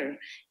gender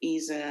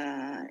is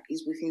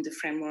within the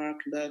framework,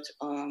 but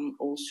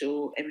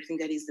also everything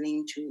that is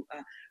linked to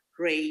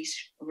race,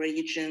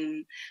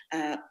 religion,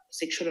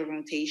 sexual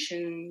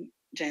orientation,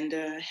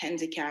 gender,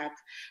 handicap.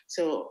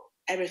 So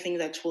everything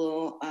that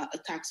will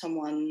attack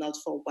someone, not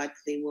for what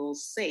they will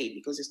say,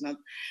 because it's not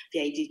the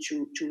idea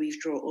to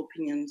withdraw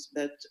opinions,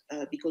 but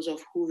because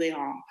of who they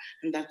are.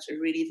 And that's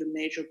really the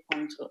major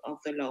point of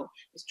the law,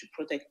 is to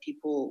protect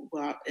people who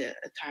are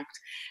attacked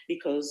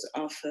because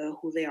of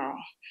who they are.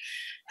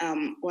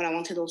 What I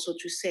wanted also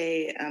to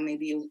say,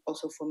 maybe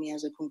also for me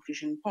as a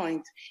conclusion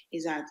point,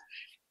 is that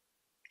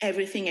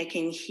everything I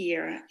can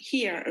hear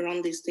here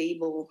around this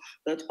table,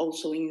 but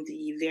also in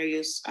the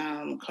various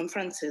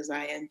conferences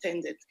I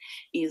attended,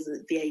 is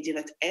the idea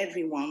that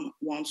everyone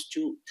wants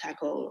to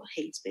tackle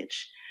hate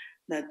speech.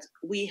 But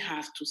we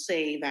have to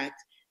say that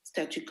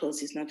status quo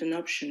is not an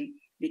option,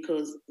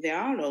 because there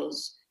are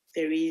laws,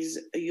 there is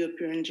a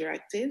European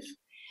directive.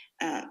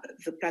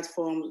 The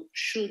platform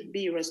should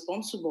be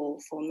responsible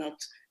for not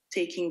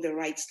taking the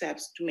right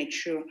steps to make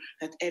sure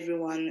that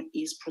everyone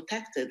is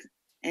protected.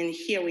 And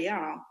here we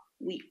are.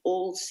 We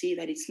all see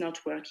that it's not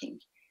working.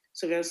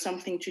 So there's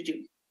something to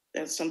do.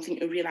 There's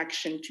a real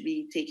action to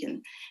be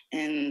taken.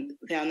 And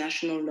there are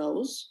national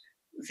laws.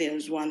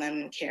 There's one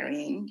I'm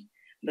carrying,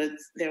 but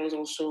there is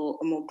also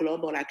a more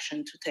global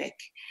action to take.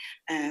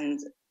 And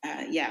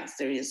yes,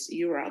 there is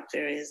Europe,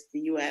 there is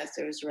the US,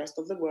 there is the rest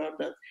of the world.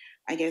 But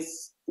I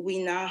guess we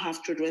now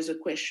have to address the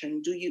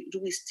question, do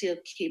we still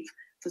keep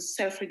the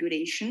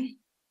self-regulation,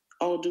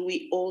 or do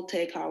we all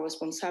take our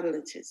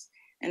responsibilities?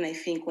 And I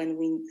think when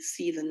we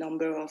see the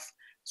number of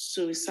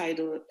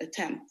suicidal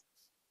attempts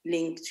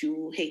linked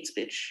to hate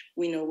speech,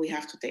 we know we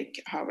have to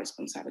take our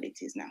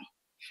responsibilities now.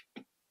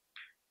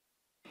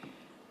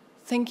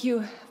 Thank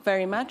you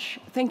very much.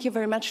 Thank you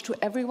very much to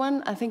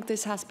everyone. I think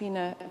this has been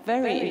a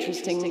very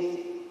interesting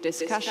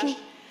discussion.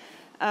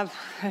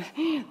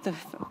 The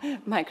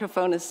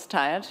microphone is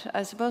tired,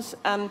 I suppose.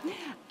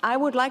 I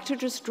would like to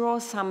just draw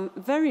some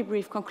very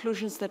brief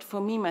conclusions that for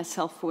me,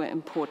 myself, were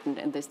important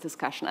in this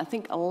discussion. I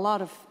think a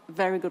lot of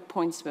very good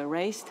points were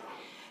raised.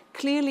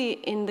 Clearly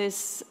in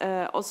this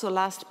also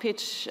last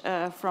pitch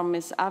from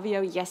Ms.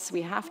 Avia, yes,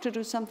 we have to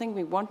do something.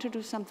 We want to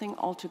do something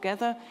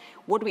altogether.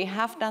 What we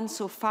have done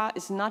so far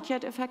is not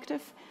yet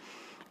effective.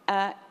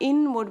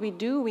 In what we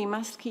do, we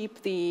must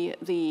keep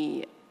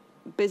the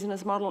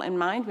business model in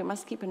mind. We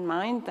must keep in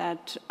mind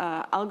that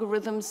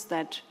algorithms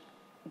that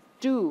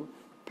do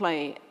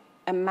play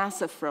a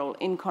massive role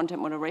in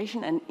content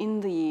moderation and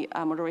in the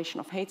moderation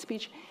of hate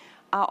speech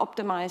are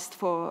optimized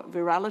for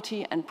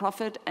virality and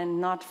profit and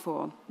not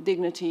for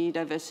dignity,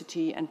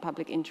 diversity, and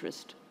public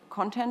interest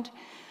content.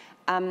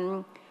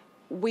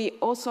 We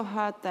also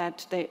heard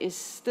that there is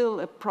still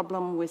a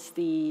problem with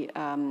the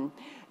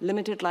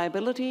limited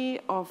liability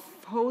of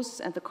hosts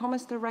and the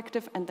Commerce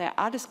Directive, and there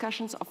are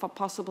discussions of a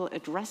possible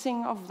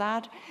addressing of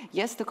that.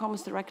 Yes, the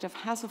Commerce Directive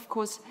has, of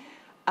course,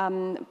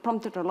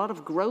 prompted a lot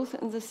of growth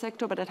in this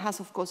sector, but it has,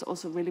 of course,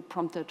 also really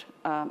prompted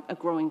a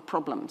growing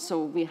problem.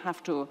 So we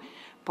have to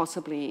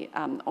possibly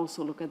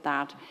also look at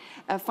that.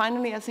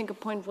 Finally, I think a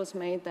point was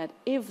made that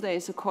if there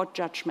is a court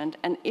judgment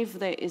and if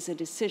there is a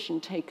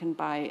decision taken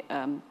by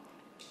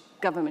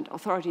government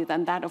authority,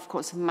 then that, of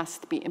course,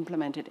 must be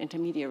implemented.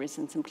 Intermediaries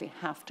and simply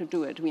have to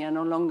do it. We are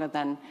no longer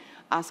then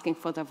asking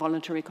for their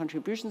voluntary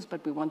contributions,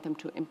 but we want them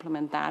to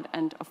implement that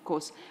and, of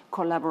course,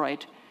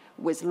 collaborate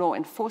with law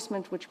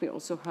enforcement, which we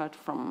also heard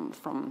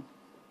from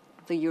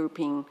the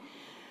European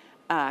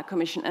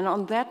Commission. And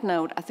on that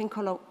note, I think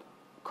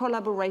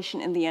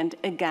collaboration in the end,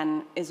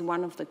 again, is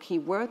one of the key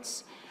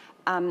words.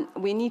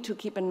 We need to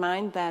keep in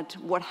mind that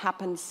what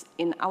happens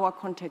in our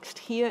context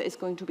here is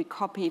going to be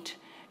copied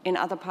in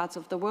other parts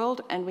of the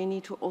world, and we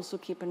need to also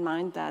keep in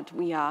mind that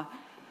we are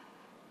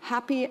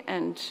happy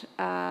and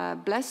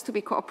blessed to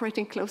be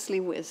cooperating closely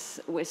with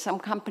some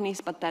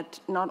companies, but that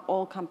not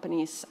all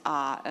companies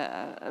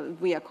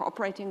we are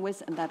cooperating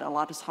with, and that a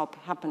lot is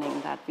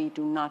happening that we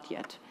do not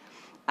yet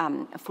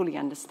fully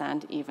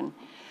understand even.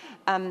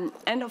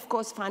 And of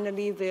course,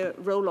 finally, the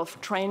role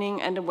of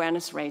training and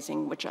awareness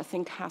raising, which I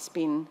think has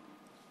been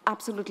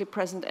absolutely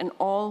present in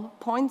all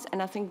points,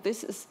 and I think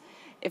this is,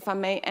 if I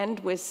may end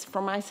with,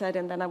 from my side,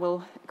 and then I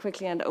will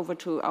quickly hand over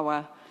to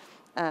our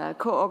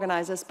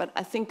co-organizers, but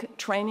I think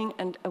training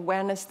and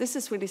awareness, this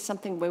is really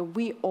something where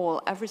we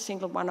all, every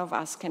single one of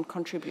us, can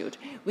contribute.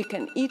 We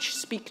can each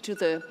speak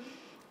to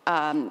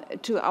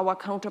our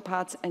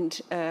counterparts and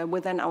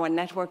within our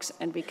networks,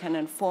 and we can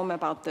inform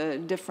about the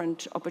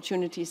different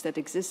opportunities that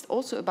exist.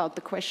 Also about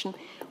the question,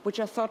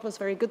 which I thought was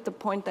very good, the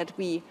point that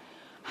we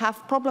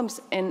have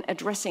problems in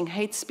addressing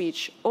hate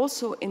speech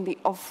also in the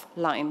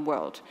offline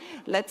world.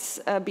 Let's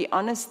be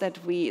honest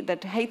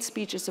that hate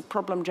speech is a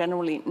problem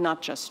generally,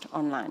 not just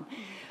online.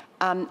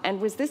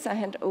 And with this, I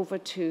hand over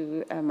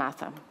to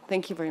Martha.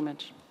 Thank you very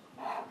much.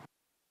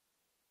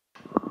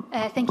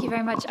 Thank you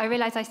very much. I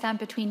realize I stand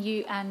between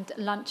you and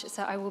lunch,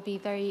 so I will be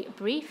very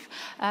brief.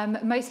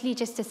 Mostly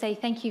just to say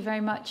thank you very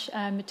much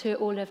to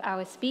all of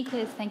our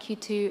speakers. Thank you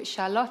to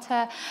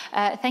Charlotte.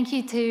 Thank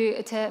you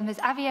to Ms.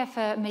 Avia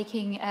for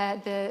making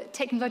the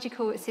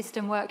technological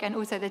system work, and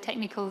also the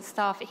technical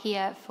staff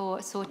here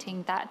for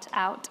sorting that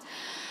out.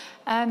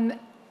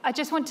 I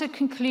just want to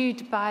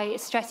conclude by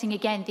stressing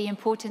again the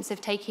importance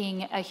of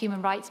taking a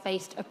human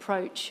rights-based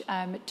approach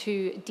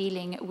to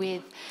dealing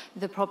with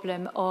the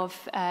problem of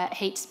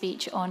hate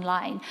speech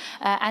online.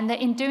 And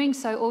that in doing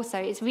so also,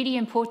 it's really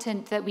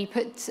important that we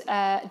put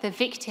the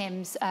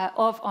victims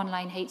of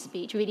online hate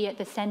speech really at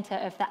the center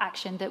of the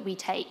action that we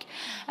take.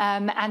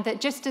 And that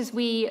just as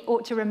we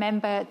ought to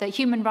remember that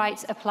human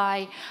rights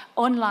apply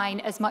online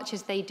as much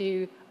as they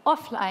do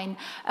offline,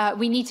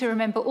 we need to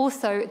remember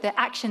also that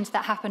actions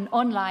that happen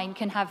online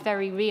can have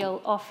very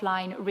real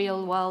offline,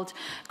 real-world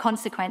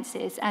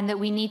consequences, and that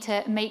we need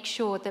to make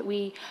sure that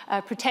we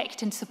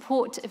protect and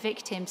support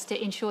victims to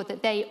ensure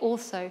that they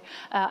also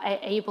are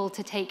able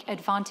to take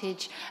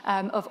advantage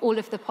of all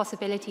of the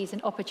possibilities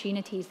and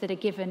opportunities that are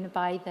given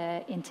by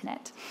the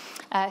internet.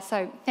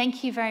 So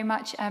thank you very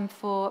much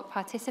for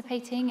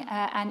participating,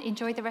 and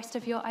enjoy the rest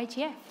of your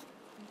IGF.